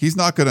he's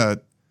not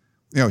gonna,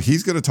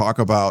 he's gonna talk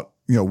about,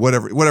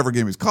 whatever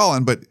game he's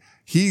calling, but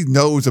he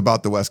knows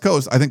about the West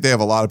Coast. I think they have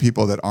a lot of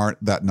people that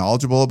aren't that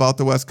knowledgeable about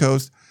the West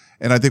Coast.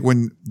 And I think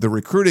when the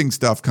recruiting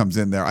stuff comes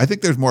in there, I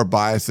think there's more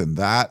bias in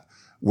that,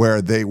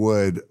 where they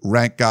would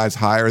rank guys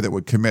higher that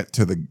would commit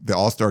to the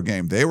All-Star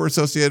game they were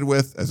associated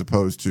with, as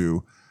opposed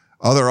to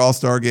other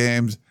All-Star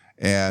games.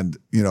 And,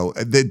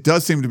 it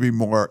does seem to be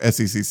more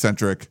SEC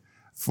centric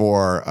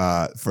for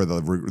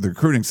the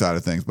recruiting side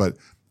of things, but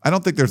I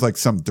don't think there's like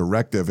some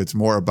directive. It's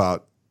more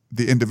about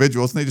the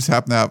individuals, and they just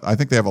happen to have, I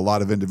think they have a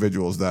lot of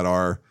individuals that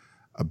are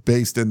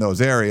based in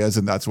those areas,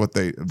 and that's what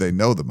they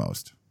know the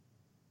most.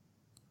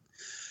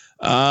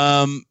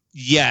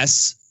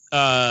 Yes.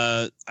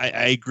 I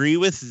agree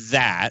with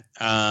that.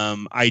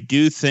 I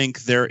do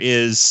think there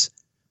is,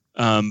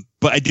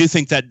 but I do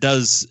think that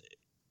does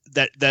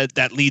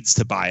that leads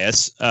to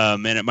bias,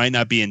 and it might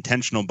not be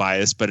intentional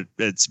bias, but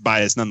it's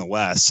bias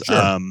nonetheless.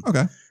 Sure.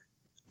 Okay.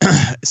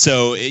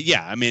 So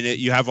yeah, I mean,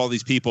 you have all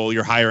these people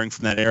you're hiring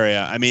from that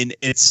area. I mean,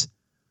 it's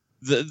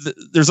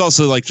there's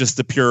also like just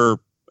the pure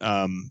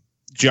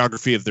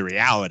geography of the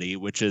reality,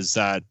 which is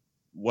that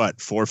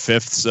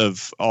 4/5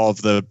 of all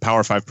of the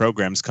Power 5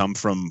 programs come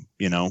from,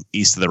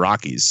 east of the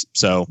Rockies.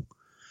 So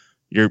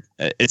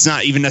it's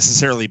not even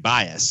necessarily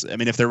bias. I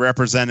mean, if they're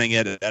representing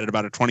it at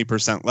about a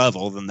 20%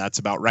 level, then that's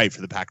about right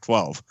for the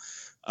Pac-12.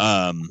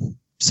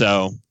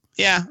 So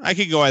yeah, I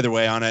could go either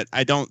way on it.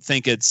 I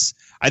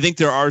think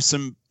there are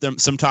some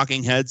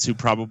talking heads who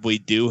probably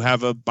do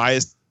have a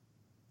biased,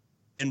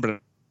 but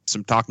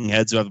some talking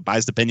heads who have a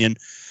biased opinion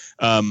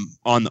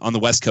on the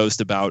West Coast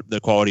about the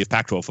quality of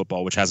Pac-12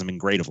 football, which hasn't been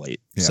great of late.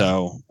 Yeah.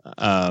 So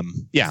I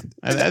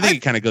think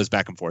it kind of goes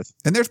back and forth.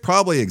 And there's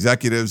probably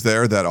executives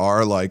there that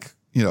are like,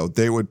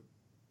 they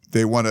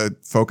want to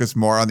focus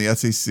more on the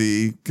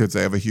SEC because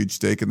they have a huge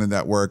stake in the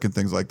network and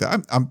things like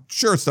that. I'm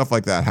sure stuff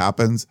like that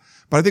happens,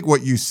 but I think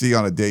what you see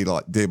on a day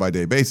by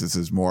day basis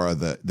is more of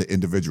the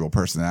individual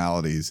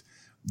personalities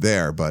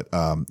there. But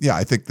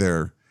I think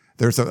there's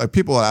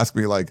people ask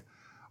me like,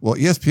 well,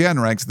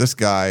 ESPN ranks this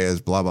guy as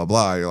blah blah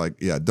blah. You're like,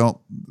 yeah,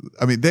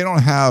 they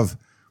don't have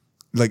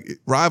like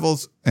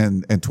Rivals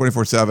and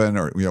 24/7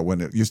 or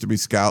when it used to be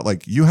Scout.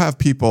 Like you have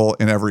people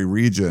in every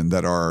region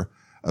that are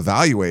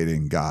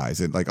evaluating guys,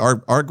 and like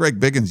our Greg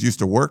Biggins used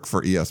to work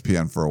for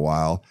ESPN for a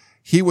while.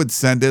 He would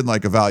send in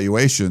like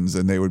evaluations,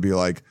 and they would be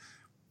like,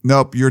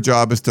 "Nope, your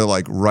job is to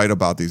like write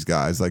about these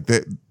guys." Like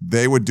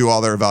they would do all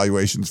their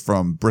evaluations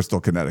from Bristol,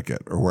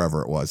 Connecticut, or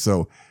wherever it was.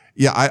 So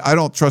yeah, I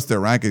don't trust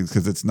their rankings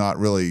because it's not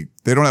really,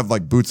 they don't have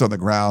like boots on the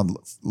ground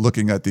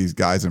looking at these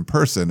guys in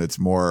person. It's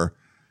more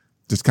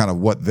just kind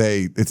of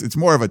it's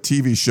more of a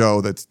TV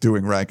show that's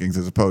doing rankings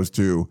as opposed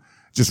to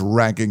just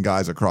ranking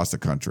guys across the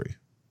country.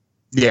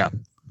 Yeah.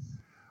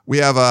 We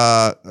have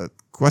a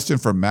question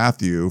from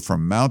Matthew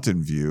from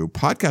Mountain View.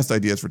 Podcast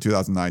ideas for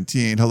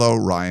 2019. Hello,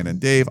 Ryan and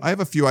Dave. I have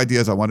a few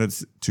ideas I wanted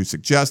to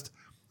suggest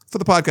for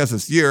the podcast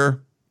this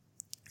year.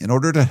 In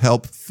order to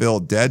help fill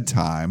dead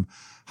time,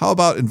 how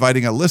about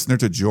inviting a listener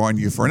to join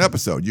you for an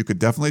episode? You could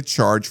definitely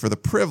charge for the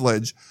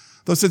privilege,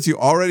 though since you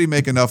already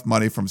make enough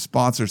money from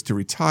sponsors to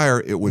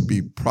retire, it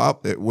would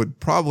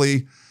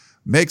probably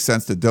make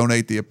sense to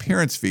donate the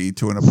appearance fee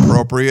to an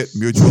appropriate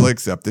mutually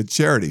accepted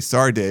charity.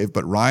 Sorry, Dave,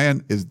 but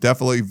Ryan is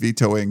definitely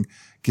vetoing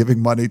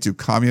giving money to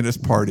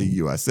Communist Party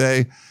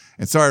USA.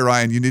 And sorry,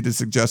 Ryan, you need to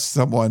suggest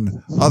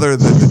someone other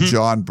than the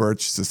John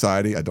Birch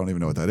Society. I don't even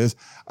know what that is.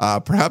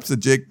 Perhaps the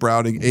Jake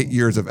Browning 8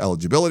 Years of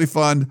Eligibility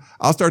Fund.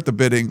 I'll start the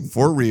bidding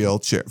for a real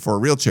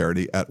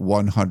charity at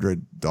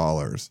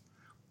 $100.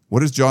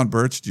 What is John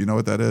Birch? Do you know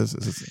what that is?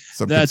 Is it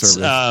some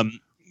conservative?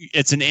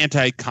 It's an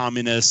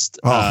anti-communist,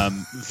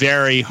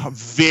 very,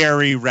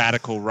 very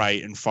radical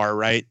right and far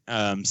right.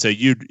 So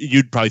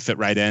you'd probably fit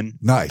right in.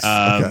 Nice.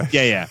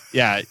 Okay.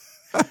 Yeah.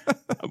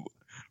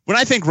 When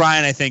I think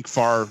Ryan, I think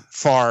far,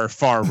 far,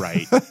 far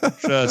right,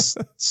 just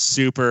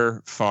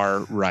super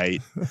far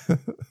right.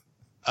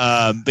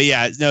 But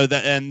yeah, no,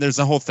 and there's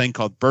a whole thing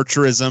called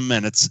Bircherism,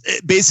 and it's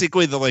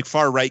basically the like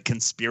far right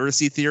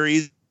conspiracy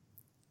theories.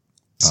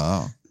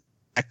 Oh.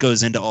 That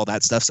goes into all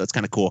that stuff, so it's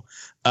kind of cool.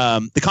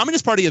 The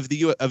Communist Party of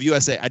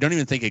USA, I don't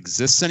even think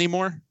exists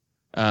anymore.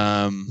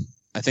 I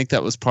think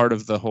that was part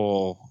of the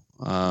whole.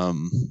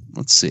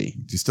 Let's see.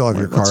 Do you still have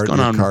your card?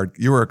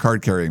 You were a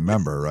card carrying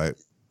member, right?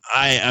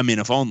 I mean,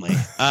 if only.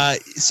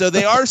 So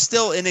they are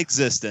still in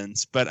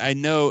existence, but I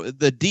know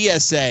the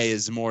DSA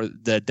is more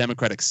the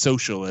Democratic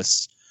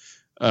Socialists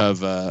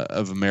of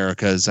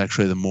America is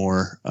actually the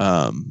more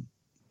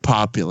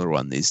popular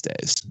one these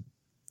days.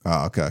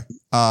 Oh, okay.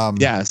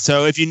 Yeah.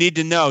 So if you need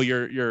to know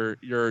your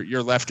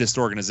leftist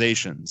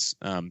organizations,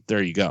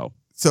 there you go.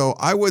 So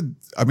I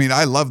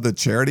love the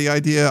charity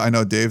idea. I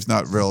know Dave's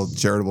not a real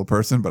charitable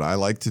person, but I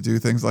like to do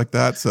things like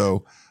that.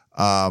 So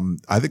I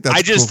think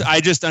that's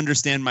I just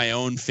understand my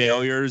own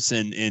failures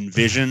in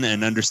vision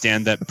and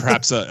understand that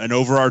perhaps an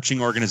overarching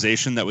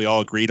organization that we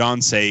all agreed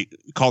on, say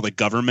called a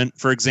government,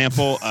 for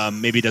example,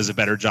 maybe does a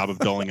better job of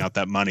doling out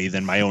that money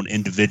than my own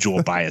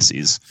individual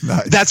biases.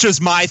 Nice. That's just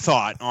my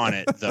thought on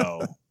it,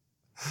 though.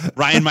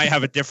 Ryan might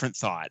have a different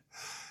thought.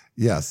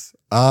 Yes.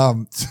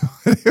 So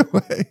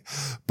anyway,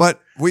 but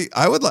do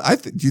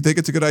you think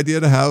it's a good idea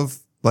to have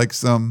like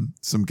some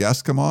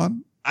guests come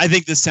on? I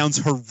think this sounds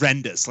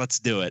horrendous. Let's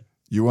do it.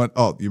 You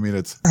mean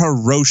it's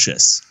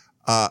ferocious.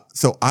 We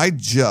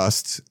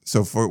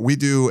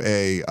do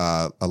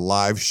a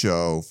live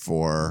show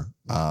for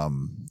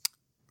the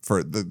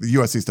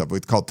USC stuff.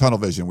 It's called Tunnel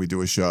Vision. We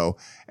do a show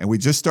and we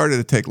just started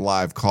to take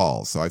live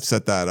calls. So I've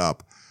set that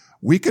up.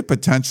 We could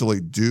potentially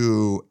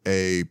do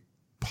a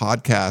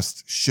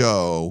podcast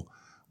show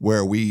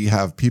where we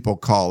have people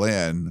call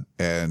in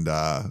and,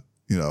 and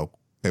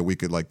we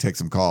could like take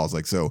some calls.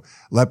 Like, so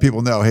let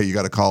people know, hey, you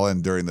got to call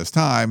in during this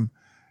time,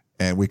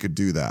 and we could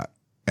do that.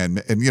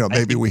 And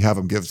maybe we have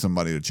them give some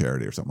money to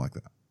charity or something like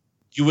that.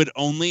 you would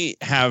only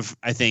have,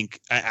 I think,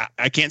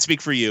 I can't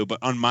speak for you, but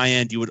on my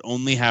end, you would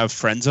only have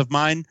friends of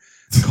mine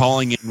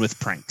calling in with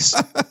pranks.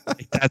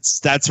 Like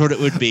that's what it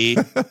would be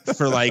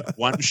for like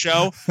one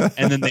show,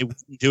 and then they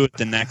wouldn't do it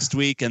the next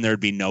week, and there'd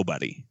be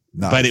nobody.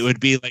 Nice. But it would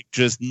be like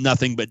just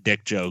nothing but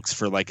dick jokes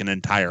for like an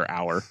entire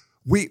hour.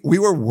 We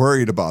were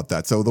worried about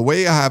that. So the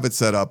way I have it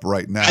set up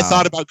right now, I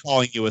thought about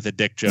calling you with a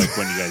dick joke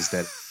when you guys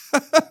did.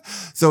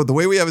 So the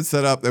way we have it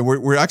set up, and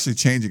we're actually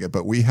changing it,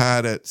 but we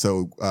had it.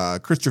 So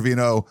Chris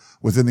Trevino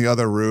was in the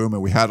other room,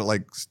 and we had it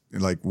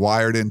like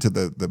wired into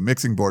the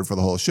mixing board for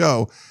the whole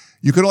show.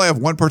 You could only have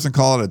one person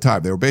call at a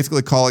time. They were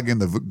basically calling in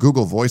the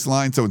Google Voice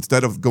line. So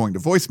instead of going to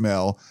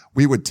voicemail,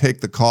 we would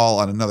take the call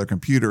on another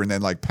computer and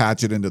then like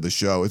patch it into the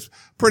show. It's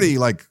pretty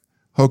like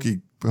hokey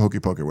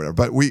pokey or whatever,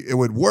 but it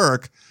would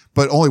work,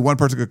 but only one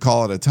person could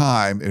call at a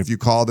time. And if you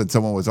called and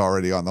someone was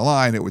already on the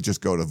line, it would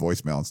just go to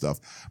voicemail and stuff.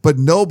 But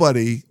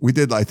we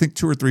did, I think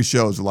 2 or 3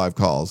 shows of live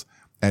calls,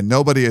 and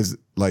nobody has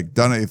like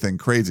done anything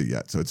crazy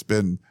yet. So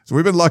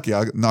we've been lucky.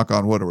 I'll knock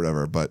on wood or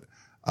whatever, but,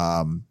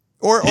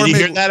 Or Did you maybe,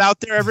 hear that out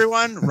there,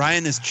 everyone?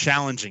 Ryan is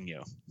challenging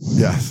you.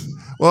 Yes.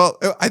 Well,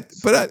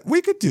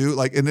 we could do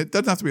like, and it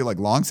doesn't have to be like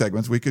long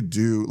segments. We could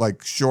do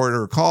like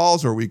shorter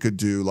calls, or we could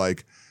do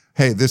like,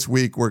 hey, this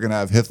week we're going to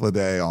have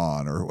Hithliday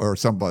on, or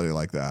somebody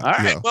like that. All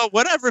right. Well,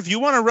 whatever. If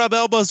you want to rub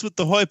elbows with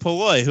the hoi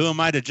polloi, who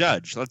am I to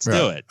judge? Let's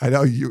do it. I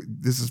know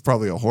this is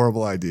probably a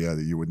horrible idea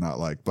that you would not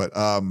like, but,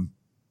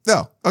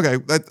 no. Okay.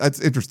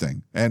 That's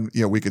interesting. And,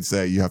 we could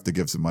say you have to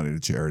give some money to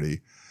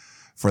charity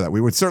for that.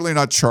 We would certainly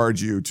not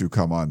charge you to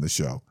come on the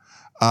show.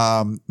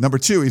 Number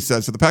 2, he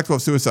says, for the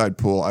Pac-12 suicide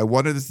pool, I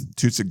wanted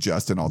to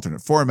suggest an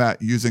alternate format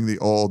using the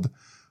old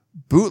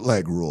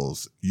bootleg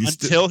rules.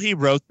 Until he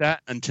wrote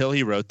that,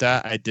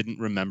 I didn't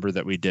remember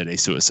that we did a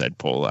suicide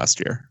poll last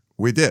year.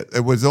 We did.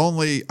 It was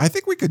only, I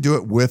think we could do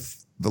it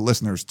with the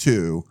listeners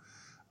too.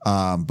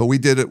 But we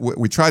did it.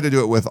 We tried to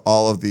do it with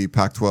all of the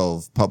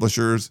Pac-12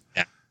 publishers,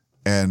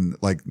 and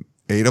like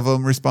 8 of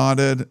them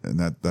responded, and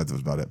that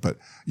was about it. But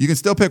you can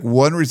still pick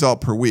one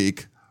result per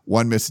week,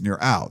 one miss and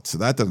you're out. So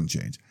that doesn't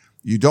change.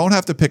 You don't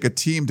have to pick a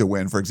team to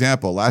win. For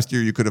example, last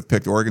year you could have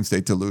picked Oregon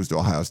State to lose to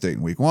Ohio State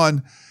in week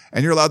 1,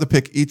 and you're allowed to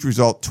pick each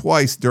result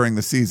twice during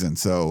the season.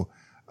 So,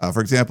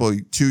 for example,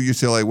 2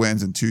 UCLA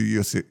wins and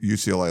 2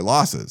 UCLA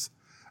losses.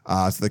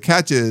 So the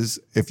catch is,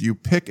 if you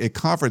pick a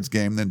conference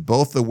game, then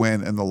both the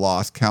win and the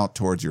loss count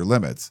towards your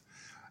limits.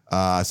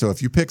 So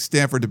if you pick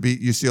Stanford to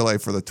beat UCLA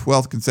for the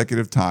 12th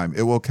consecutive time,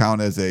 it will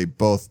count as a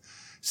both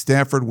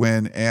Stanford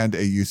win and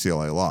a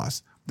UCLA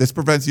loss. This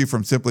prevents you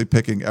from simply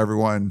picking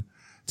everyone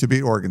to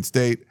beat Oregon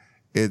State.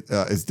 It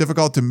is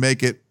difficult to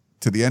make it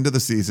to the end of the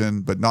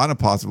season, but not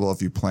impossible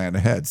if you plan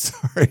ahead.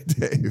 Sorry,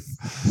 Dave.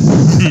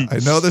 I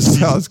know this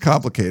sounds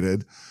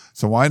complicated,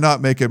 so why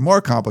not make it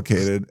more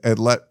complicated and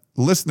let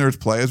listeners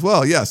play as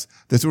well? Yes,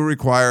 this will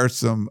require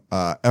some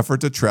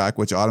effort to track,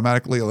 which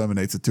automatically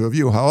eliminates the 2 of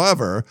you.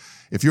 However,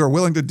 if you are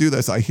willing to do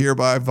this, I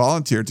hereby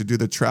volunteer to do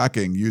the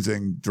tracking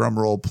using,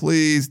 drumroll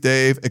please,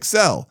 Dave,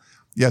 Excel.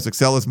 Yes,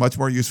 Excel is much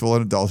more useful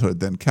in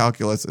adulthood than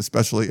calculus,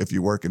 especially if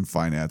you work in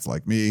finance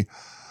like me.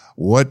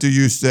 What do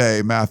you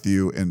say,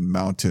 Matthew, in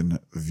Mountain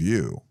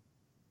View?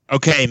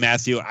 Okay,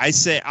 Matthew, I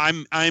say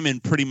I'm in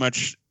pretty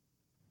much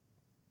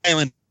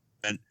silent,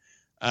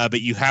 but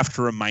you have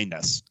to remind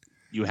us.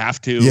 You have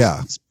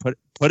to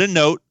put a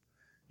note.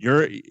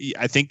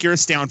 I think you're a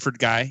Stanford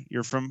guy.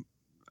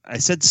 I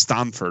said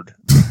Stanford.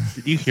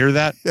 Did you hear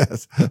that?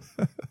 Yes.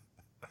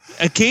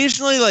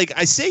 Occasionally, like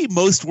I say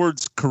most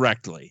words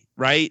correctly,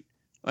 right?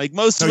 Like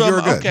most of them,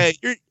 okay.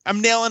 I'm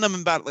nailing them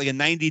about like a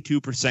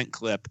 92%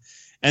 clip.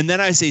 And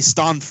then I say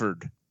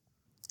Stanford.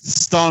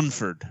 He's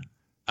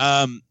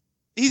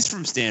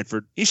from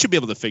Stanford. He should be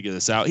able to figure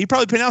this out. He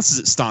probably pronounces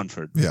it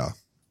Stanford. Yeah.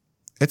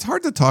 It's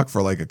hard to talk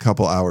for like a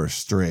couple hours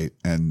straight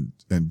and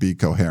be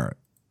coherent.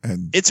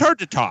 And it's hard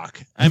to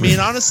talk. I mean,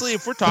 honestly,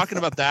 if we're talking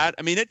about that,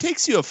 I mean, it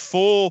takes you a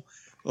full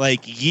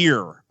like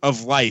year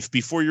of life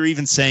before you're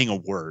even saying a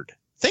word.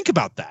 Think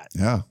about that.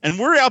 Yeah. And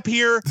we're up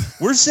here,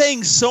 we're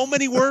saying so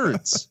many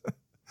words.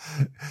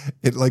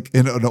 It like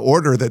in an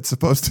order that's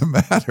supposed to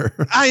matter.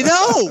 I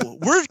know.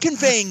 We're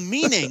conveying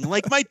meaning.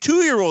 Like my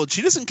 2-year-old,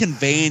 she doesn't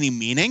convey any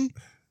meaning.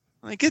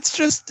 Like it's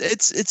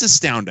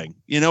astounding.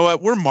 You know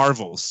what? We're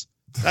marvels.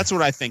 That's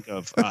what I think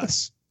of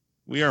us.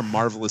 We are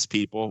marvelous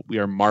people. We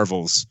are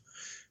marvels.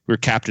 We're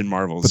Captain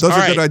Marvels. But those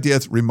are good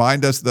ideas.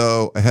 Remind us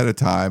though ahead of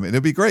time, and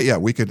it'd be great. Yeah,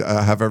 we could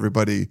have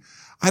everybody.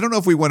 I don't know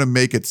if we want to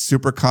make it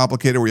super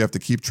complicated where you have to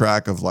keep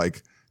track of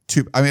like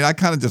I mean, I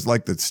kind of just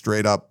like the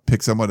straight up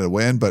pick someone to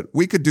win, but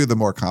we could do the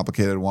more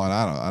complicated one.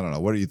 I don't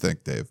know. What do you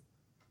think, Dave?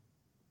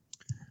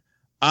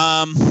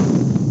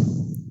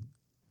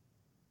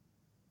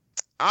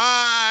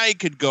 I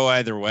could go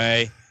either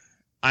way.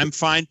 I'm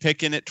fine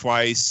picking it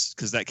twice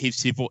because that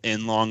keeps people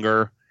in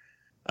longer.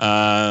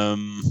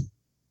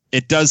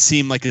 It does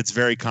seem like it's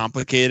very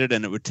complicated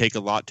and it would take a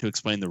lot to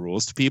explain the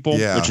rules to people,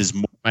 which is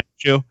more my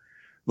issue.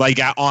 Like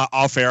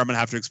off air, I'm going to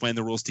have to explain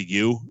the rules to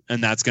you,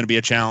 and that's going to be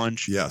a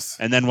challenge. Yes.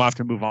 And then we'll have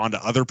to move on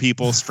to other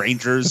people,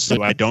 strangers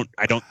who I don't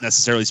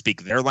necessarily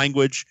speak their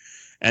language.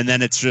 And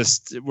then it's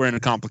just we're in a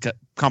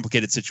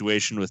complicated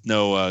situation with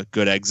no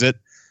good exit.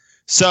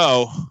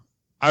 So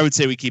I would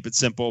say we keep it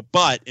simple,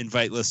 but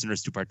invite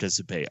listeners to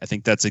participate. I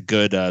think that's a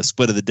good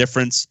split of the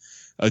difference,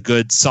 a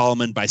good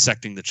Solomon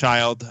bisecting the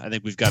child. I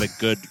think we've got a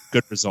good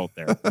result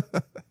there.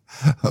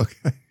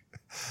 Okay.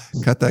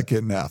 Cut that kid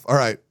in half. All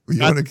right.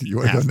 You want to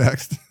go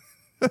next?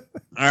 All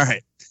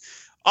right.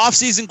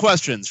 Off-season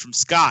questions from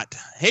Scott.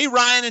 Hey,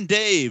 Ryan and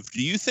Dave,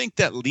 do you think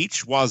that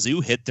Leach Wazoo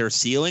hit their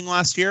ceiling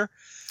last year?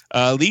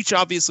 Leach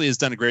obviously has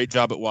done a great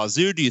job at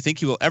Wazoo. Do you think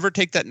he will ever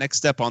take that next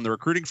step on the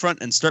recruiting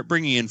front and start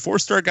bringing in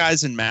 4-star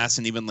guys in mass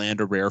and even land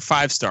a rare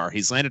 5-star?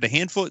 He's landed a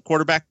handful at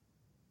quarterback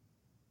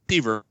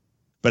receiver,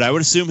 but I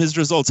would assume his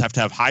results have to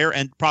have higher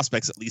end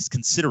prospects, at least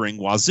considering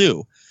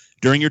Wazoo.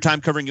 During your time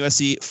covering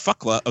USC,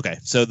 Fuckla. Okay,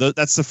 so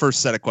that's the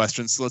first set of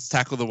questions. So let's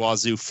tackle the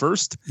Wazoo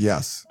first.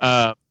 Yes.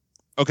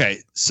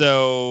 Okay,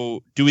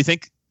 so do we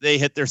think they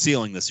hit their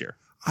ceiling this year?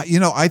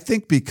 I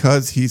think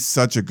because he's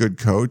such a good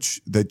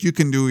coach that you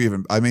can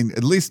do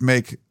at least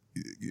make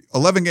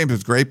 11 games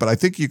is great, but I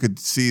think you could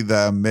see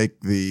them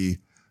make the,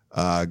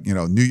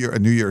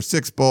 New Year's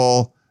Six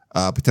Bowl,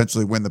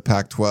 potentially win the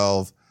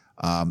Pac-12.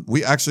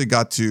 We actually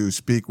got to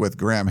speak with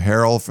Graham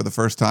Harrell for the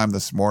first time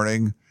this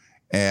morning,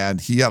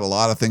 and he had a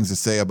lot of things to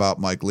say about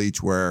Mike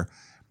Leach where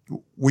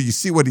you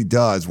see what he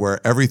does, where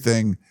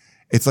everything,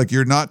 it's like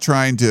you're not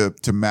trying to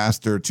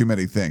master too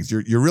many things.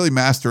 You're really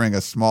mastering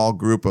a small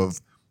group of,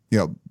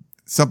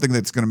 something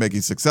that's going to make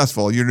you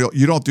successful. You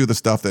don't do the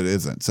stuff that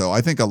isn't. So I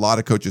think a lot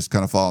of coaches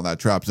kind of fall in that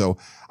trap. So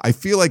I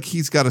feel like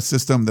he's got a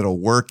system that'll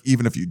work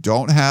even if you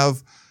don't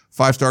have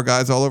 5-star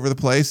guys all over the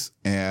place.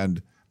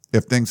 And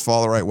if things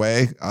fall the right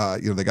way,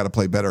 they got to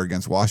play better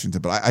against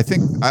Washington. But I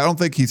don't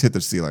think he's hit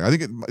the ceiling. I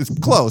think it's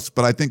close,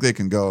 but I think he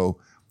can go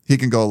a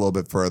little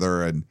bit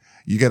further. And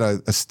you get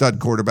a stud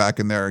quarterback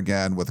in there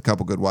again with a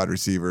couple good wide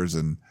receivers,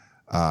 and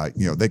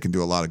they can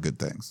do a lot of good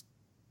things.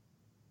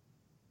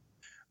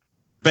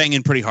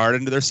 Banging pretty hard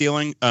into their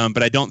ceiling,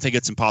 but I don't think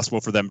it's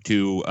impossible for them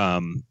to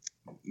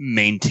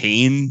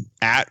maintain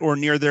at or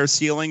near their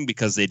ceiling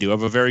because they do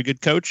have a very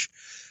good coach.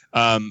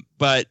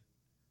 But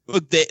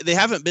look, they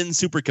haven't been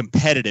super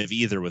competitive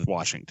either with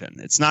Washington.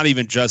 It's not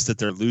even just that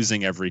they're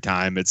losing every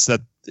time. It's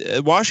that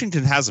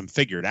Washington has them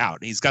figured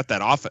out. He's got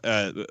that off.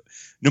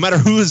 No matter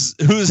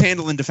who's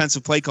handling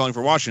defensive play calling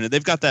for Washington,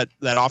 they've got that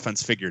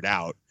offense figured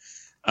out.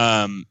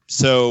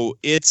 So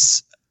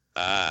it's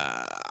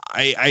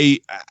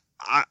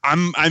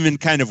I'm in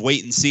kind of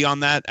wait and see on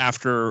that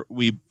after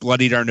we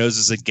bloodied our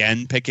noses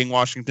again picking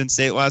Washington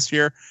State last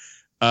year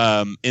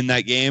in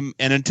that game.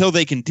 And until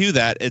they can do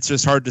that, it's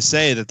just hard to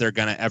say that they're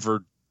going to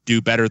ever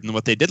do better than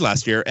what they did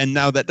last year. And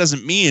now that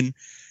doesn't mean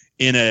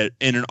in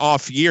an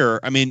off year.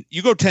 I mean,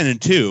 you go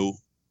 10-2.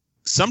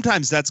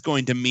 Sometimes that's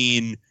going to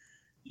mean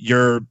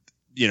you're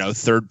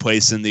third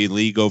place in the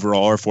league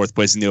overall or fourth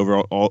place in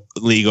the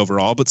league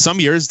overall. But some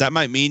years that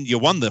might mean you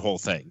won the whole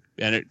thing.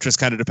 And it just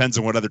kind of depends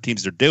on what other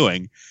teams are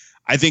doing.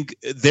 I think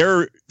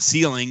their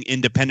ceiling,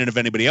 independent of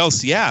anybody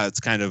else, it's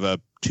kind of a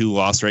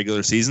 2-loss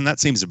regular season. That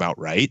seems about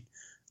right.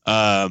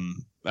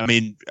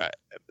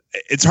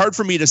 It's hard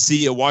for me to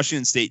see a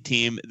Washington State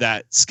team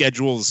that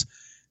schedules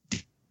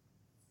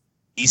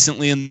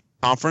decently in the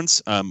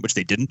conference, which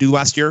they didn't do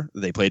last year.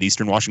 They played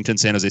Eastern Washington,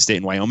 San Jose State,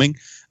 and Wyoming.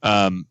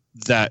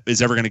 That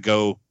is ever going to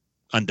go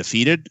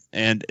undefeated.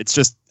 And it's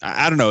just,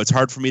 I don't know. It's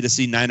hard for me to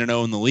see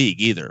 9-0 in the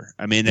league either.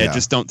 I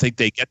just don't think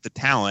they get the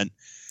talent.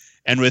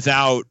 And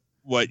without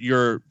what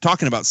you're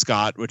talking about,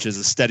 Scott, which is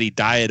a steady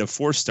diet of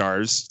 4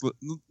 stars,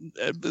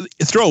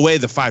 throw away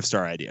the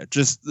 5-star idea,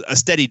 just a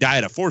steady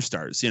diet of 4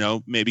 stars,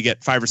 maybe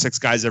get 5 or 6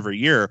 guys every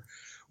year.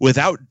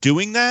 Without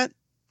doing that,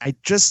 I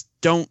just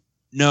don't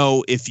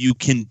know if you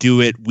can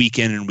do it week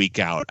in and week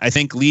out. I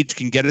think Leach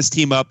can get his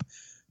team up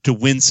to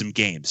win some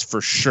games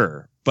for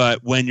sure.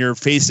 But when you're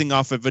facing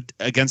off of it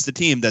against a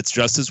team that's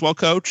just as well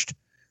coached,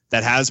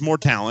 that has more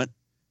talent,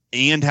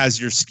 and has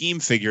your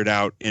scheme figured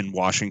out in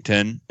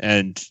Washington,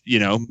 and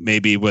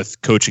maybe with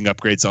coaching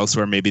upgrades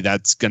elsewhere, maybe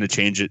that's going to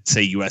change it.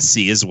 Say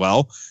USC as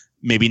well,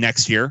 maybe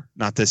next year,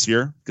 not this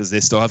year, because they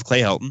still have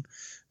Clay Helton.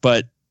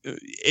 But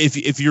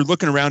if you're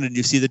looking around and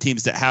you see the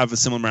teams that have a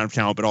similar amount of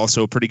talent but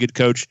also a pretty good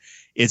coach,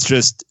 it's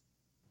just,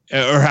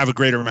 or have a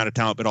greater amount of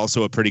talent but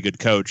also a pretty good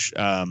coach,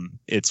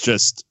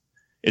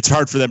 it's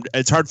hard for them.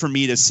 It's hard for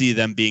me to see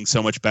them being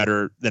so much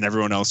better than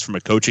everyone else from a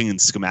coaching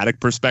and schematic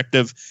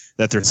perspective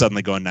that they're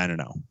suddenly going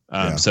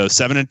 9-0. So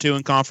 7-2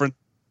 in conference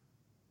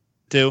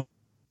 2.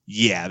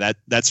 Yeah,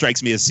 that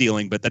strikes me as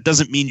ceiling, but that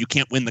doesn't mean you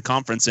can't win the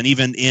conference. And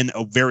even in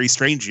a very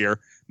strange year,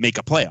 make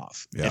a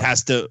playoff. Yeah.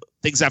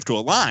 Things have to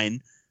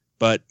align,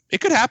 but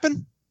it could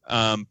happen.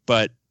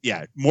 But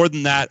yeah, more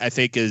than that, I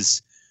think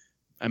it's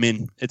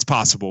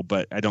possible,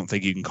 but I don't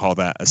think you can call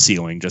that a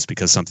ceiling just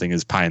because something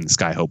is pie in the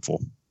sky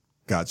hopeful.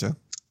 Gotcha.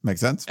 Makes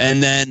sense.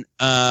 And then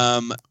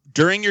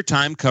during your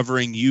time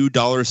covering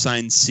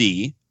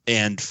 $C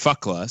and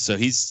Fuckla, so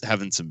he's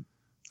having some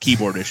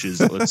keyboard issues,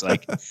 it looks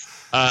like.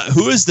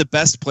 Who is the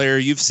best player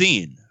you've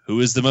seen? Who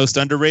is the most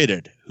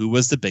underrated? Who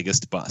was the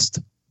biggest bust?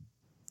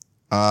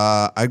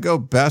 I'd go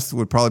best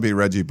would probably be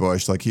Reggie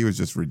Bush. Like, he was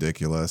just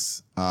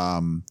ridiculous.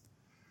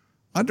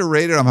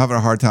 Underrated, I'm having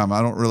a hard time.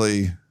 I don't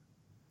really,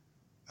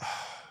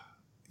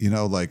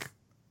 like,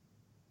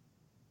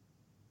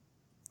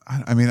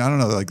 I mean, I don't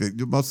know. Like,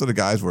 most of the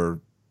guys were,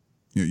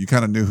 you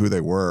kind of knew who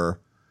they were.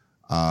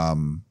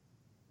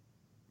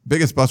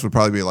 Biggest bust would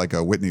probably be like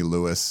a Whitney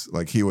Lewis.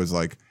 Like, he was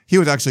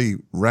actually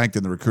ranked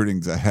in the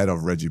recruitings ahead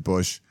of Reggie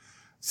Bush.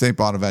 St.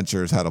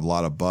 Bonaventure's had a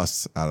lot of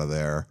busts out of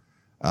there.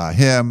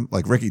 Him,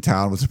 like Ricky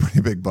Town was a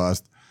pretty big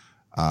bust.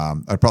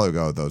 I'd probably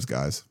go with those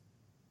guys.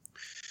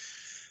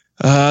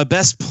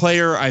 Best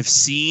player I've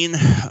seen.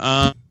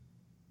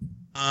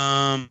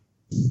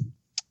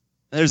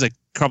 There's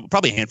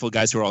probably a handful of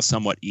guys who are all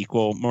somewhat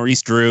equal.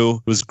 Maurice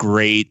Drew was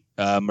great.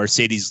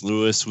 Mercedes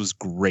Lewis was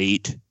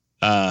great.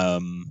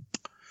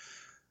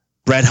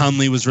 Brett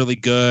Hundley was really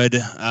good.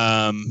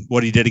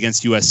 What he did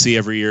against USC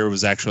every year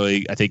was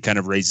actually, I think, kind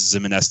of raises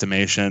him in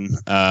estimation.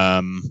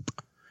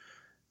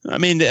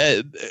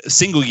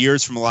 Single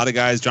years from a lot of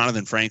guys,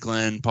 Jonathan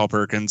Franklin, Paul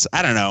Perkins.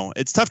 I don't know.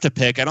 It's tough to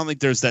pick. I don't think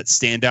there's that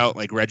standout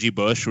like Reggie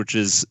Bush, which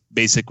is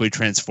basically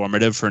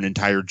transformative for an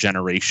entire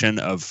generation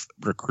of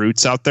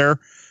recruits out there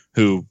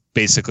who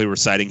basically were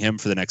citing him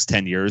for the next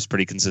 10 years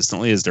pretty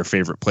consistently as their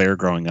favorite player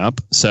growing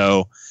up.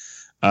 So,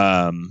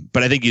 but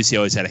I think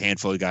UCLA's had a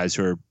handful of guys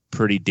who are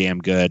pretty damn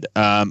good.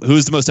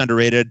 Who's the most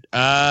underrated?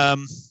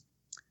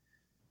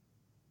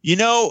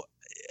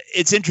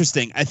 It's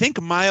interesting. I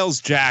think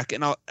Miles Jack,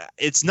 and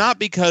it's not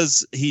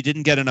because he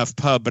didn't get enough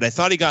pub, but I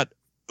thought he got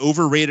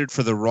overrated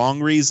for the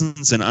wrong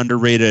reasons and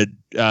underrated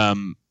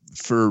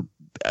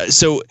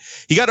so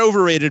he got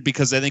overrated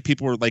because I think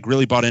people were like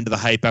really bought into the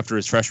hype after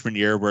his freshman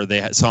year where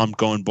they saw him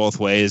going both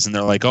ways and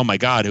they're like, oh my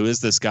God, who is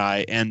this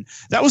guy? And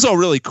that was all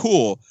really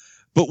cool.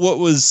 But what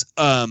was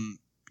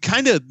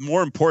kind of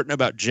more important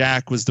about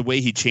Jack was the way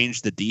he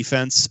changed the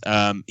defense.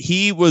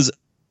 He was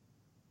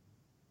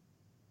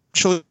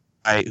actually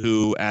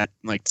who at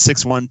like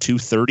 6'1",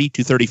 230,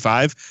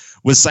 235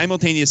 was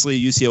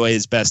simultaneously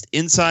UCLA's best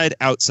inside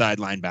outside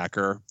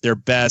linebacker, their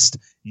best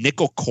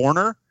nickel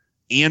corner,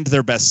 and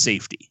their best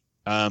safety.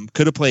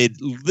 Could have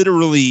played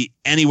literally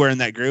anywhere in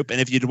that group.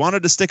 And if you'd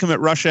wanted to stick him at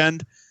rush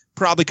end,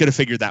 probably could have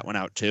figured that one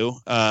out too.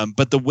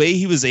 But the way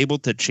he was able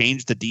to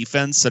change the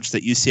defense such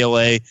that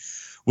UCLA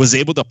was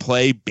able to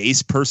play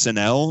base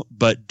personnel,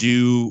 but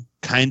do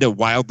kind of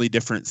wildly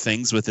different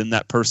things within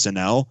that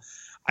personnel,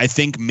 I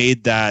think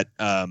made that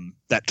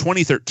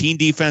 2013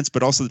 defense,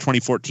 but also the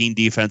 2014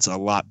 defense a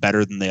lot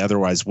better than they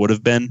otherwise would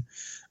have been.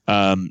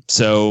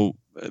 So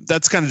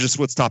that's kind of just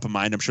what's top of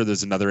mind. I'm sure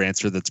there's another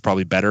answer that's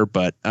probably better,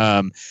 but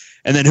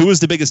and then who was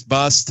the biggest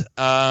bust?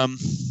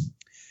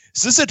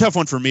 So this is a tough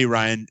one for me,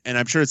 Ryan, and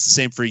I'm sure it's the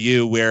same for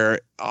you,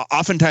 where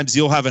oftentimes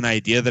you'll have an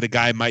idea that a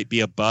guy might be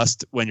a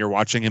bust when you're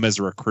watching him as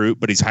a recruit,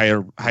 but he's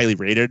highly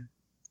rated,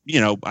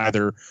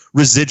 either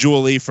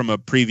residually from a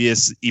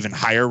previous even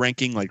higher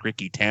ranking like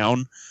Ricky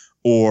Town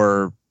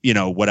or,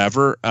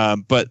 whatever.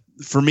 But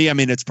for me, I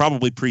mean, it's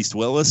probably Priest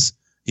Willis.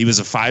 He was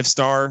a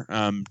 5-star,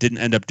 didn't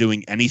end up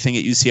doing anything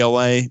at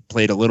UCLA,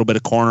 played a little bit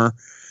of corner,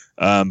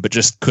 but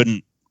just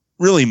couldn't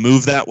really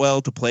move that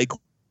well to play.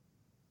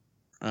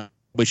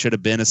 We should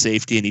have been a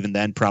safety, and even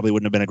then probably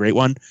wouldn't have been a great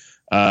one.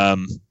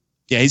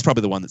 He's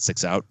probably the one that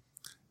sticks out.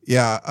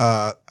 Yeah,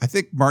 I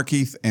think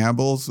Markeith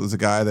Ambles was a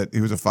guy that he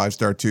was a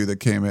 5-star too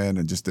that came in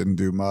and just didn't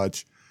do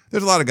much.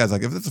 There's a lot of guys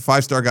like if it's a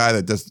 5-star guy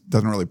that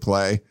doesn't really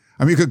play.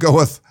 I mean, you could go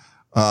with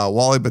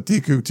Wally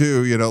Batiku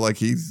too. Like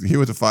he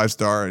was a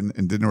 5-star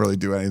and didn't really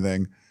do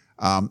anything.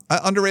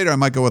 Underrated, I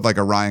might go with like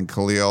a Ryan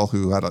Khalil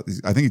who I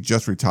think he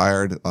just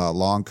retired.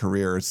 Long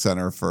career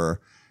center for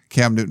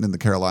Cam Newton and the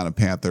Carolina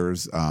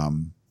Panthers.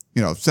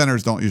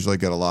 Centers don't usually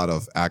get a lot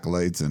of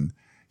accolades, and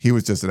he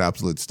was just an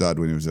absolute stud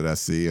when he was at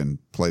SC and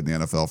played in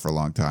the NFL for a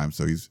long time.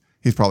 So he's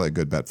probably a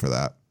good bet for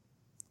that.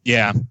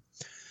 Yeah.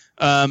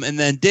 And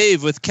then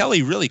Dave, with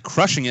Kelly really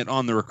crushing it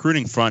on the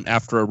recruiting front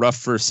after a rough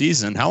first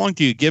season, how long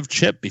do you give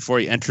Chip before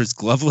he enters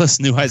gloveless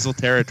Neuheisel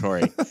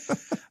territory?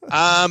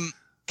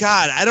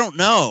 God, I don't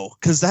know.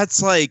 Cause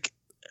that's like,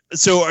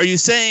 so are you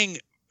saying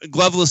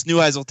gloveless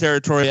Neuheisel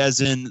territory as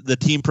in the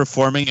team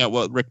performing at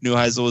what Rick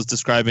Neuheisel is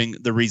describing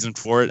the reason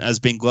for it as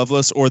being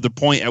gloveless, or the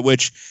point at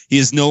which he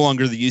is no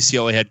longer the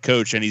UCLA head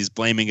coach and he's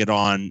blaming it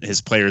on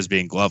his players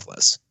being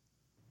gloveless?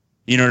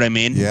 You know what I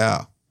mean?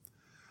 Yeah.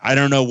 I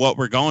don't know what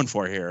we're going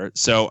for here.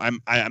 So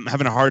I'm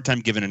having a hard time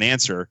giving an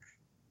answer.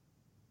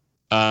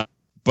 But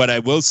I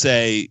will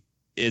say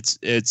it's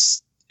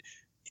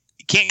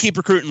you can't keep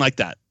recruiting like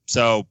that.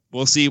 So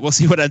we'll see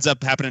what ends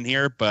up happening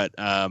here, but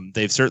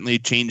they've certainly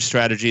changed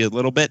strategy a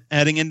little bit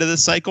heading into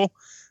this cycle.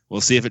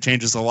 We'll see if it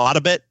changes a lot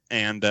a bit,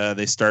 and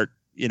they start,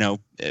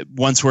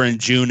 once we're in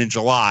June and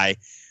July,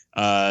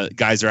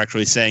 guys are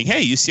actually saying,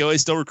 hey, UCLA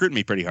is still recruiting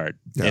me pretty hard.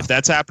 Yeah. If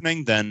that's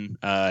happening, then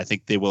I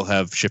think they will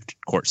have shifted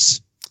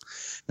course.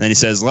 And then he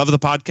says, love the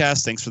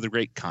podcast. Thanks for the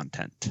great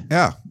content.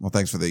 Yeah. Well,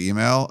 thanks for the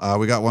email.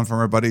 We got one from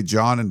our buddy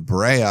John and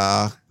Brea.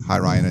 Hi,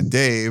 Ryan and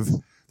Dave.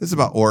 This is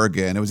about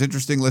Oregon. It was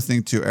interesting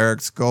listening to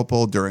Eric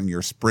Skopel during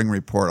your spring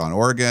report on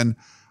Oregon.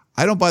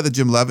 I don't buy the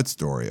Jim Leavitt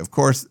story. Of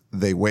course,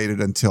 they waited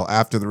until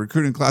after the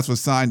recruiting class was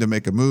signed to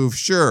make a move.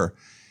 Sure,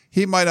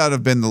 he might not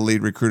have been the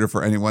lead recruiter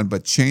for anyone,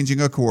 but changing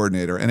a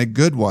coordinator, and a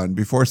good one,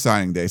 before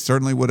signing day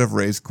certainly would have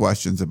raised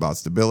questions about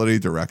stability,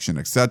 direction,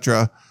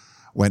 etc.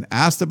 When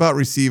asked about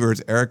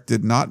receivers, Eric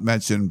did not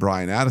mention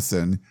Brian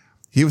Addison.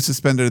 He was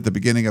suspended at the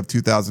beginning of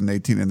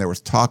 2018, and there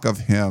was talk of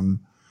him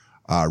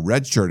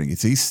redshirting.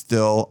 Is he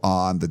still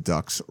on the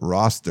Ducks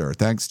roster?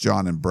 Thanks,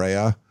 John and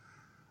Brea.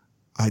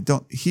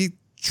 He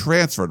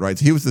transferred, right?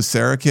 He was the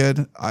Sarah kid.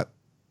 Do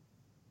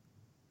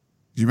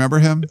you remember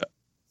him?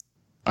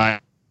 I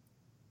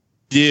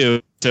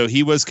do. So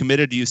he was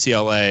committed to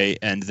UCLA,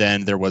 and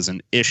then there was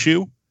an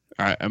issue.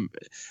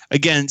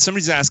 Again,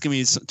 somebody's asking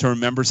me to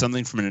remember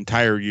something from an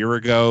entire year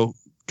ago.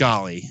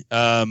 Golly.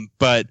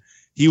 But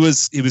he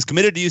was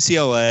committed to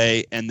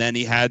UCLA, and then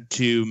he had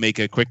to make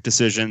a quick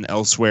decision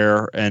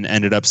elsewhere and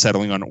ended up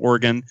settling on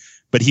Oregon.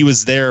 But he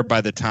was there by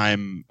the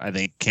time, I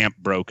think, camp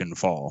broke in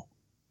fall.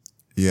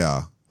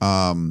 Yeah.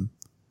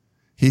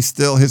 His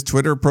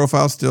Twitter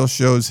profile still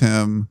shows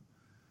him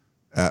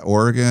at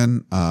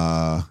Oregon.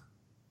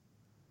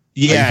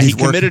 He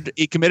committed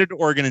to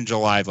Oregon in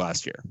July of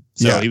last year.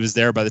 So he was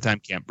there by the time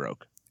camp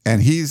broke.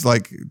 And he's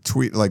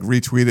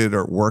retweeted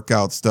or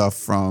workout stuff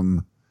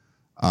from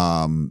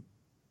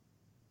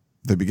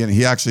the beginning.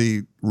 He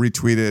actually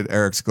retweeted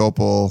Eric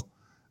Skopel.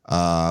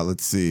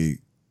 Let's see.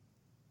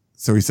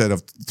 So he said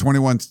of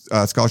 21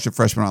 scholarship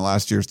freshmen on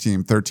last year's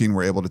team, 13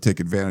 were able to take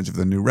advantage of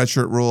the new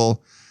redshirt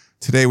rule.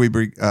 Today, we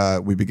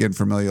begin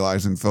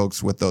familiarizing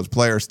folks with those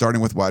players,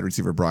 starting with wide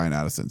receiver Brian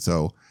Addison.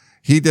 So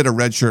he did a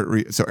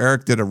redshirt. So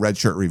Eric did a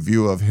redshirt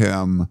review of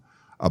him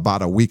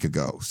about a week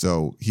ago.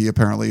 So he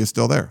apparently is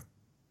still there.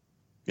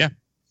 Yeah.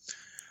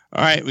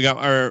 All right, we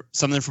got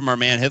something from our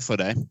man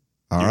Hythloday.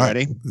 All right,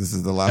 ready? This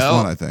is the last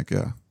one, I think.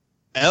 Yeah.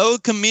 El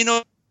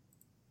Camino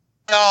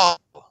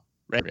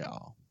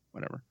Real,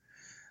 whatever.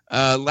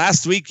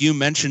 Last week, you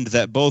mentioned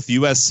that both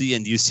USC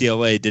and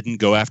UCLA didn't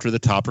go after the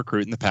top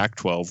recruit in the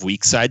Pac-12,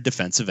 weak side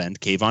defensive end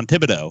Kayvon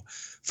Thibodeau.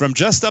 From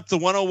just up the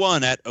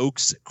 101 at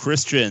Oaks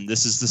Christian,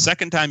 this is the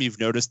second time you've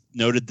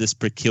noted this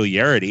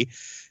peculiarity.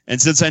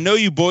 And since I know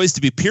you boys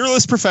to be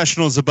peerless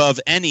professionals above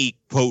any,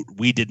 quote,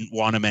 we didn't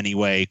want him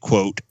anyway,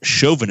 quote,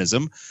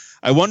 chauvinism,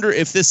 I wonder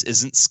if this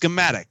isn't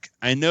schematic.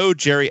 I know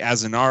Jerry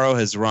Azzinaro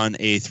has run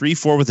a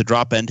 3-4 with a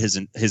drop end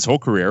his whole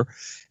career.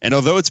 And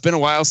although it's been a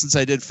while since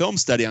I did film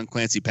study on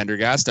Clancy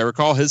Pendergast, I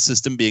recall his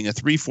system being a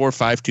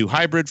 3-4-5-2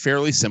 hybrid,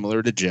 fairly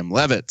similar to Jim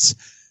Leavitt's.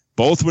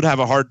 Both would have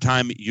a hard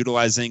time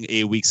utilizing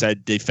a weak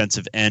side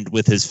defensive end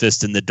with his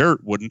fist in the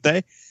dirt, wouldn't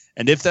they?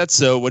 And if that's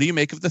so, what do you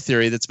make of the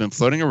theory that's been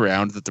floating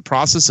around that the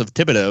process of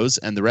Thibodeau's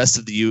and the rest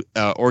of the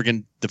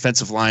Oregon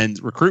defensive line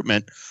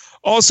recruitment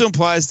also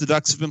implies the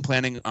Ducks have been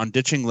planning on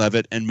ditching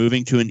Leavitt and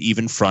moving to an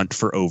even front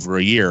for over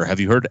a year? Have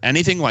you heard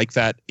anything like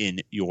that in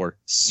your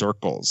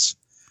circles?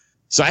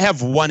 So I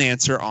have one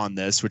answer on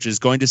this, which is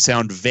going to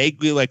sound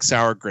vaguely like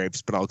sour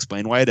grapes, but I'll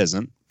explain why it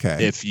isn't.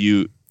 Okay.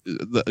 Can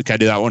I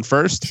do that one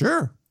first?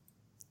 Sure.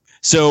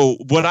 So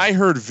what I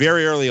heard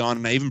very early on,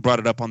 and I even brought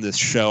it up on this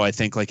show, I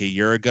think like a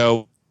year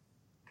ago,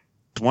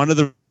 one of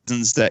the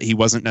reasons that he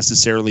wasn't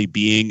necessarily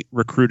being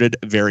recruited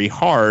very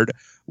hard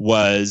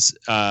was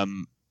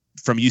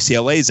from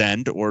UCLA's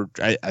end, or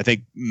I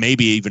think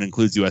maybe even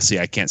includes USC.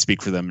 I can't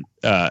speak for them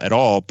at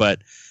all,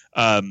 but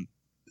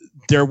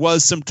there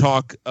was some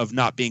talk of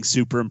not being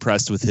super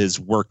impressed with his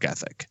work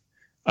ethic,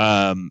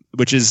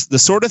 which is the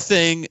sort of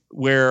thing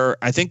where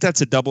I think that's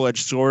a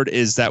double-edged sword,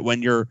 is that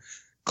when you're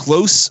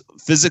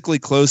physically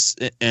close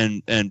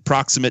and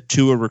proximate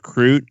to a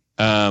recruit,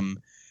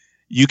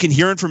 you can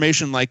hear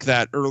information like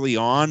that early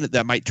on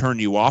that might turn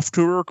you off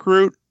to a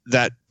recruit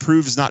that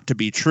proves not to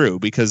be true,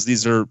 because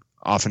these are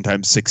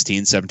oftentimes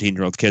 16,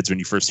 17-year-old kids when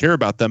you first hear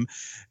about them.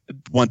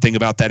 One thing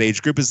about that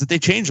age group is that they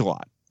change a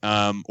lot,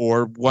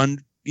 or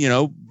one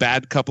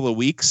bad couple of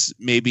weeks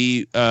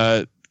maybe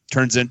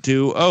turns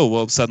into, oh,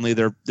 well, suddenly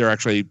they're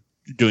actually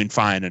doing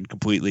fine and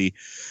completely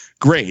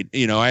great.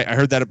 I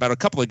heard that about a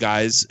couple of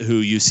guys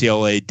who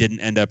UCLA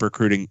didn't end up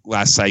recruiting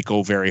last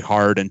cycle very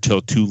hard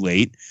until too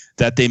late,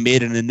 that they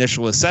made an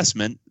initial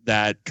assessment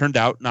that turned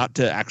out not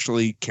to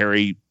actually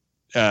carry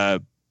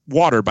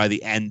water by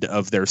the end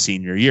of their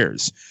senior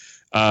years.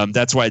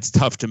 That's why it's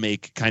tough to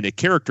make kind of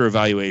character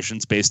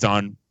evaluations based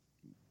on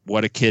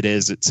what a kid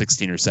is at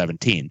 16 or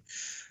 17.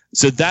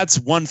 So that's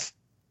one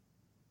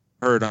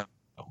heard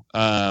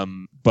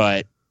on.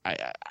 But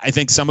I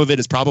think some of it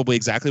is probably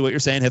exactly what you're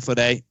saying,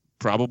 Hythloday.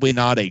 Probably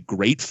not a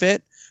great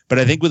fit, but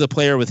I think with a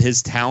player with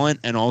his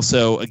talent and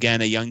also,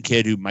 again, a young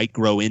kid who might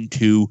grow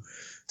into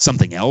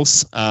something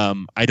else,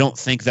 I don't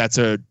think that's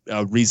a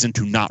reason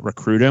to not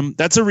recruit him.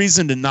 That's a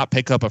reason to not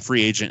pick up a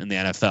free agent in the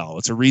NFL.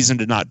 It's a reason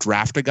to not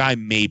draft a guy,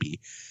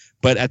 maybe.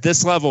 But at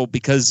this level,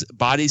 because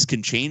bodies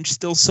can change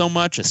still so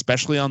much,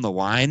 especially on the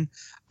line,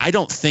 I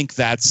don't think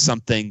that's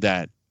something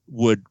that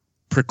would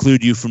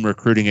preclude you from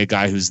recruiting a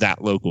guy who's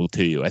that local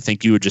to you. I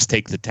think you would just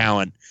take the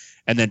talent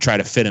and then try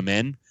to fit him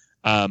in.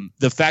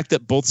 The fact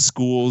that both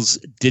schools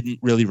didn't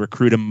really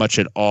recruit him much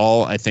at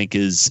all, I think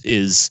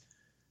is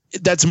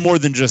that's more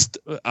than just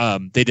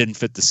they didn't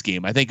fit the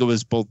scheme. I think it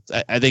was both.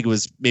 I think it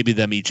was maybe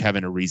them each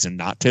having a reason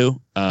not to.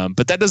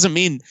 But that doesn't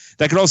mean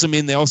that could also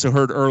mean they also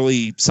heard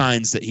early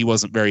signs that he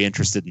wasn't very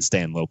interested in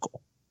staying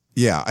local.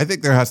 Yeah, I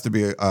think there has to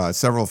be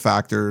several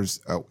factors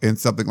in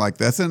something like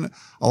this. And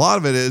a lot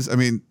of it is, I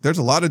mean, there's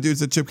a lot of dudes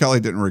that Chip Kelly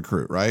didn't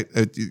recruit, right?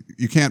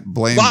 You can't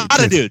blame a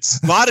lot of dudes.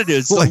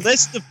 Like, the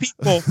list of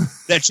people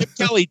that Chip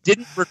Kelly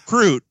didn't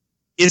recruit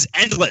is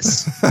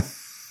endless.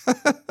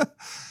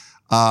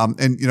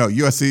 And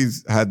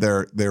USC's had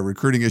their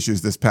recruiting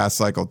issues this past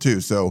cycle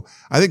too. So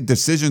I think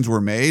decisions were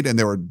made, and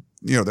there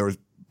was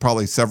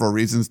probably several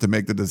reasons to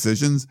make the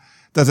decisions.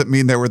 Doesn't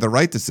mean they were the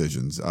right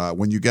decisions.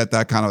 When you get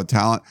that kind of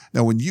talent,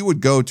 now when you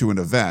would go to an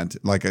event,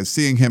 like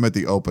seeing him at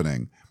the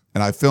opening,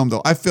 and I filmed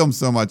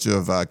so much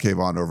of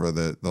Kayvon over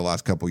the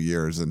last couple of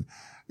years, and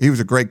he was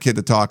a great kid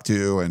to talk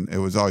to, and it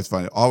was always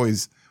fun.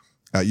 Always.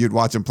 You'd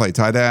watch him play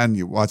tight end,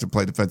 you watch him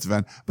play defensive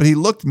end, but he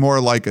looked more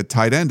like a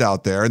tight end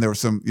out there. And there was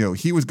some,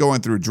 he was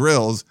going through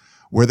drills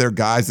where there are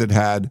guys that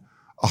had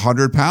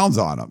 100 pounds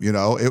on him.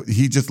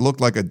 He just looked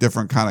like a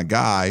different kind of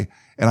guy.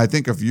 And I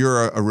think if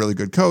you're a really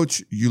good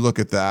coach, you look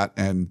at that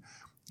and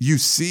you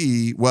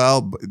see,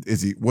 well,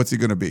 what's he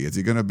going to be? Is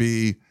he going to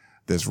be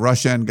this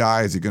rush end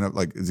guy? Is he going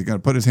to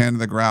put his hand in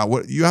the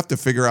ground? You have to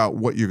figure out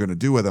what you're going to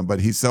do with him, but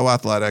he's so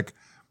athletic.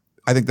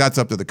 I think that's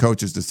up to the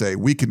coaches to say,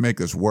 we can make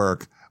this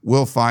work.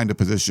 We'll find a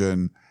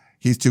position.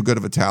 He's too good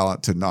of a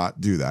talent to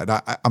not do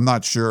that. I'm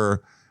not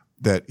sure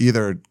that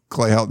either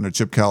Clay Helton or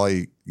Chip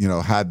Kelly,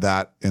 had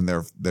that in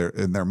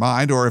their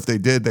mind, or if they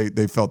did,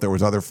 they felt there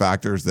was other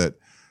factors that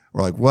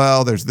were like,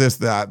 well, there's this,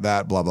 that,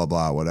 blah, blah,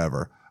 blah,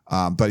 whatever.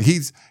 But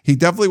he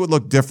definitely would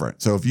look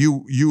different. So if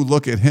you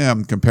look at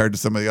him compared to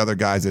some of the other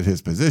guys at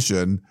his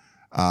position,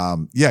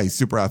 he's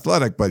super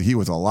athletic, but he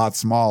was a lot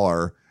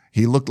smaller.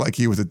 He looked like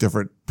he was a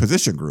different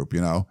position group,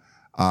 and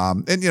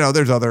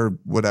there's other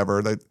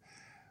whatever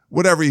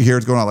you hear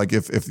is going on. Like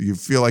if you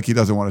feel like he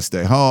doesn't want to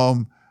stay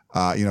home,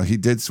 he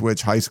did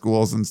switch high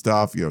schools and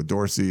stuff,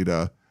 Dorsey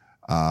to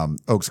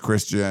Oaks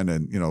Christian,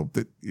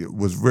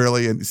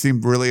 and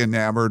seemed really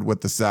enamored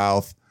with the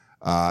South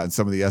and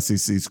some of the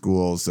SEC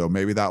schools. So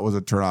maybe that was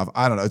a turnoff.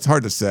 I don't know. It's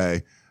hard to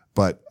say,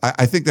 but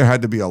I think there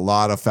had to be a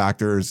lot of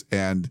factors,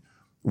 and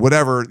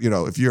whatever,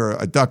 if you're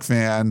a Duck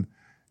fan,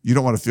 you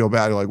don't want to feel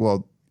bad. You're like,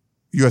 well,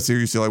 USC or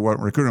UCLA weren't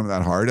recruiting him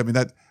that hard. I mean,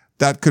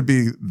 that could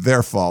be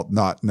their fault,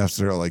 not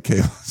necessarily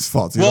Kayvon's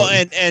fault. Well,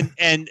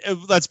 and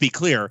let's be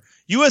clear,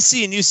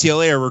 USC and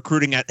UCLA are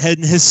recruiting at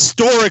an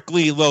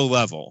historically low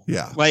level.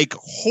 Yeah. Like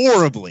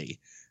horribly.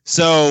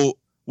 So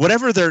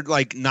whatever they're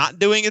like not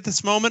doing at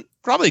this moment,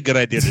 probably a good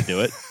idea to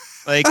do it.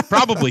 Like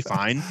probably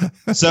fine.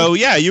 So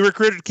yeah, you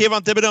recruited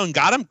Kayvon Thibodeau and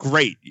got him.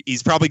 Great.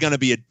 He's probably going to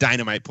be a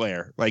dynamite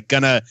player, like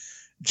gonna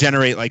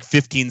generate like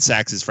 15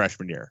 sacks his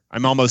freshman year.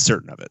 I'm almost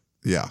certain of it.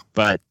 Yeah.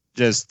 But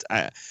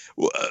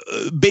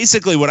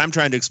basically what I'm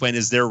trying to explain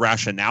is their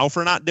rationale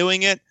for not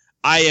doing it.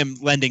 I am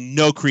lending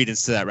no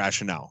credence to that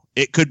rationale.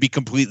 It could be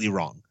completely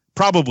wrong.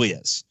 Probably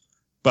is.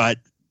 But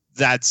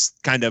that's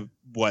kind of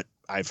what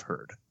I've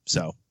heard.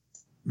 So,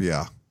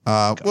 yeah.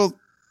 Well,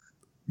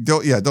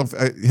 don't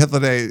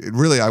Hythloday,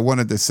 really, I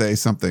wanted to say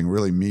something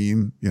really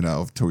mean,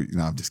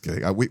 I'm just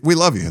kidding. We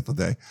love you,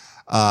 Hythloday.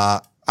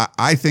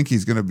 I think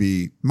he's going to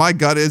be, my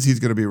gut is he's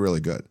going to be really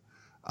good.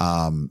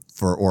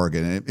 For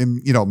Oregon,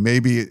 and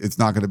maybe it's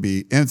not going to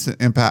be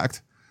instant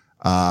impact.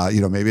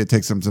 Maybe it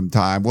takes him some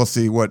time. We'll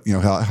see what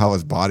how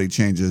his body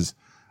changes.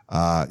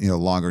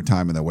 Longer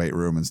time in the weight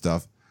room and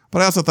stuff.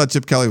 But I also thought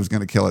Chip Kelly was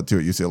going to kill it too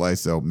at UCLA.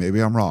 So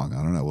maybe I'm wrong.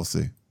 I don't know. We'll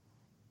see.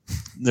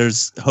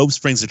 There's hope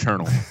springs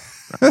eternal.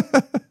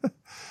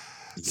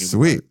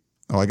 Sweet.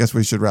 Oh, I guess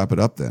we should wrap it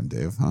up then,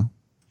 Dave. Huh?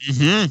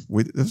 Mm-hmm.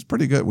 This is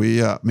pretty good.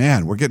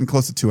 We're getting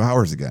close to 2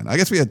 hours again. I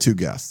guess we had 2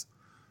 guests.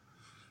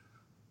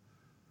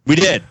 We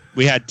did.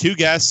 We had 2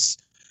 guests.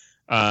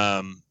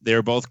 They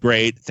were both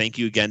great. Thank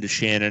you again to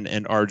Shannon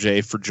and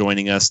RJ for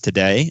joining us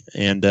today.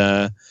 And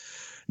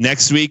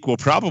next week, we'll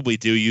probably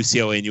do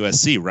UCLA and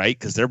USC, right?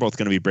 Because they're both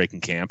going to be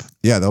breaking camp.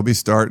 Yeah, they'll be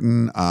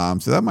starting.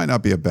 So that might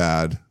not be a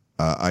bad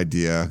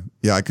idea.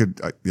 Yeah, I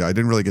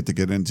didn't really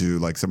get into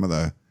like some of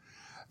the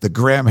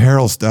Graham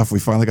Harrell stuff. We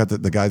finally got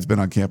the guy's been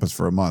on campus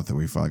for a month, and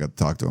we finally got to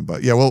talk to him.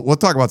 But yeah, we'll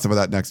talk about some of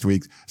that next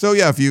week. So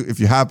yeah, if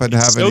you happen to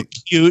have any,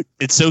 cute.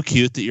 It's so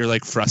cute that you're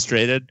like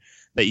frustrated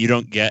that you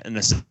don't get an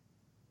assistant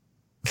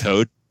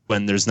coach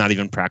when there's not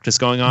even practice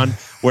going on.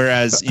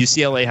 Whereas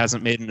UCLA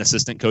hasn't made an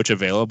assistant coach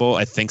available,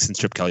 I think, since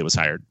Chip Kelly was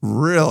hired.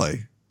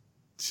 Really?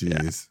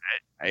 Jeez.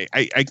 Yeah,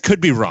 I could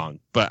be wrong,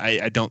 but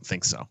I don't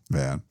think so.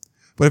 Man.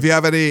 But if you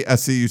have any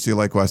SC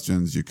UCLA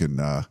questions, you can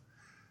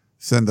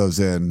send those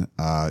in,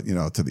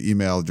 to the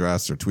email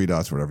address or tweet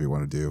us, whatever you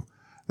want to do.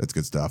 That's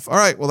good stuff. All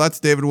right. Well, that's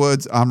David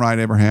Woods. I'm Ryan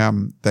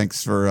Abraham.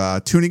 Thanks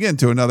for tuning in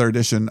to another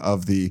edition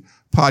of the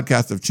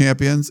Podcast of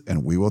Champions,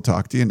 and we will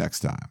talk to you next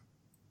time.